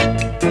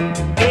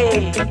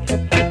 Hey,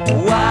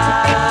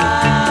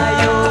 why,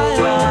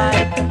 oh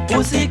why?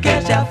 Pussy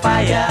catch a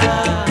fire.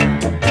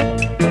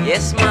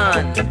 Yes,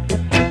 man.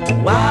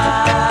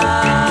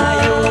 Why,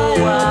 oh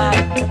why?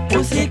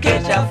 Pussy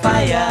catch a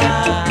fire.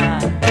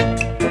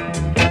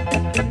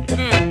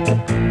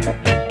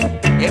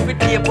 Every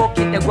day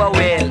bucket they go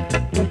well.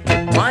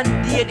 One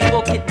day the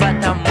bucket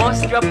butter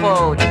must drop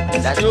out.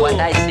 That's what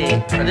I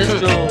say. That is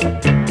true.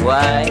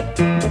 Why?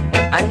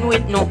 I know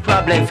it no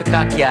problem for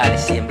cocky all the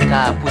same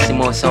because pussy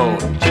must out.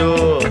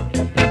 True.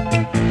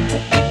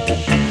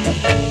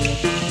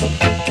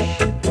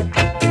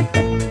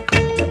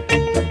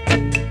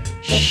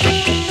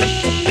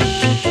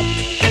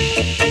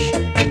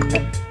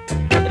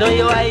 Don't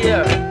you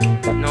hear?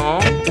 No.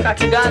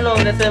 Cocky gone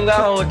on the same guy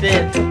out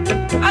it.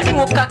 I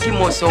know cocky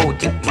must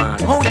out it,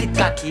 man. Out it,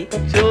 cocky.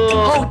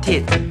 Sure. Out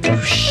it.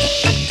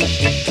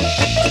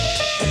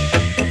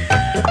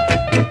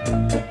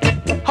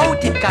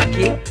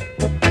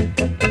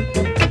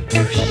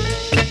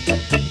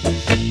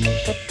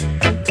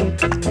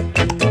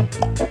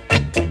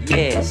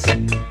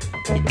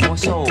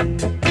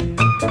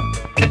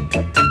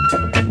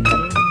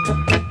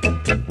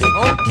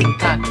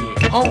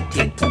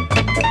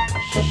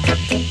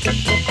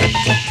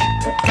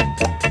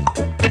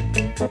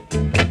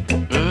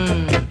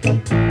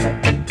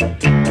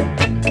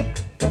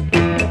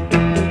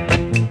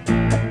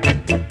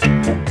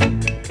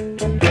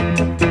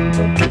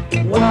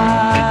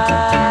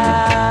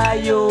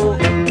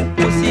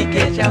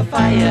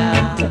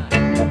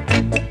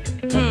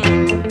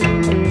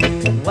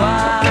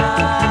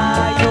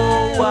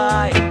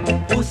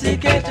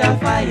 pussy catch a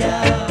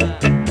fire.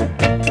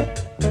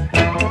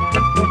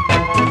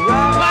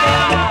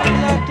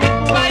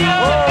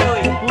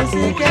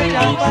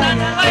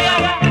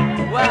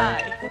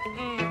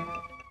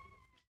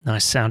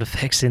 Nice sound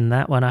effects in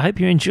that one. I hope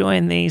you're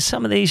enjoying these.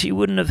 Some of these you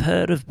wouldn't have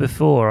heard of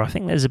before. I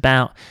think there's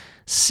about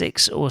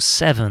 6 or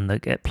 7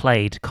 that get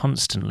played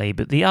constantly,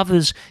 but the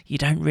others, you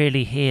don't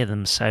really hear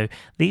them. So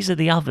these are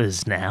the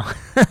others now.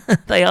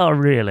 They are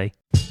really.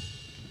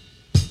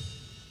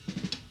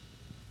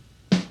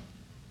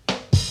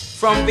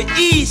 From the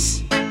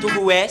east to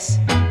the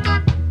west,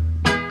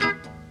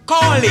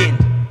 calling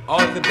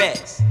all the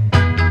best.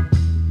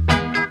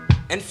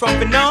 And from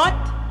the north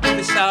to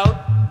the south,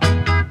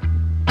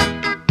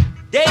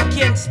 they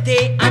can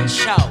stay and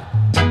shout.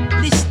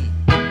 Listen.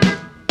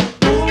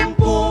 Boom,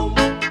 boom,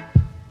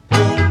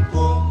 boom,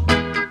 boom.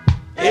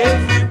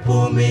 Every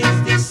boom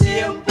is the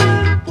same.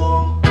 Boom,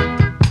 boom,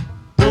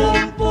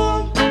 boom,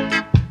 boom,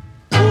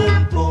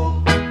 boom,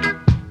 boom.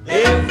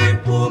 Every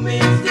boom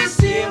is the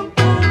same.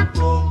 Boom,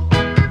 boom.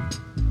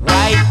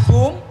 Right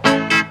boom,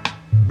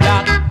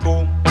 black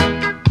boom.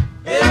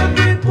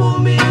 Every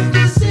boom is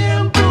the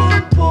same.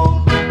 Boom,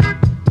 boom.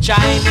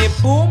 China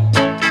boom,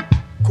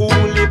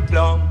 coolie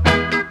plum.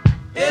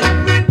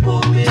 Every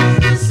boom is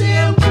the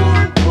same.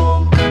 Boom,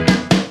 boom.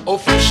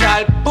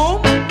 Official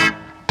boom,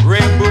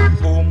 rainbow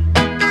boom.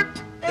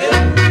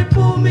 Every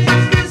boom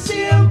is the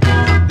same.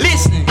 Boom.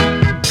 Listen,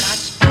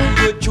 catch on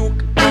your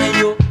juke and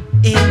your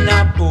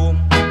inner boom.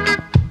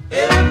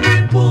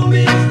 Every boom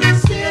is the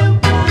same.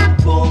 Boom,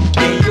 boom.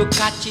 Then you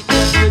catch it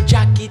up, you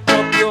jack it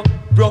up, you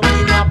broke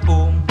in a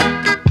boom.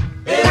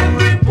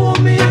 Every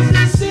boom is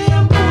the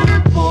same.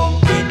 Boom, boom.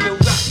 Then you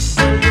rock,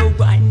 so you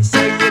whine,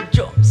 so you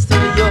jump, so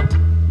you.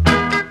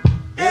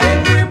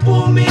 Every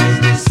boom is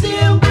the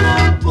same.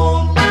 Boom,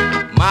 boom.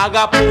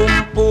 Maga boom,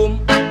 boom,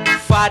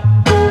 fat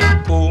boom,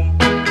 boom.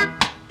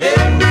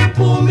 Every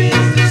boom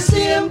is the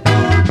same.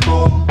 Boom,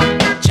 boom.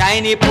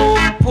 Chiny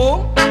boom, boom,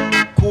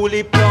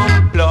 coolie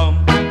plum,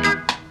 plum.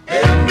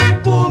 Every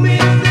boom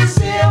is the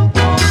same.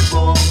 Boom,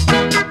 boom.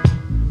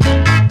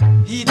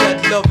 He that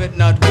loveth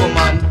not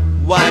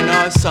woman, wine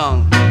or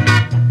song,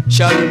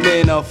 shall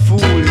remain a fool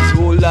his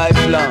whole life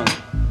long.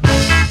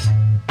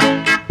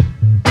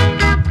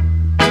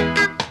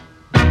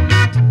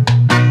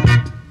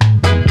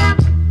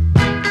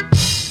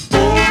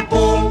 Boom,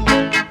 boom,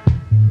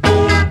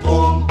 boom,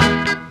 boom.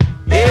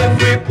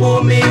 Every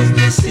boom is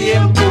the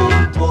same.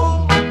 Boom,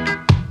 boom.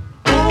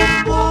 Boom,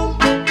 boom,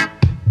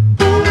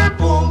 boom,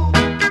 boom.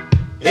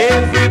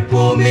 Every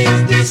boom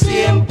is the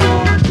same.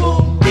 Boom,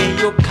 boom. Then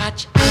you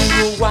catch and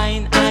you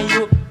whine and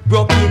you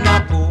broke in a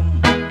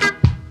boom.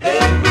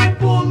 Every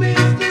boom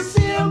is the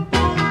same.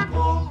 Boom,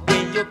 boom.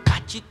 When you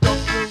catch it up,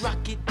 you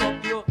rock it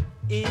up, you're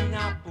in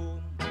a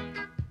boom.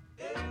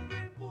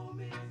 Every boom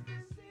is the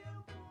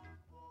same.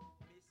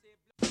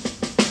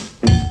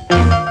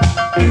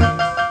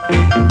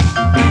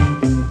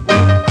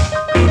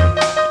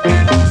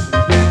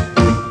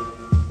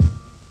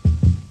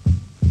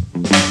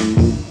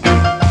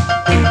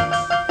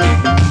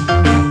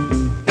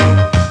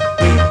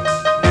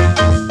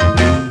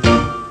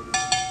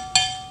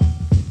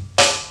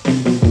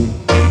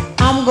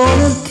 I'm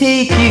gonna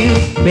take you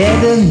where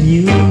the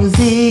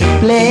music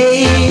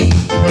plays.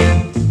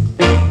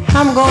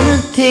 I'm gonna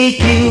take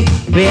you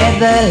where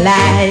the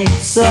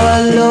lights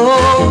are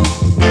low.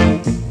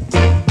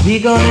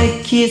 We're gonna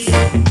kiss,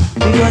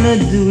 we're gonna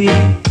do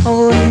it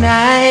all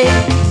night.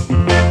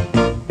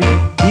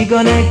 We're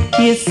gonna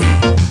kiss,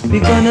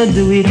 we're gonna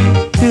do it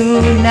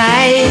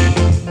tonight.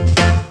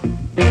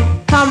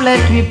 Come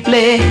let me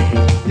play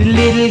the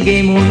little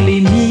game,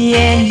 only me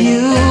and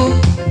you.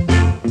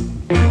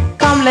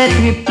 Come let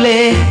me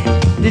play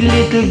the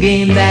little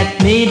game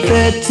that made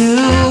for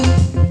two.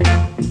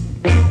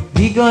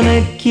 We're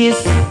gonna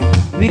kiss,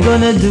 we're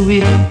gonna do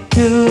it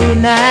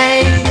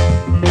tonight.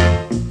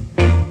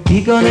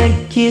 We're gonna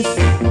kiss,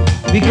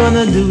 we're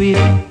gonna do it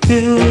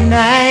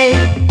tonight.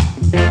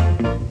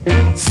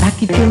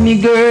 Suck it to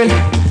me, girl,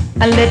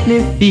 and let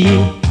me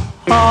feel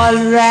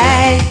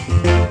alright.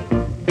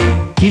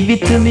 Give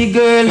it to me,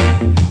 girl,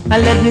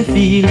 and let me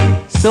feel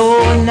so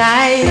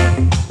nice.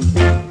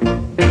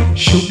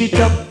 Shoot it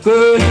up,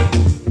 girl,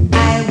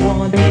 I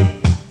want it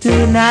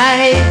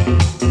tonight.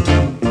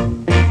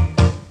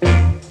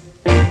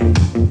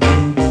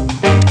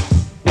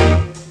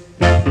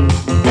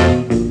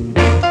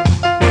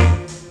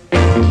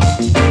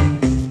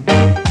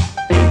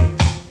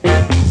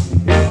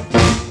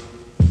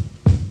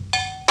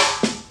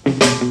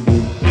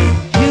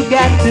 You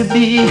got to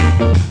be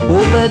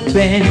over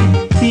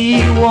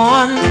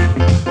 21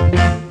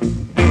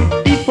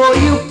 before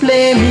you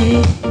play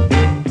me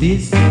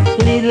this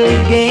little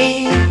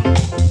game.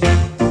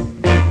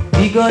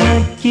 We're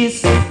gonna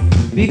kiss,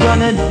 we're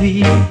gonna do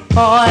it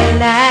all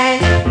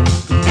night.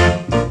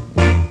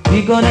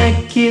 We're gonna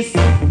kiss,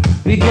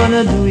 we're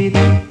gonna do it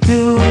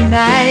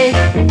tonight.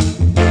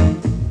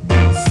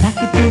 Suck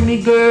it to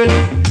me, girl,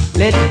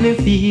 let me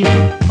feel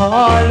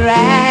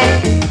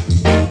alright.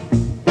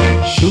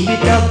 Shoot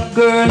it up,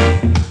 girl,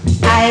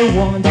 I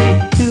want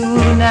it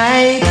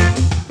tonight.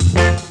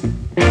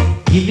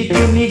 Give it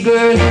to me,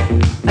 girl,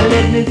 and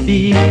let me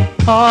feel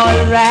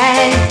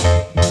alright.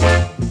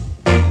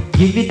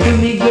 Give it to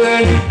me,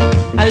 girl,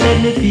 and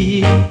let me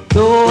feel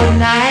so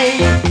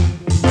nice.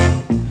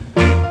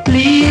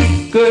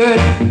 Please, girl,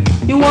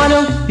 you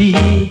wanna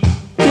feel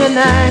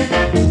tonight.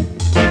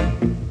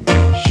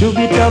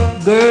 Sugar it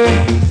up, girl,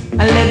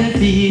 and let me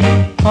feel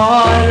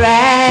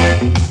alright.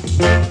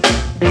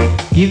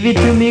 Give it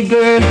to me,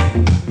 girl,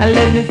 and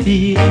let me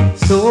feel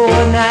so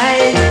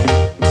nice.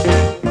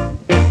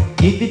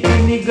 Give it to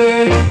me,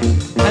 girl,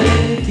 and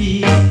let me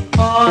feel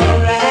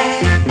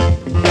alright.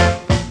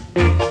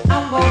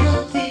 I'm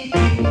gonna take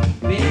you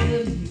where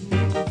the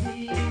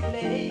music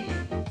plays.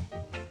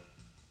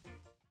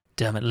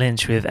 Dermot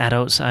Lynch with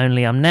Adults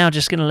Only. I'm now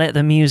just going to let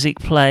the music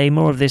play,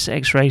 more of this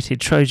X-rated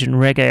Trojan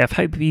reggae. I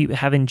hope you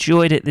have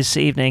enjoyed it this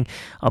evening.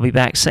 I'll be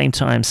back same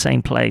time,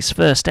 same place.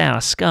 First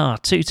hour, Ska,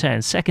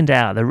 210. Second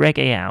hour, the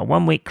Reggae Hour.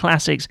 1 week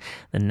classics.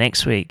 The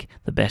next week,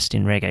 the best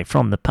in reggae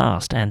from the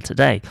past and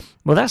today.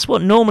 Well, that's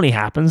what normally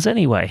happens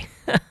anyway.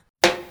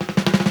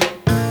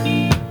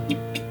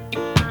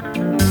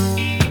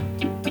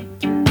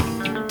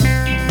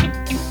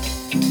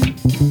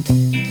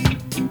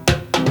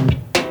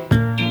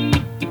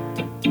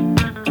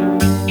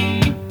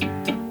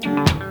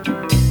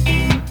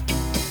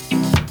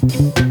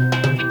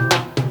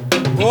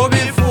 Go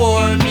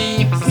before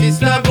me,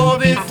 sister, go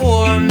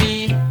before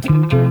me.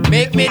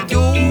 Make me do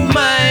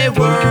my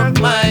work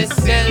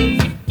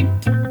myself.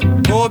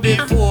 Go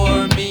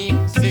before me,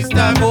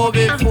 sister, go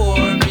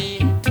before me.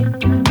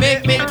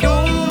 Make me do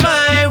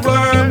my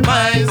work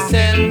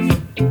myself.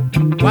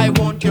 Why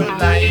won't you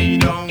lie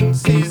down,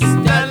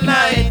 sister,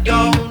 lie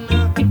down?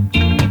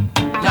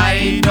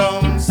 Lie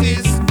down,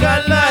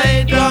 sister,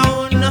 lie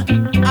down.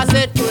 I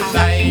said to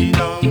lie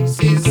down,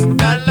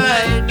 sister,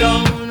 lie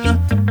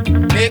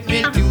down. Make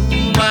me do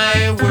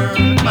my work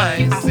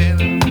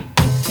myself.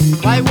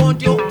 Why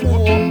won't you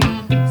open,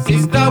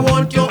 sister,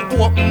 won't you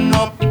open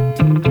up?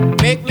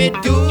 Make me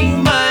do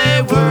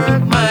my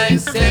work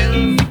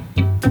myself.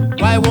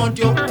 Why won't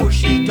you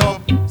push it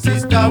up,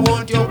 sister,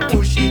 won't you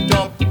push it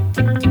up?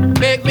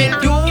 Make me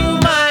do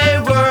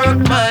my work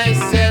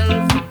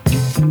myself.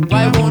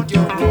 Why won't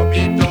you rub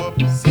it up,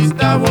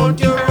 sister, won't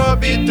you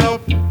rub it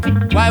up?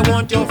 Why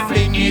won't you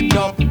fling it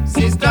up,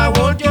 sister,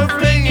 won't you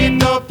fling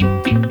it up?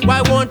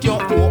 Why won't you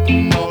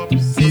open up,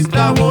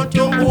 sister, won't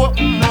you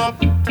open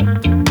up?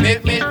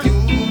 Make me do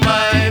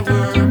my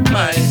work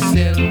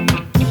myself.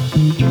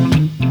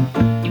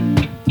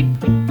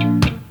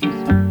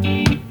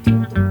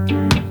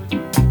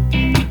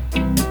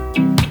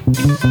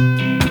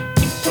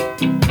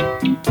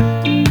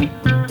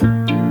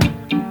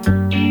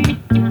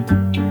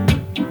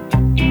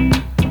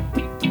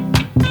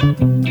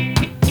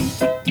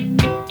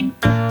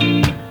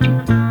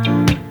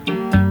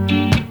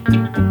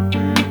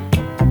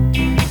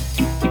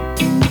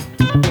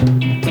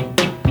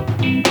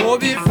 Go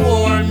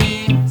before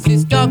me,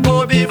 sister,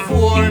 go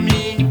before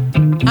me,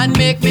 and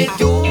make me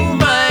do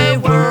my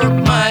work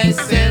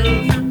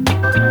myself.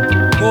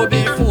 Go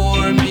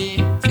before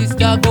me,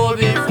 sister, go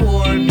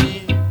before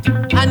me,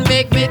 and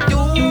make me do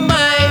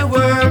my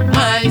work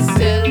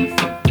myself.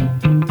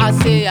 I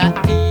say I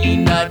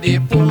inna the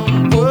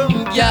pum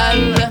pum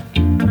gyal.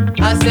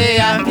 I say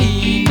I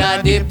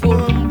inna the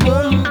pum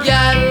pum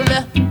gyal.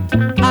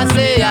 I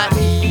say I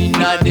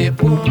inna the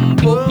pum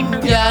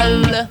pum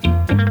gyal.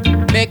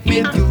 Make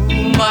me do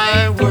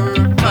my work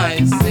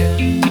myself.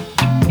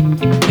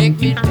 Make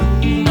me do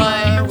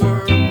my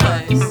work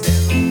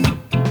myself.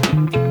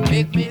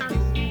 Make me do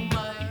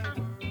my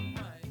work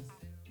myself.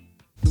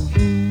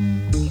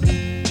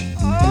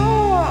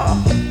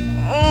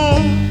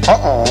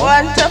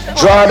 Wonderful.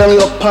 Draw down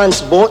your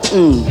pants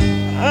button.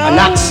 An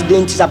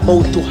accident is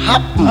about to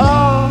happen.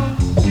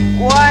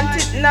 Want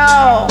it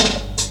now.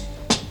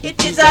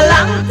 It is a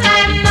long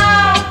time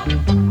now.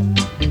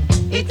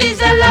 It is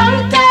a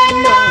long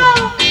time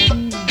now.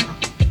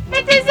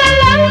 It is a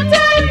long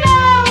time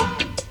now.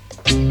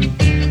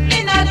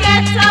 In a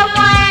get a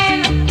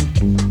wine.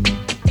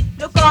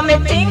 Look how me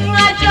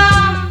finger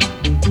jump.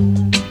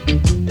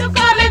 Look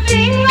how me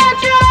finger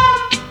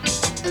jump.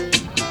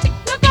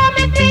 Look how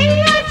me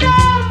finger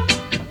jump.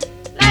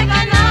 Like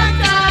an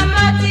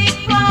automatic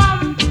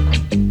pump.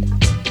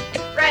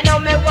 Right now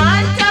me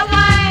want a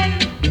wine.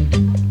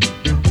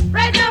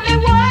 Right now me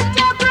want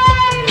a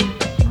grind.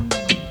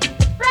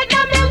 Right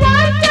now me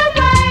want a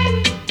wine.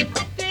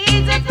 To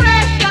ease the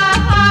pressure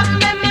off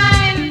my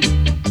mind.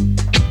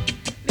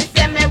 Me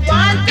say me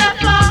want a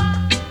fuck.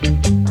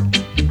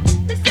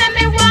 Me say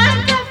me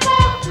want a fuck.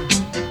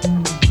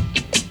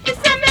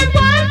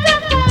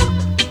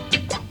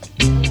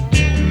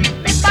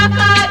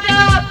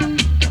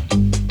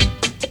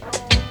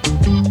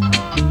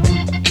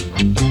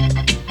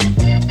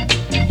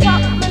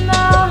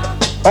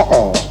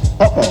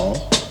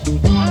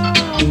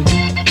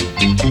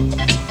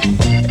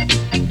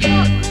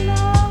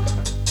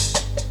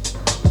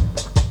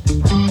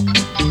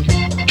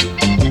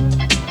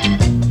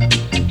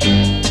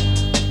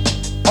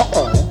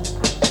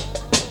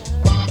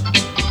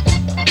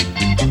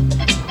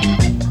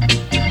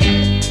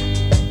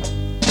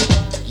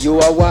 You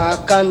a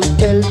walk and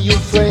tell your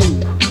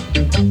friend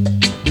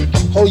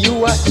how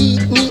you a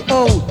eat me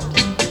out.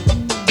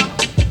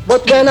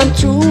 But when I'm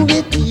through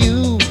with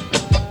you,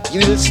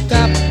 you'll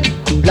stop,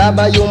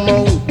 blabber your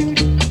mouth.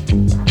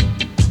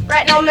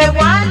 Right now me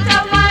want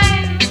a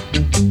wine.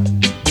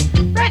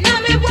 Right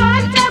now me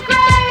want a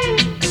grind.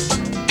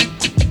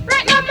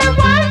 Right now me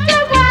want a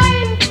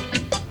wine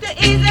to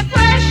ease the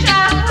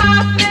pressure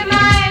off my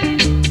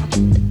mind.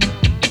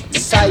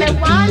 Side me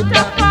want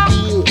a fuck.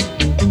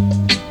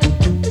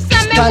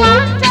 Stand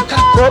up,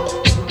 cock up,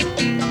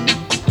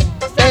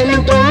 and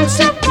don't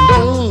sit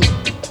down.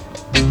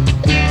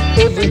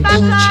 Every inch I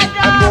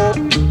go,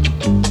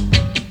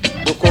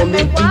 look how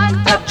me dick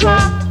I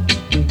drop.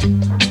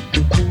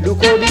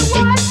 Look how the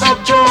dick I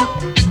drop.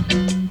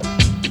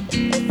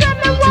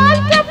 Me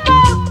want a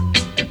fuck.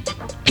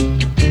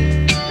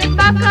 Me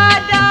back a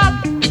dog.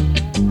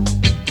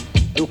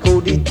 Look how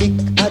the dick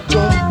I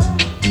drop.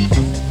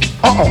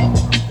 Uh-oh.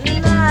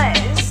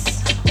 Nice.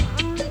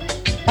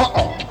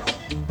 Uh-oh.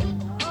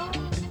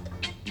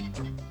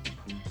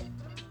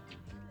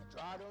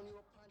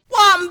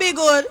 What be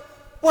good?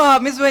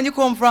 What, miss, when you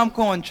come from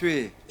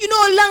country? You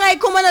know how long I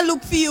come and I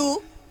look for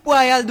you? Boy,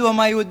 I'll do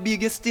my youth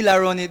big, you still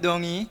around it,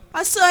 don't you?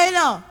 I saw you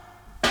now.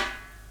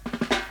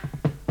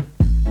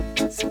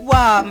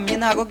 Wow, you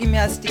not go give me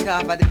a stick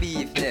off of the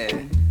beef there.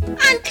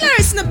 And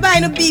Clarice not buy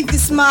no beef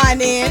this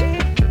morning.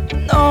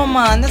 No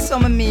man, that's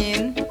what I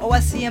mean. Oh, I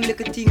see him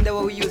little thing that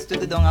we used to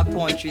do down a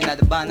country in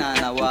the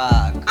banana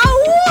walk.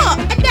 Oh,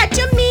 what? That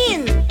you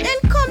mean? Then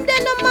come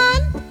then, no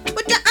man.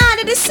 But the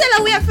order the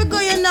seller we have to go,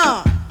 you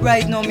know.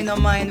 Right now, me no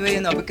mind where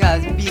you know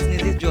because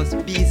business is just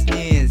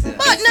business.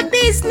 But no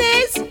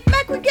business,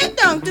 make we get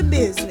down to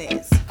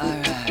business.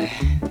 Alright.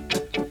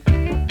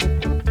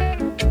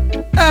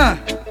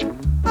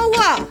 Oh,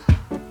 what?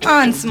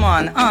 Ants,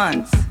 man,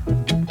 ants.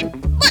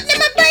 But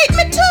them a bite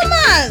me too,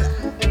 man.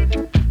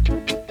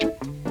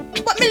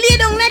 But me lay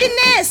down in the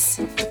nest.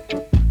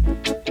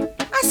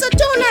 I saw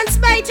two ants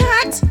bite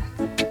hot.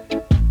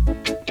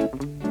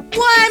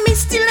 Why me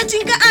still not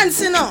drink a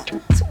ants, you know?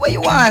 So what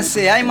you want to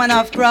say? I man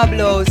have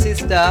problem,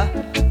 sister.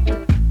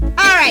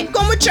 Alright,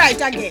 come we try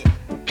it again.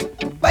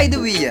 By the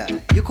way,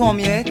 you come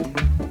yet?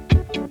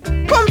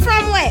 Come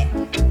from where?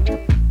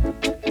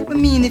 I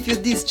mean if you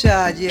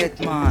discharge yet,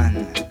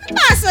 man.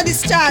 Pass no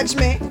discharge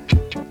me.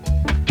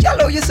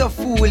 Hello, you so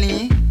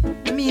fooling.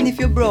 I mean if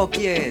you broke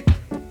yet.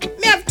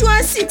 Me have 2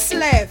 and 6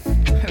 left.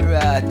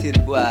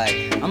 Ratted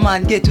boy. A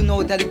man get to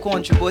know out of the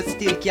country but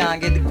still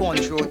can't get the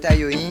country out of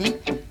you, eh?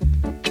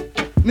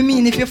 Me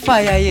mean if you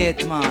fire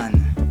yet, man.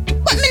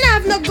 But me not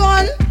have no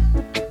gun.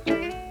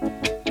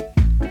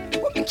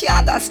 But me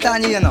can't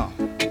understand you know.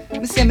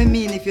 Me say me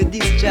mean if you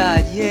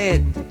discharge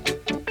yet.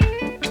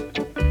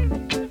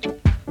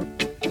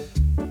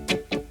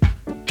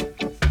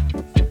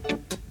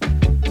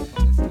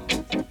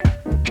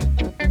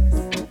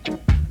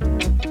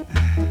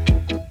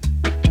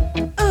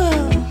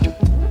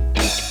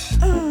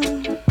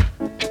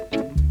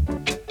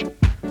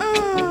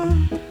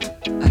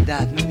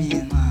 That me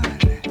mean, man.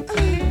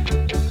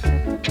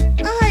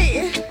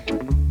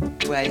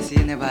 Why say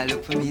you never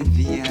look for me in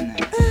vain?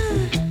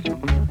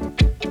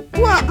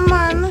 What,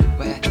 man?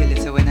 Why I tell you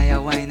so when I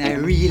wine I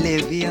really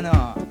you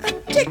know.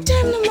 Take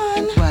time, no,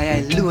 man. Why I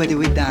load it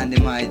with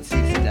dynamite,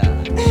 sister.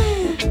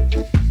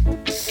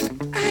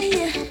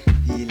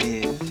 Feel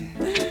it.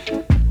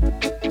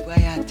 Why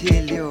I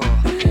tell you,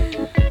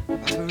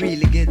 I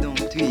really get down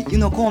to it. You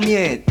know come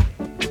yet.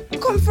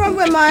 Come from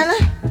where, man?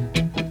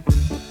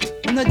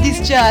 No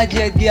discharge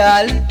yet,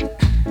 girl.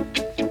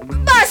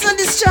 Boss, no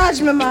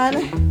discharge me,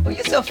 man. Oh,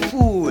 you're so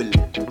fool.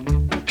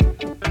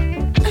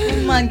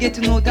 Man get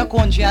to know the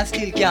country and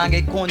still can't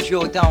get country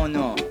out town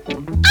now.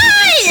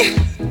 Aye!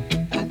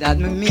 That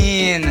me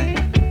mean.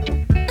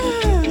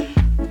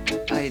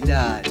 Aye,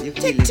 Dad, you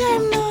feel Take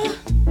time now.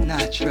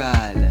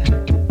 Natural.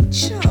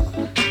 Sure.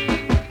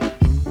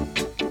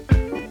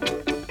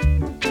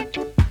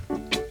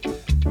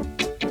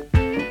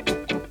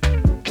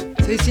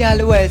 So you see all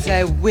the words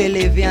I well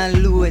heavy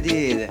and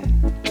loaded.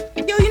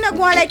 Yo, you not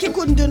going like you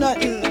couldn't do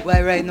nothing.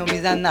 Why right now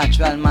me's a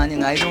natural man, you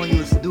know, I don't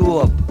use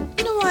dope.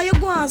 You know why you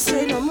go and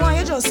say no more,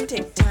 you just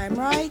take time,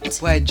 right?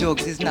 Why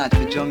jokes is not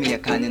for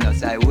Jamaican, you know,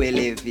 so I well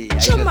heavy.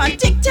 Sure, man,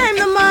 take time,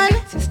 no, man.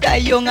 Sister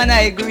young and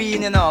I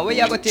green, you know, where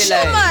you go tell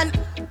her? Sure, man.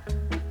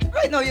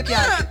 Right now you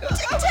can't.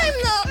 Take time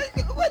now.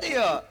 What do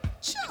you?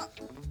 Sure.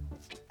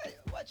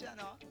 Watch out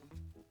now.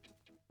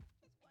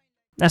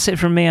 That's it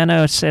from me. I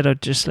know I said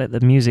I'd just let the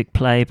music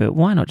play, but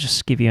why not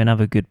just give you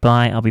another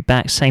goodbye? I'll be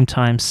back same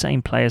time,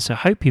 same player, so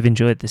hope you've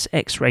enjoyed this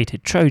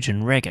X-rated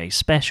Trojan Reggae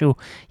special.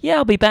 Yeah,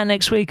 I'll be back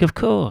next week, of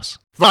course.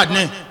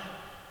 Rodney,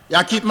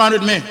 you keep man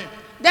with me.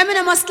 Them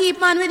I must keep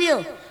man with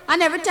you.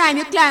 And every time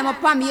you climb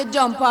up on me, you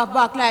jump off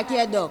back like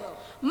you're a duck.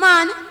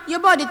 Man,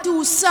 your body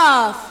too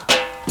soft.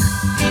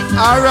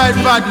 Alright,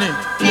 Rodney,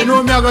 you know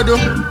what me I gonna do?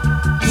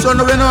 So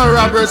now when our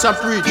Roberts are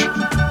preach, me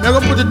I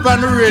gonna put it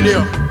on the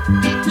radio.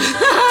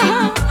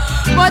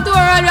 But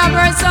Oral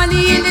Roberts only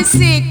heal the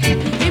sick.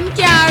 Him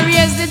can't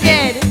raise the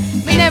dead.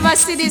 Me never never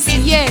see this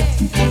yet.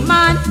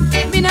 Man,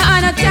 me no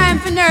have no time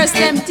for nurse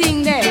them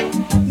thing there.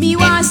 Me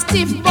want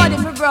stiff body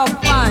for broke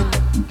pan.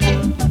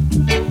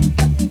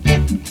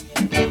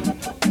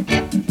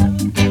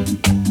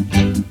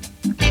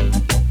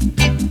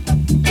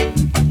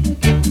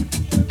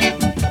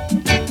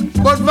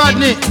 But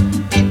Vadney,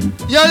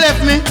 you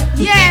left me?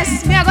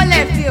 Yes, me I go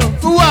left you.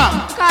 For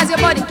what? Cause your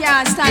body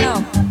can't stand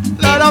up.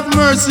 Lord of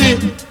mercy,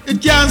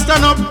 it can't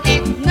stand up.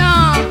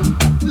 No.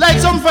 Light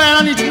some fire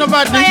on it, no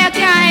Vadney. Fire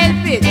can't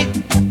help it.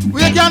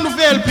 We can't do for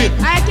help it.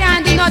 I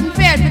can't do nothing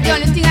for help it. The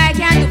only thing I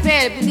can do for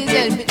help it is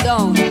help it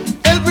down.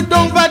 Help it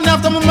down, Vadney,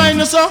 after my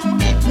mind, so.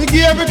 Me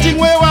give everything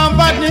where you want,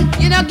 Vadney.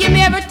 You don't give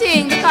me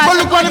everything because. But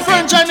look on the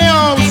furniture in the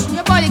house.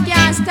 Your body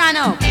can't stand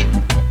up.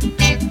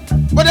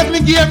 But if me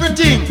give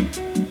everything,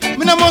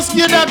 me no must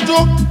give that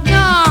too.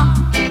 No.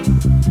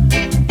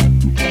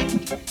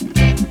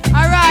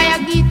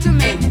 Alright, give it to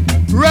me.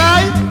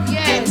 Right?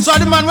 Yes. So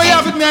the man where you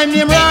have it, me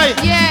name right?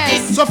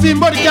 Yes. So him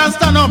body can't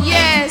stand up?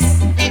 Yes.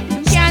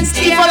 Can't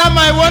stay. You follow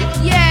my one?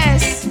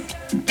 Yes.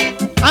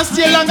 And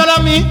stay longer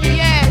than me?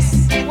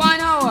 Yes. 1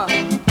 hour.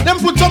 Them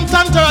put some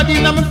tantaradine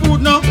in my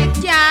food now. It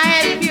can't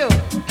help you.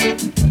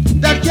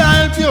 That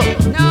can't help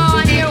you? No,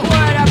 and your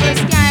word of us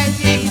can't help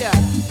you either.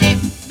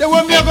 Then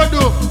what me I go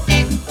do?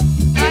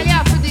 All you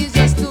have to do is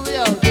just do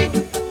without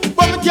it.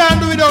 But me can't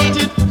do without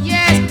it?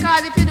 Yes,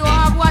 because if you don't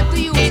have what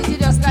to use it, you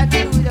just got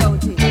to do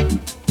without it.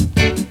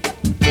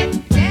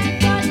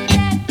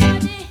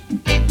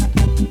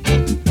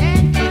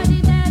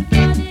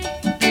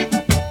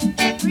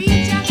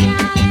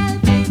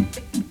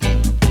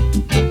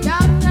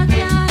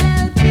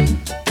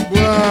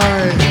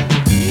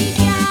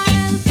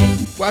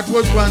 What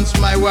was once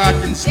my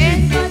walking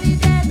stick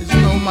is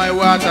now my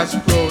water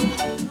sprout.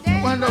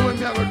 Wonder what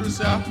me I go do,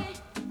 sir?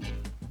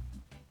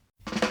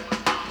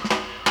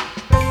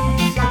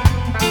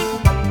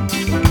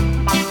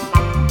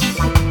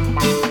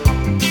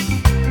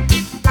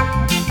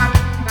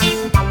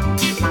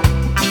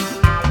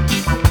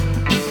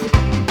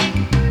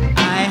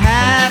 I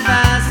have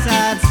a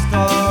sad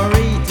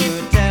story to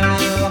tell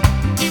you.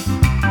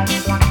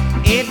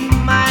 It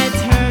might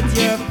hurt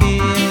your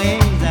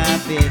feelings a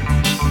bit.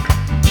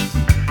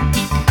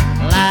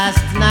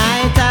 Last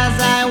night as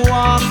I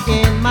walked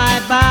in my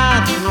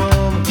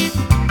bathroom,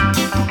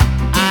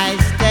 I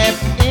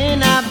stepped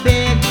in a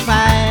big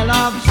pile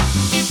of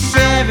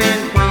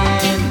shaving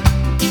cream.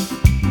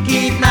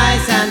 Keep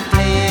nice and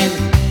clean.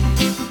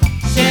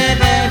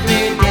 Shave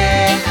every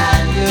day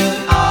and you'll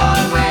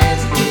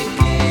always be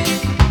clean.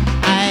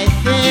 I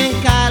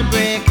think I'll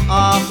break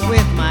off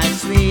with my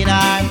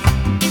sweetheart.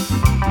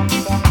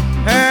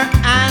 Her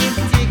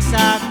antics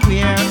are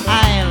queer,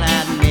 I'll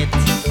admit.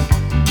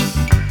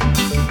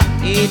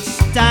 Each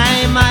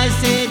time I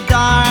say,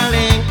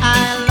 darling,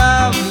 I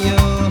love you,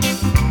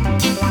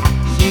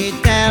 she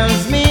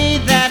tells me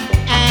that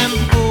I'm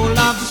full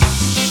of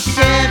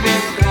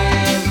shaving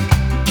cream.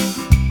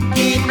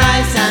 Keep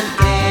nice and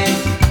clean.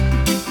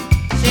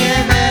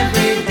 Shave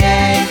every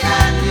day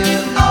and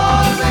you'll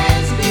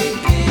always be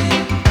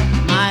clean.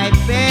 My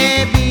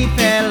baby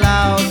fell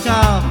out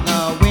of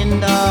the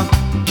window.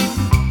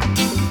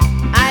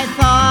 I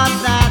thought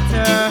that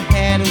her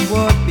head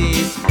would be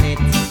split,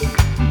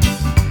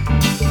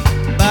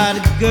 but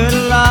good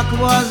luck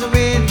was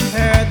with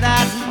her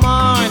that